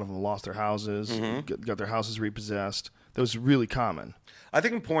 a lot of them lost their houses, got their houses repossessed. That was really common. I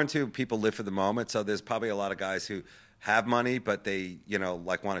think in porn, too, people live for the moment. So there's probably a lot of guys who have money, but they,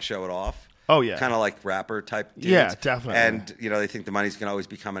 like want to show it off. Oh, yeah. Kind of like rapper type dudes. Yeah, definitely. And, they think the money's going to always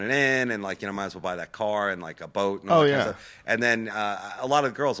be coming in and, like, might as well buy that car and, like, a boat and all that kind of stuff. And then a lot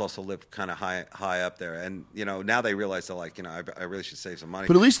of girls also live kind of high up there. And, now they realize they're like, I really should save some money.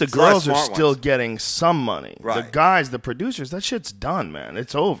 But at least the girls are still getting some money. Right. The guys, the producers, that shit's done, man.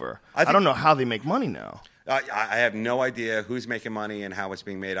 It's over. I don't know how they make money now. I have no idea who's making money and how it's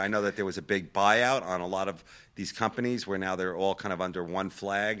being made. I know that there was a big buyout on a lot of these companies where now they're all kind of under one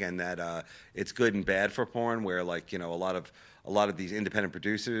flag, and that it's good and bad for porn. Where like a lot of these independent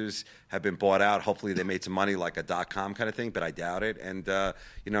producers have been bought out. Hopefully they made some money, like a .com kind of thing, but I doubt it. And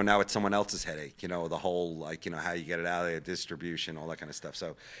now it's someone else's headache. The whole like how you get it out of there, distribution, all that kind of stuff.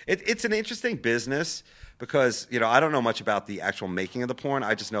 So it's an interesting business. Because, I don't know much about the actual making of the porn.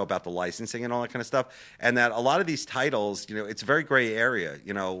 I just know about the licensing and all that kind of stuff. And that a lot of these titles, it's a very gray area,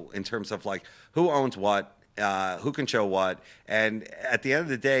 in terms of like who owns what, who can show what. And at the end of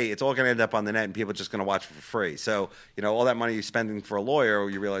the day, it's all going to end up on the net and people are just going to watch it for free. So, all that money you're spending for a lawyer,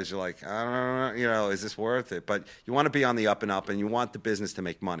 you realize you're like, I don't know, is this worth it? But you want to be on the up and up and you want the business to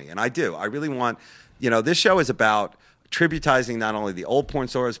make money. And I do. I really want, this show is about tributizing not only the old porn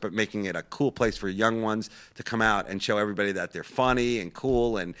stars, but making it a cool place for young ones to come out and show everybody that they're funny and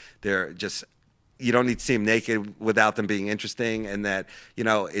cool and they're just, you don't need to see them naked without them being interesting, and that,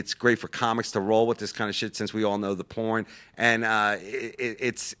 it's great for comics to roll with this kind of shit since we all know the porn. And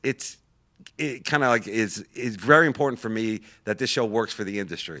it kind of like is very important for me that this show works for the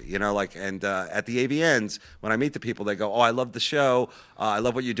industry, and at the AVNs, when I meet the people, they go, oh, I love the show. I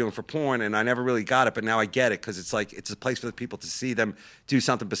love what you're doing for porn. And I never really got it, but now I get it. Cause it's like, it's a place for the people to see them do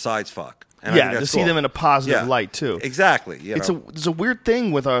something besides fuck. And to see them in a positive light too. Exactly. There's a weird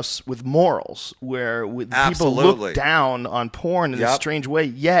thing with us with morals where people look down on porn in a strange way,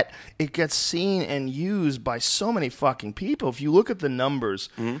 yet it gets seen and used by so many fucking people. If you look at the numbers,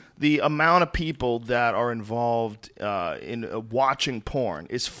 the amount of people that are involved in watching porn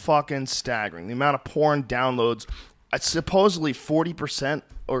is fucking staggering. The amount of porn downloads, supposedly 40%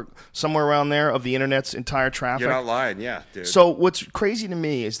 or somewhere around there of the internet's entire traffic. You're not lying, yeah, dude. So what's crazy to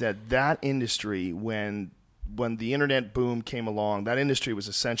me is that industry, when the internet boom came along, that industry was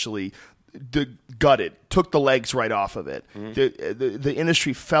essentially gutted, took the legs right off of it. The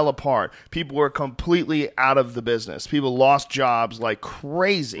industry fell apart. People were completely out of the business. People lost jobs like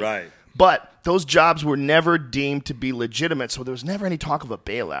crazy. Right. But those jobs were never deemed to be legitimate, so there was never any talk of a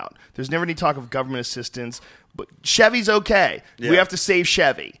bailout. There's never any talk of government assistance. But Chevy's okay. Yeah. We have to save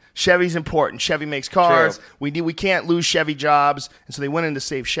Chevy. Chevy's important. Chevy makes cars. True. We can't lose Chevy jobs, and so they went in to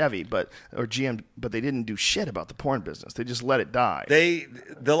save Chevy, or GM, but they didn't do shit about the porn business. They just let it die.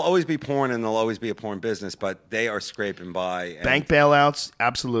 There'll always be porn, and there'll always be a porn business, but they are scraping by. Bank bailouts,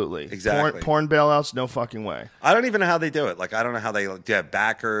 absolutely. Exactly. Porn bailouts, no fucking way. I don't even know how they do it. Like, I don't know how they do. Have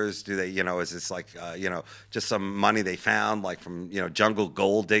backers? Do they? Is is this like just some money they found like from jungle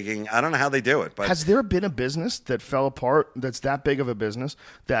gold digging? I don't know how they do it. But has there been a business that fell apart that's that big of a business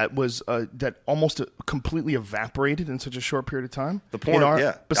that was that almost completely evaporated in such a short period of time? The porn,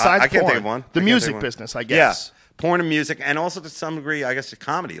 yeah. Besides I can't porn, think of one. The music business, I guess. Yeah. Porn and music, and also to some degree, I guess,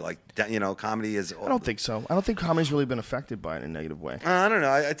 comedy. Like, comedy is... I don't think so. I don't think comedy's really been affected by it in a negative way. I don't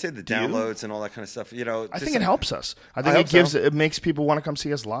know. I'd say the downloads and all that kind of stuff, I think it helps us. I think it makes people want to come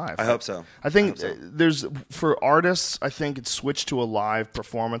see us live. I hope so. I think there's, for artists, I think it's switched to a live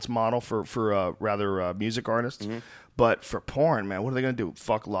performance model for music artists. Mm-hmm. But for porn, man, what are they going to do?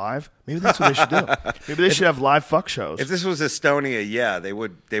 Fuck live? Maybe that's what they should do. Maybe they should have live fuck shows. If this was Estonia, yeah, they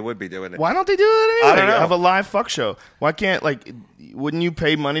would be doing it. Why don't they do that anyway? I don't know. Have a live fuck show. Why can't, wouldn't you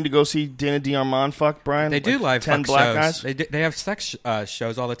pay money to go see Dana D'Armond fuck, Brian? They do live 10 fuck black shows. guys? They have sex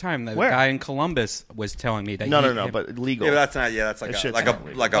shows all the time. The Where? guy in Columbus was telling me that. No, but legal. Yeah, but that's not. Yeah, that's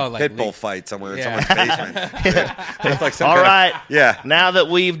like a pit bull fight somewhere in someone's basement. It's like some all right. Yeah. Now that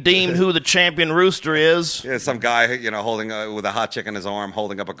we've deemed who the champion rooster is. Yeah, some guy, holding with a hot chick in his arm,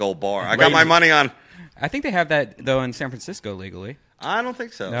 holding up a gold bar. I got my money on. I think they have that though in San Francisco legally. I don't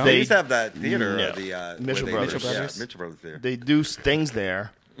think so. No? They used to have that theater, the Mitchell Brothers. Yeah, Mitchell Brothers Theater. They do things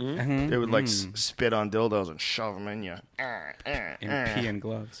there. Mm-hmm. They would spit on dildos and shove them in you. And pee in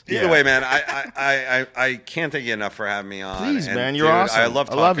gloves. Either way, man, I can't thank you enough for having me on. Please, and, man, you're dude, awesome. I love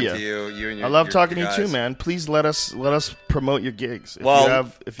talking to you. I love talking to you too, man. Please let us promote your gigs.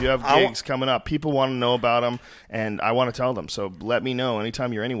 If you have gigs coming up, people want to know about them, and I want to tell them. So let me know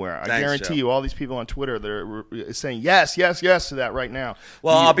anytime you're anywhere. I guarantee you, all these people on Twitter that are saying yes to that right now.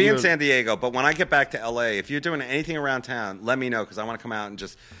 Well, I'll be in San Diego, but when I get back to LA, if you're doing anything around town, let me know because I want to come out and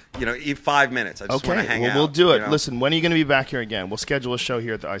just eat 5 minutes. I just want to hang out. We'll do it. Listen, when are you going to be back here again? We'll schedule a show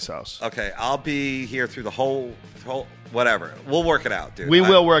here at the Ice House. Okay, I'll be here through the whole whatever. We'll work it out, dude. We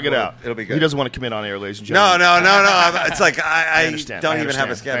will work it out. It'll be good. He doesn't want to commit on air, ladies and gentlemen. No. It's like I understand. don't even have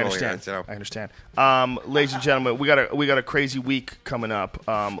a schedule yet. I understand. Ladies and gentlemen, we got a crazy week coming up.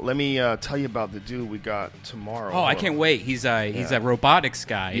 Let me tell you about the dude we got tomorrow. Oh, I can't wait. He's a robotics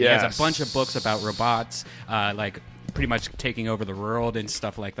guy. Yes. He has a bunch of books about robots, pretty much taking over the world and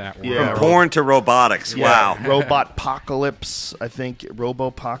stuff like that. From porn to robotics. Yeah. Wow. Robotpocalypse. I think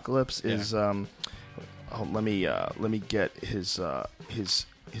Robopocalypse is. Let me get his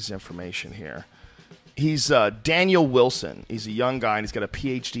information here. He's Daniel Wilson. He's a young guy, and he's got a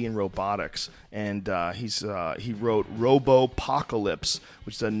PhD in robotics. And he wrote Robopocalypse,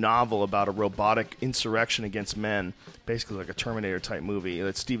 which is a novel about a robotic insurrection against men, basically like a Terminator-type movie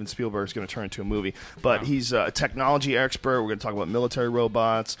that Steven Spielberg is going to turn into a movie. But he's a technology expert. We're going to talk about military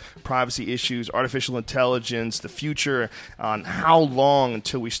robots, privacy issues, artificial intelligence, the future, on how long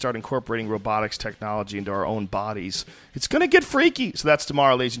until we start incorporating robotics technology into our own bodies. It's going to get freaky. So that's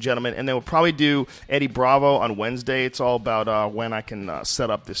tomorrow, ladies and gentlemen. And then we'll probably do Eddie Bravo on Wednesday. It's all about when I can set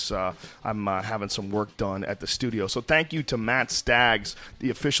up this. I'm having some work done at the studio. So thank you to Matt Staggs, the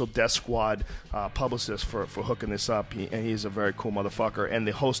official Death Squad publicist, for hooking this up. He's a very cool motherfucker, and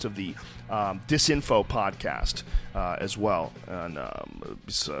the host of the Disinfo podcast as well. And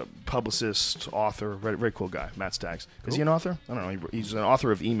he's a publicist, author, very, very cool guy, Matt Staggs. Cool. Is he an author? I don't know. He's an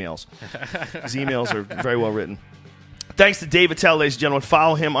author of emails. His emails are very well written. Thanks to Dave Attell, ladies and gentlemen.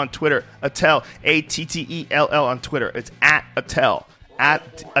 Follow him on Twitter, Attell, Attell on Twitter. It's at Attell.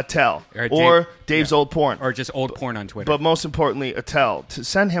 At Attell. Or Dave's Old Porn. Or just Old Porn on Twitter. But most importantly, Attell. To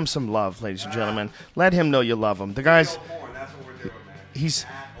send him some love, ladies and gentlemen. Let him know you love him. The guy's... He's...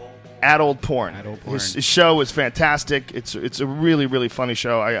 At Old Porn. His show is fantastic. It's a really, really funny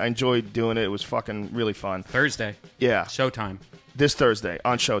show. I enjoyed doing it. It was fucking really fun. Thursday. Yeah. Showtime. This Thursday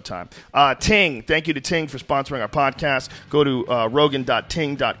on Showtime. Ting, thank you to Ting for sponsoring our podcast. Go to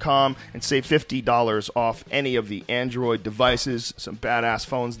rogan.ting.com and save $50 off any of the Android devices. Some badass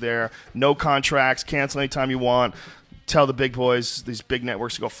phones there. No contracts. Cancel anytime you want. Tell the big boys, these big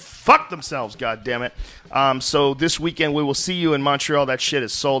networks, to go fuck themselves, goddammit. So this weekend we will see you in Montreal. That shit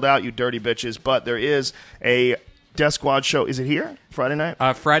is sold out, you dirty bitches. But there is a Death Squad show. Is it here? Friday night?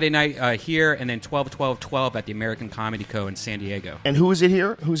 Friday night here, and then 12/12/12 at the American Comedy Co. in San Diego. And who is it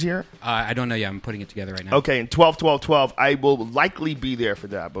here? Who's here? I don't know yet. I'm putting it together right now. Okay, and 12/12/12. I will likely be there for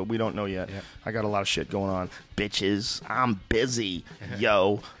that, but we don't know yet. Yep. I got a lot of shit going on. Bitches, I'm busy.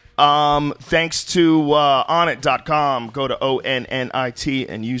 Yo. Thanks to Onnit.com. Go to ONNIT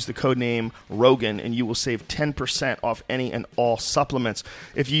and use the code name Rogan, and you will save 10% off any and all supplements.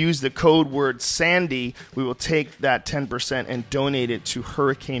 If you use the code word Sandy, we will take that 10% and donate it to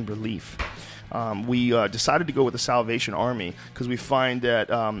hurricane relief. We decided to go with the Salvation Army because we find that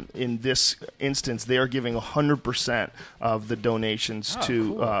in this instance they are giving 100% of the donations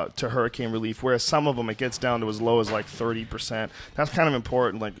to hurricane relief, whereas some of them it gets down to as low as like 30%. That's kind of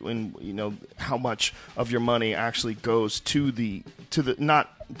important, like when how much of your money actually goes to the not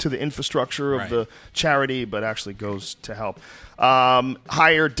to the infrastructure of the charity, but actually goes to help.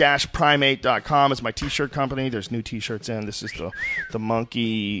 Hire-primate.com is my t-shirt company. There's new t-shirts in. This is the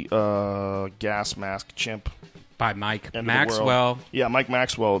monkey gas mask chimp. By Mike Maxwell. Yeah, Mike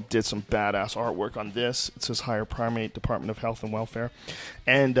Maxwell did some badass artwork on this. It says Hire Primate, Department of Health and Welfare.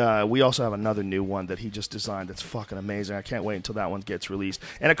 And we also have another new one that he just designed that's fucking amazing. I can't wait until that one gets released.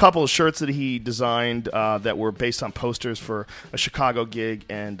 And a couple of shirts that he designed that were based on posters for a Chicago gig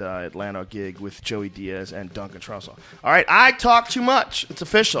and Atlanta gig with Joey Diaz and Duncan Trussell. All right, I talk too much. It's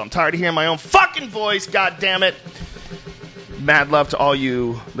official. I'm tired of hearing my own fucking voice, God damn it. Mad love to all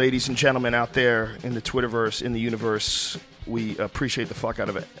you ladies and gentlemen out there in the Twitterverse, in the universe. We appreciate the fuck out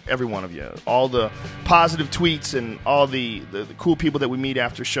of it, every one of you. All the positive tweets and all the cool people that we meet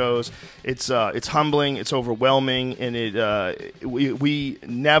after shows. It's humbling, it's overwhelming, and we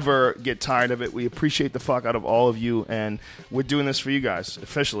never get tired of it. We appreciate the fuck out of all of you, and we're doing this for you guys,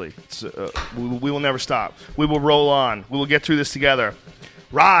 officially. We will never stop. We will roll on. We will get through this together.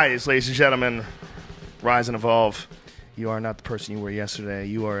 Rise, ladies and gentlemen. Rise and evolve. You are not the person you were yesterday.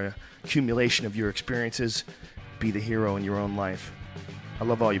 You are an accumulation of your experiences. Be the hero in your own life. I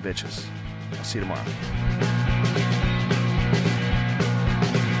love all you bitches. I'll see you tomorrow.